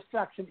oil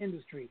extraction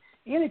industry.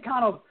 Any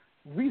kind of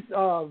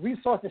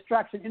resource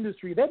extraction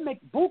industry, they make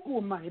buku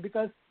of money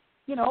because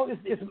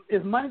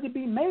it's money to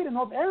be made in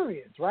those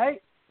areas,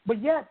 right?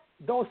 But yet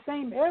those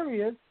same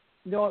areas,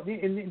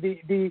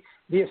 the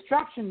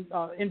extraction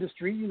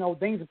industry,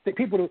 things that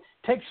people to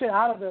take shit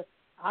out of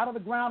the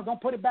ground,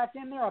 don't put it back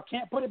in there or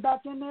can't put it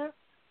back in there.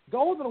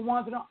 Those are the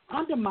ones that are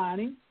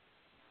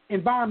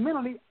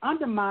environmentally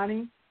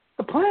undermining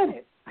the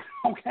planet.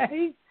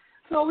 Okay,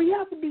 so we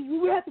have to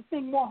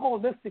think more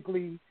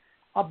holistically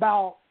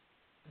about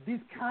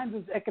these kinds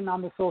of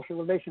economic social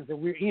relations that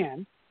we're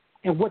in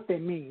and what they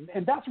mean,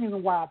 and that's the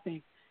reason why I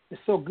think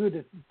it's so good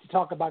to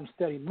talk about and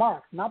study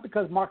Marx. Not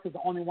because Marx is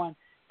the only one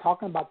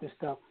talking about this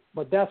stuff,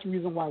 but that's the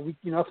reason why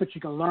that's what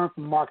you can learn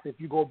from Marx if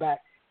you go back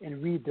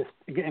and read this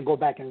and go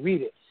back and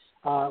read it.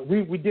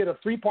 We did a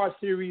 3-part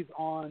series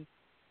on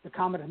the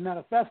Communist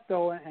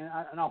Manifesto,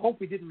 and I hope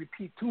we didn't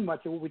repeat too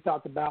much of what we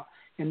talked about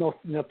in the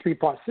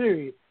 3-part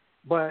series,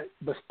 but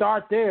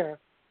start there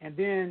and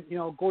then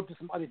go to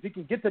some others. If you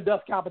can get to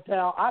Das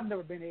Kapital, I've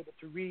never been able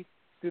to read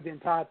through the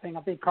entire thing.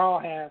 I think Karl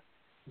has,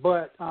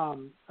 but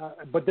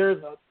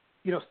there's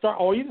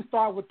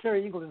start with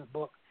Terry Eagleton's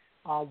book.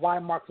 Why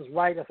Marx was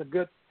right. That's a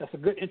good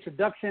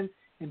introduction,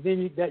 and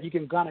then you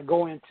can kind of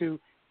go into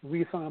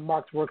read some of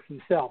Marx's works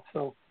himself.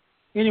 So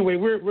anyway,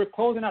 we're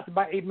closing out to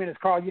about 8 minutes.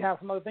 Karl, you have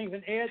some other things,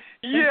 and Ed.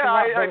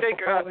 I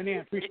think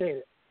appreciate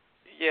it.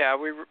 Yeah,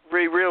 we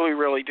really,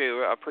 really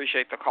do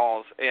appreciate the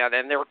calls,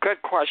 and they were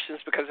good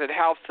questions because it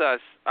helps us,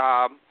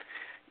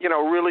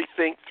 really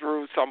think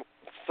through some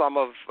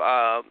of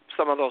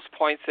those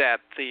points that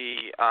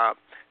the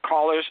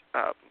callers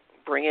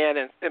bring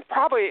in, and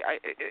probably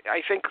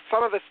I think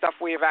some of the stuff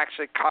we have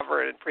actually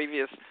covered in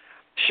previous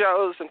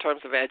shows in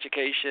terms of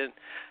education,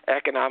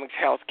 economics,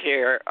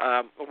 healthcare,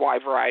 a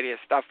wide variety of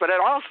stuff. But it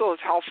also is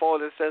helpful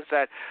in the sense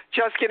that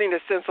just getting a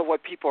sense of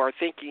what people are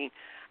thinking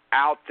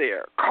out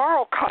there.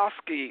 Karl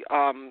Koski,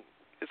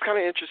 it's kind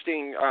of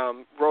interesting,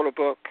 wrote a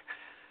book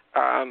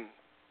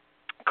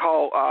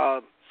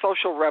called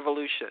Social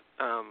Revolution,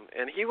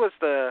 and he was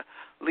the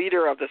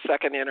leader of the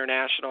Second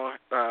International,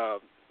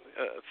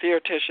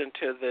 theoretician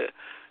to the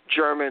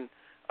German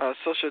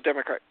Social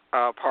Democrat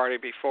Party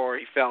before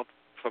he fell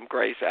from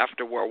grace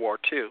after World War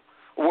I.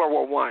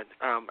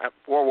 At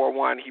World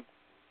War I, he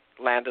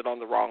landed on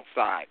the wrong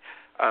side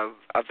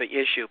of the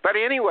issue. But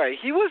anyway,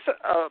 he wrote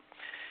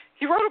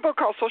a book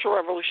called Social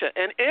Revolution,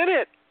 and in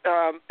it,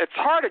 it's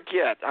hard to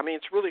get. I mean,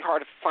 it's really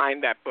hard to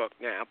find that book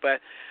now,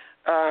 but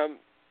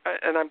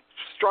and I'm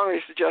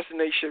strongly suggesting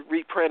they should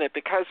reprint it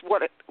because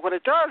what it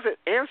does, it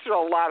answers a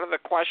lot of the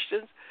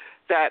questions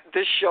that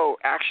this show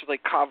actually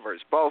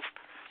covers, both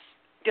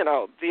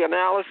the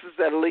analysis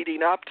that are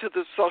leading up to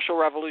the social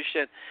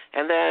revolution,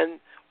 and then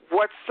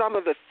what's some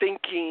of the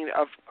thinking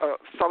of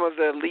some of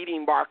the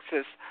leading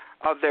Marxists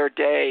of their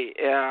day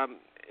in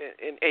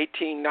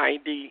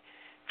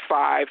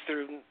 1895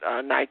 through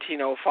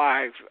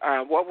 1905.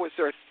 What was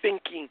their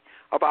thinking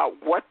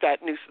about what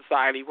that new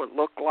society would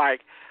look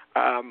like?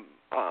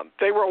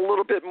 They were a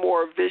little bit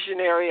more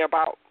visionary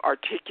about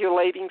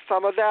articulating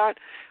some of that,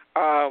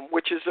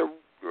 which is a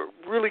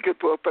really good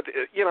book. But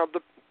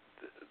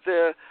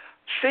the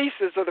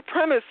thesis or the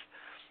premise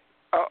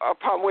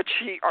upon which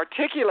he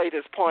articulated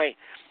his point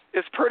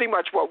is pretty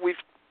much what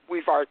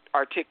we've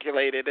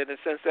articulated, in the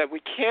sense that we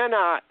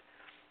cannot,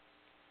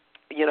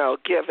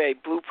 give a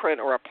blueprint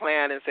or a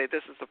plan and say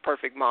this is the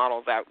perfect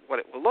model that what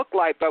it will look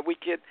like, but we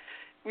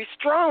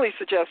strongly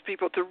suggest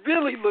people to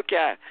really look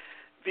at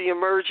the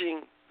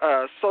emerging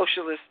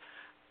socialist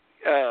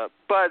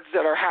buds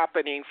that are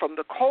happening, from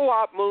the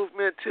co-op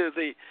movement to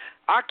the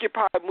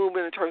Occupy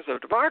movement in terms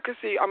of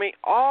democracy. I mean,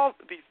 all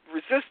these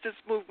resistance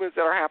movements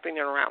that are happening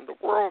around the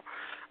world.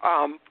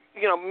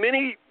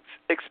 Many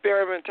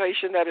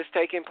experimentation that is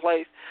taking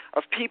place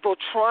of people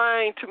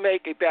trying to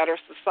make a better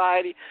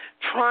society,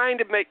 trying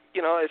to make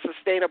a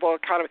sustainable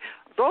economy.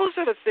 Those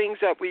are the things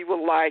that we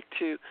would like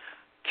to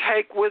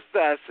take with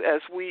us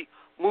as we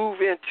move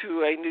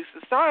into a new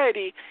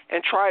society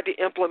and try to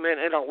implement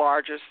in a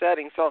larger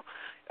setting. So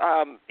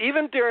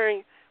even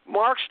during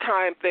Marx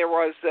time, there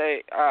was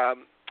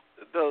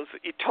those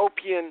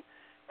utopian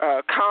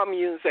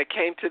communes that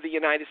came to the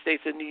United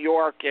States in New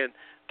York and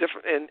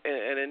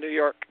in New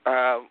York,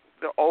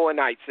 the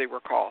Owenites they were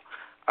called,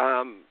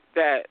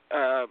 that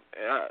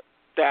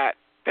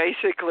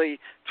basically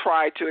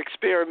tried to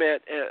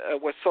experiment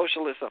with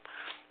socialism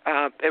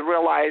and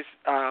realized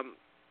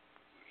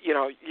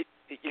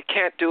you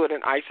can't do it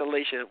in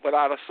isolation.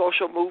 Without a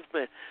social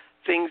movement,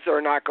 things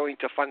are not going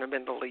to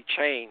fundamentally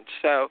change.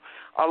 So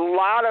a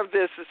lot of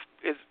this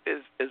is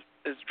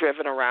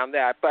driven around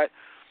that. But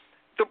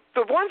the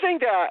one thing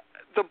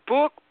the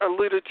book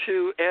alluded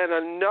to, and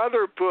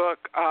another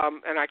book,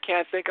 and I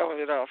can't think of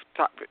it off the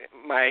top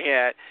of my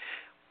head,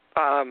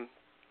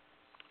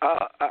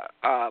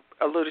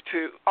 alluded to.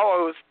 It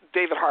was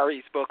David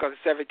Harvey's book on the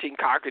 17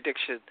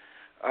 contradictions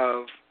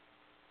of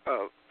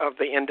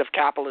the end of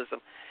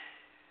capitalism.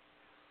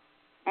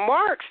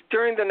 Marx,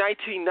 during the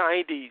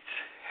 1990s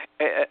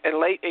and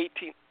late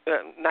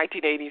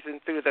 1980s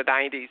and through the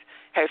 90s,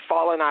 had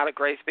fallen out of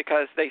grace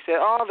because they said,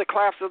 the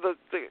collapse of the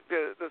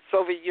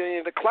Soviet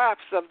Union, the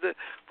collapse of the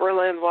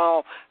Berlin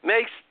Wall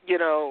makes,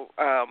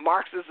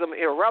 Marxism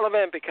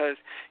irrelevant because,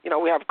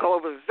 we have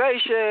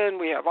globalization,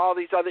 we have all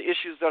these other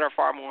issues that are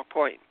far more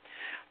important.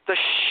 The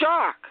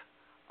shock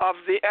of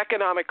the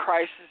economic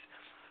crisis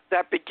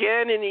that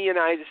began in the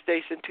United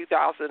States in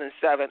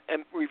 2007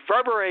 and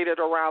reverberated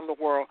around the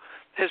world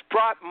has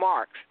brought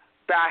Marx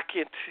back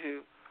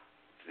into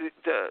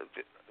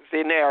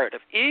the narrative,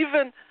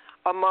 even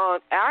among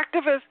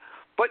activists,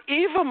 but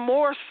even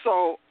more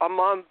so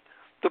among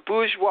the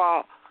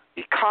bourgeois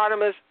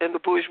economists and the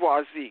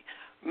bourgeoisie.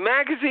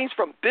 Magazines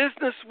from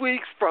Business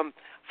Weeks, from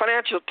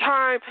Financial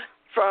Times,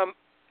 from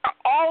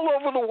all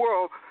over the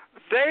world,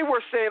 they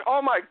were saying,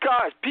 oh, my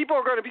gosh, people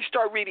are going to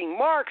start reading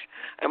Marx,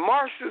 and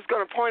Marx is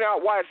going to point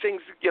out why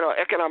things,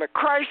 economic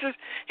crisis,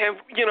 and,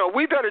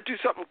 we better do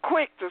something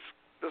quick to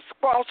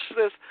squelch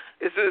this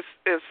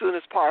as soon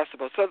as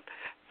possible. So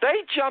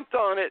they jumped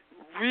on it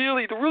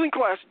really, the ruling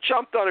class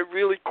jumped on it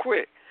really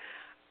quick.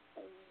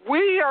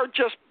 We are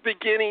just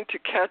beginning to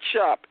catch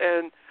up,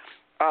 and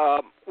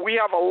we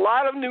have a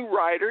lot of new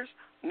writers,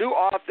 new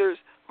authors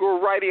who are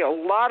writing a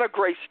lot of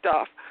great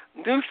stuff,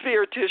 new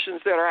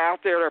theoreticians that are out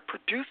there that are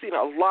producing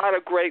a lot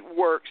of great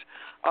works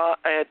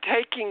and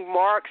taking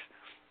Marx's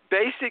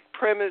basic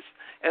premise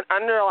and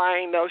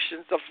underlying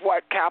notions of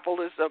what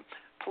capitalism,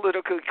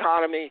 political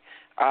economy,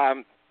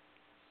 and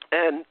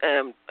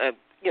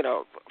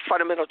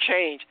fundamental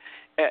change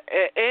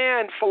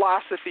and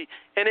philosophy,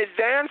 and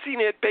advancing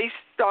it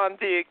based on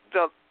the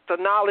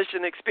knowledge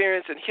and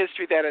experience and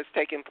history that has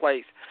taken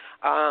place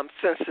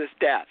since his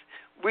death.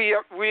 We've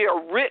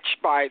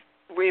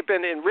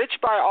been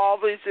enriched by all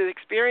these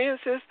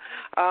experiences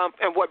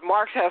and what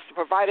Marx has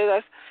provided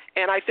us,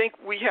 and I think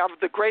we have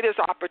the greatest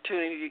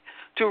opportunity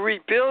to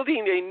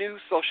rebuilding a new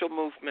social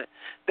movement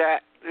that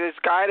is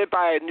guided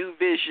by a new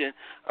vision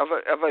of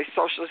a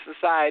socialist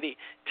society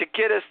to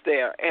get us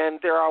there. And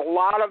there are a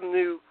lot of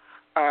new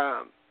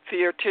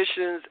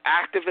theoreticians,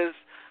 activists,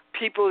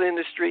 people in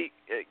the street,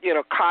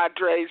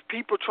 cadres,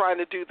 people trying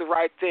to do the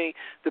right thing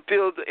to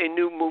build a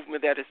new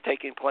movement that is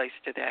taking place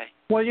today.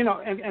 Well,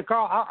 and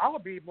Carl, I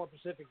would be more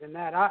specific than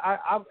that.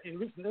 And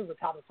this is a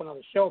topic for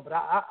another show, but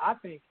I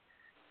think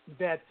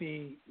that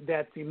the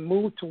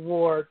move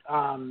toward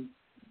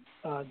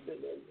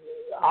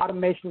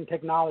automation and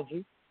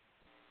technology,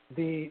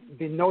 the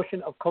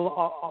notion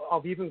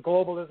of even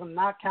globalism,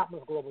 not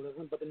capitalist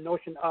globalism, but the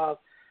notion of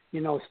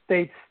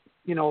states,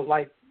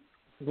 like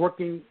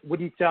working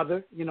with each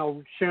other,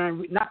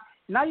 sharing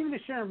not even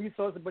sharing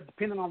resources, but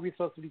depending on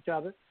resources with each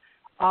other.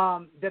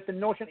 That the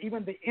notion,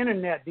 even the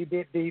internet,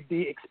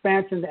 the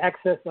expansion, the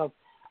access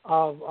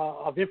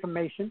of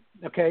information,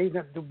 okay,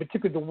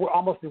 particularly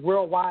almost the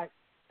worldwide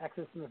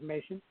access to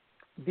information,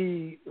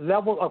 the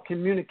level of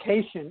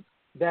communication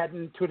that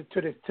to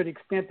the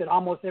extent that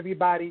almost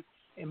everybody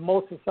in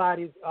most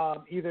societies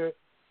either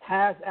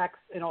has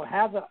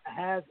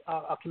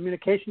a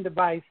communication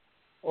device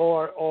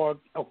or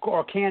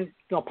can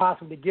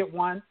possibly get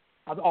one,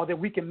 or that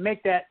we can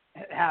make that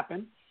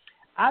happen.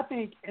 I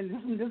think, and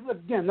this is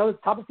again another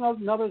topic,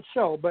 another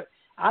show, but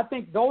I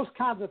think those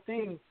kinds of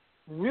things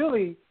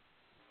really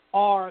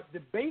are the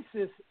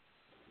basis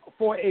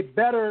for a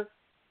better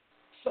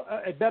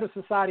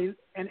society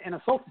and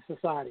a social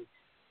society.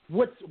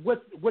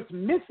 What's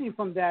missing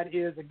from that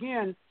is,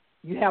 again,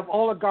 you have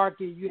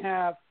oligarchy, you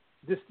have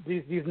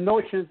these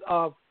notions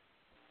of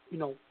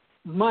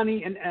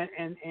money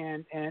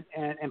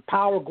and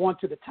power going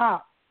to the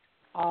top.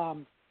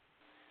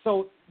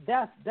 So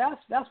that's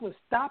what's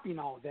stopping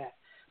all of that.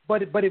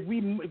 But if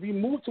we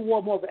move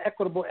toward more of an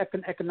equitable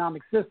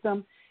economic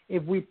system,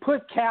 if we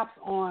put caps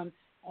on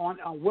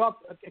wealth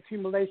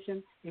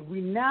accumulation, if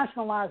we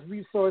nationalize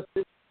resources,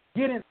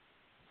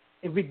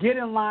 if we get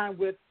in line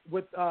with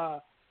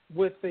the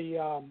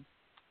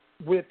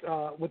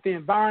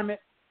environment,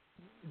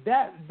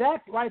 that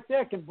right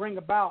there can bring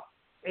about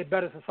a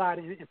better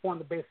society and form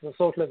the basis of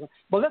socialism.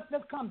 But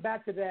let's come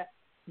back to that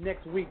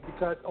next week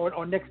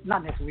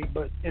not next week,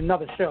 but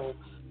another show.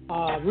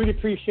 Really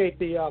appreciate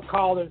the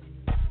callers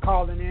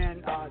calling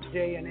in,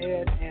 Jay and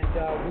Ed,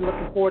 and we're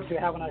looking forward to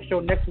having our show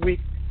next week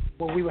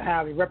where we will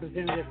have a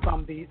representative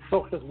from the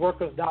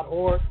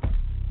socialistworkers.org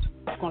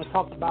that's going to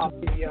talk about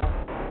the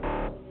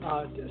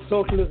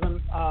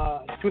socialism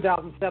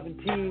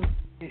 2017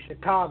 in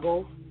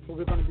Chicago. So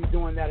we're going to be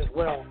doing that as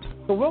well.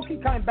 So we'll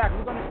keep coming back.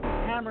 We're going to keep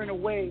hammering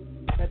away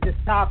at this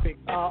topic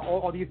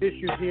or these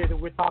issues here that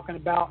we're talking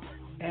about.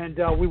 And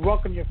we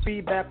welcome your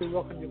feedback. We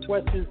welcome your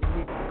questions. And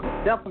we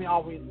definitely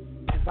always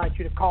invite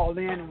you to call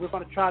in. And we're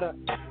going to try to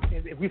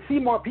if we see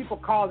more people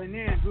calling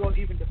in, we'll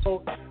even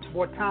devote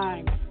more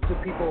time to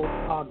people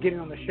getting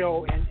on the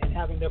show and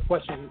having their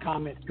questions and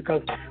comments,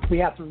 because we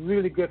have some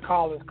really good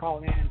callers call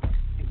in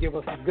and give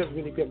us some good,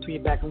 really good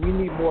feedback, and we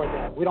need more of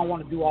that. We don't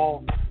want to do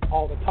all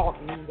the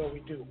talking, even though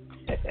we do.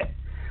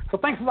 So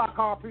thanks a lot,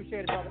 Karl.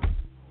 Appreciate it, brother.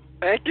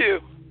 Thank you.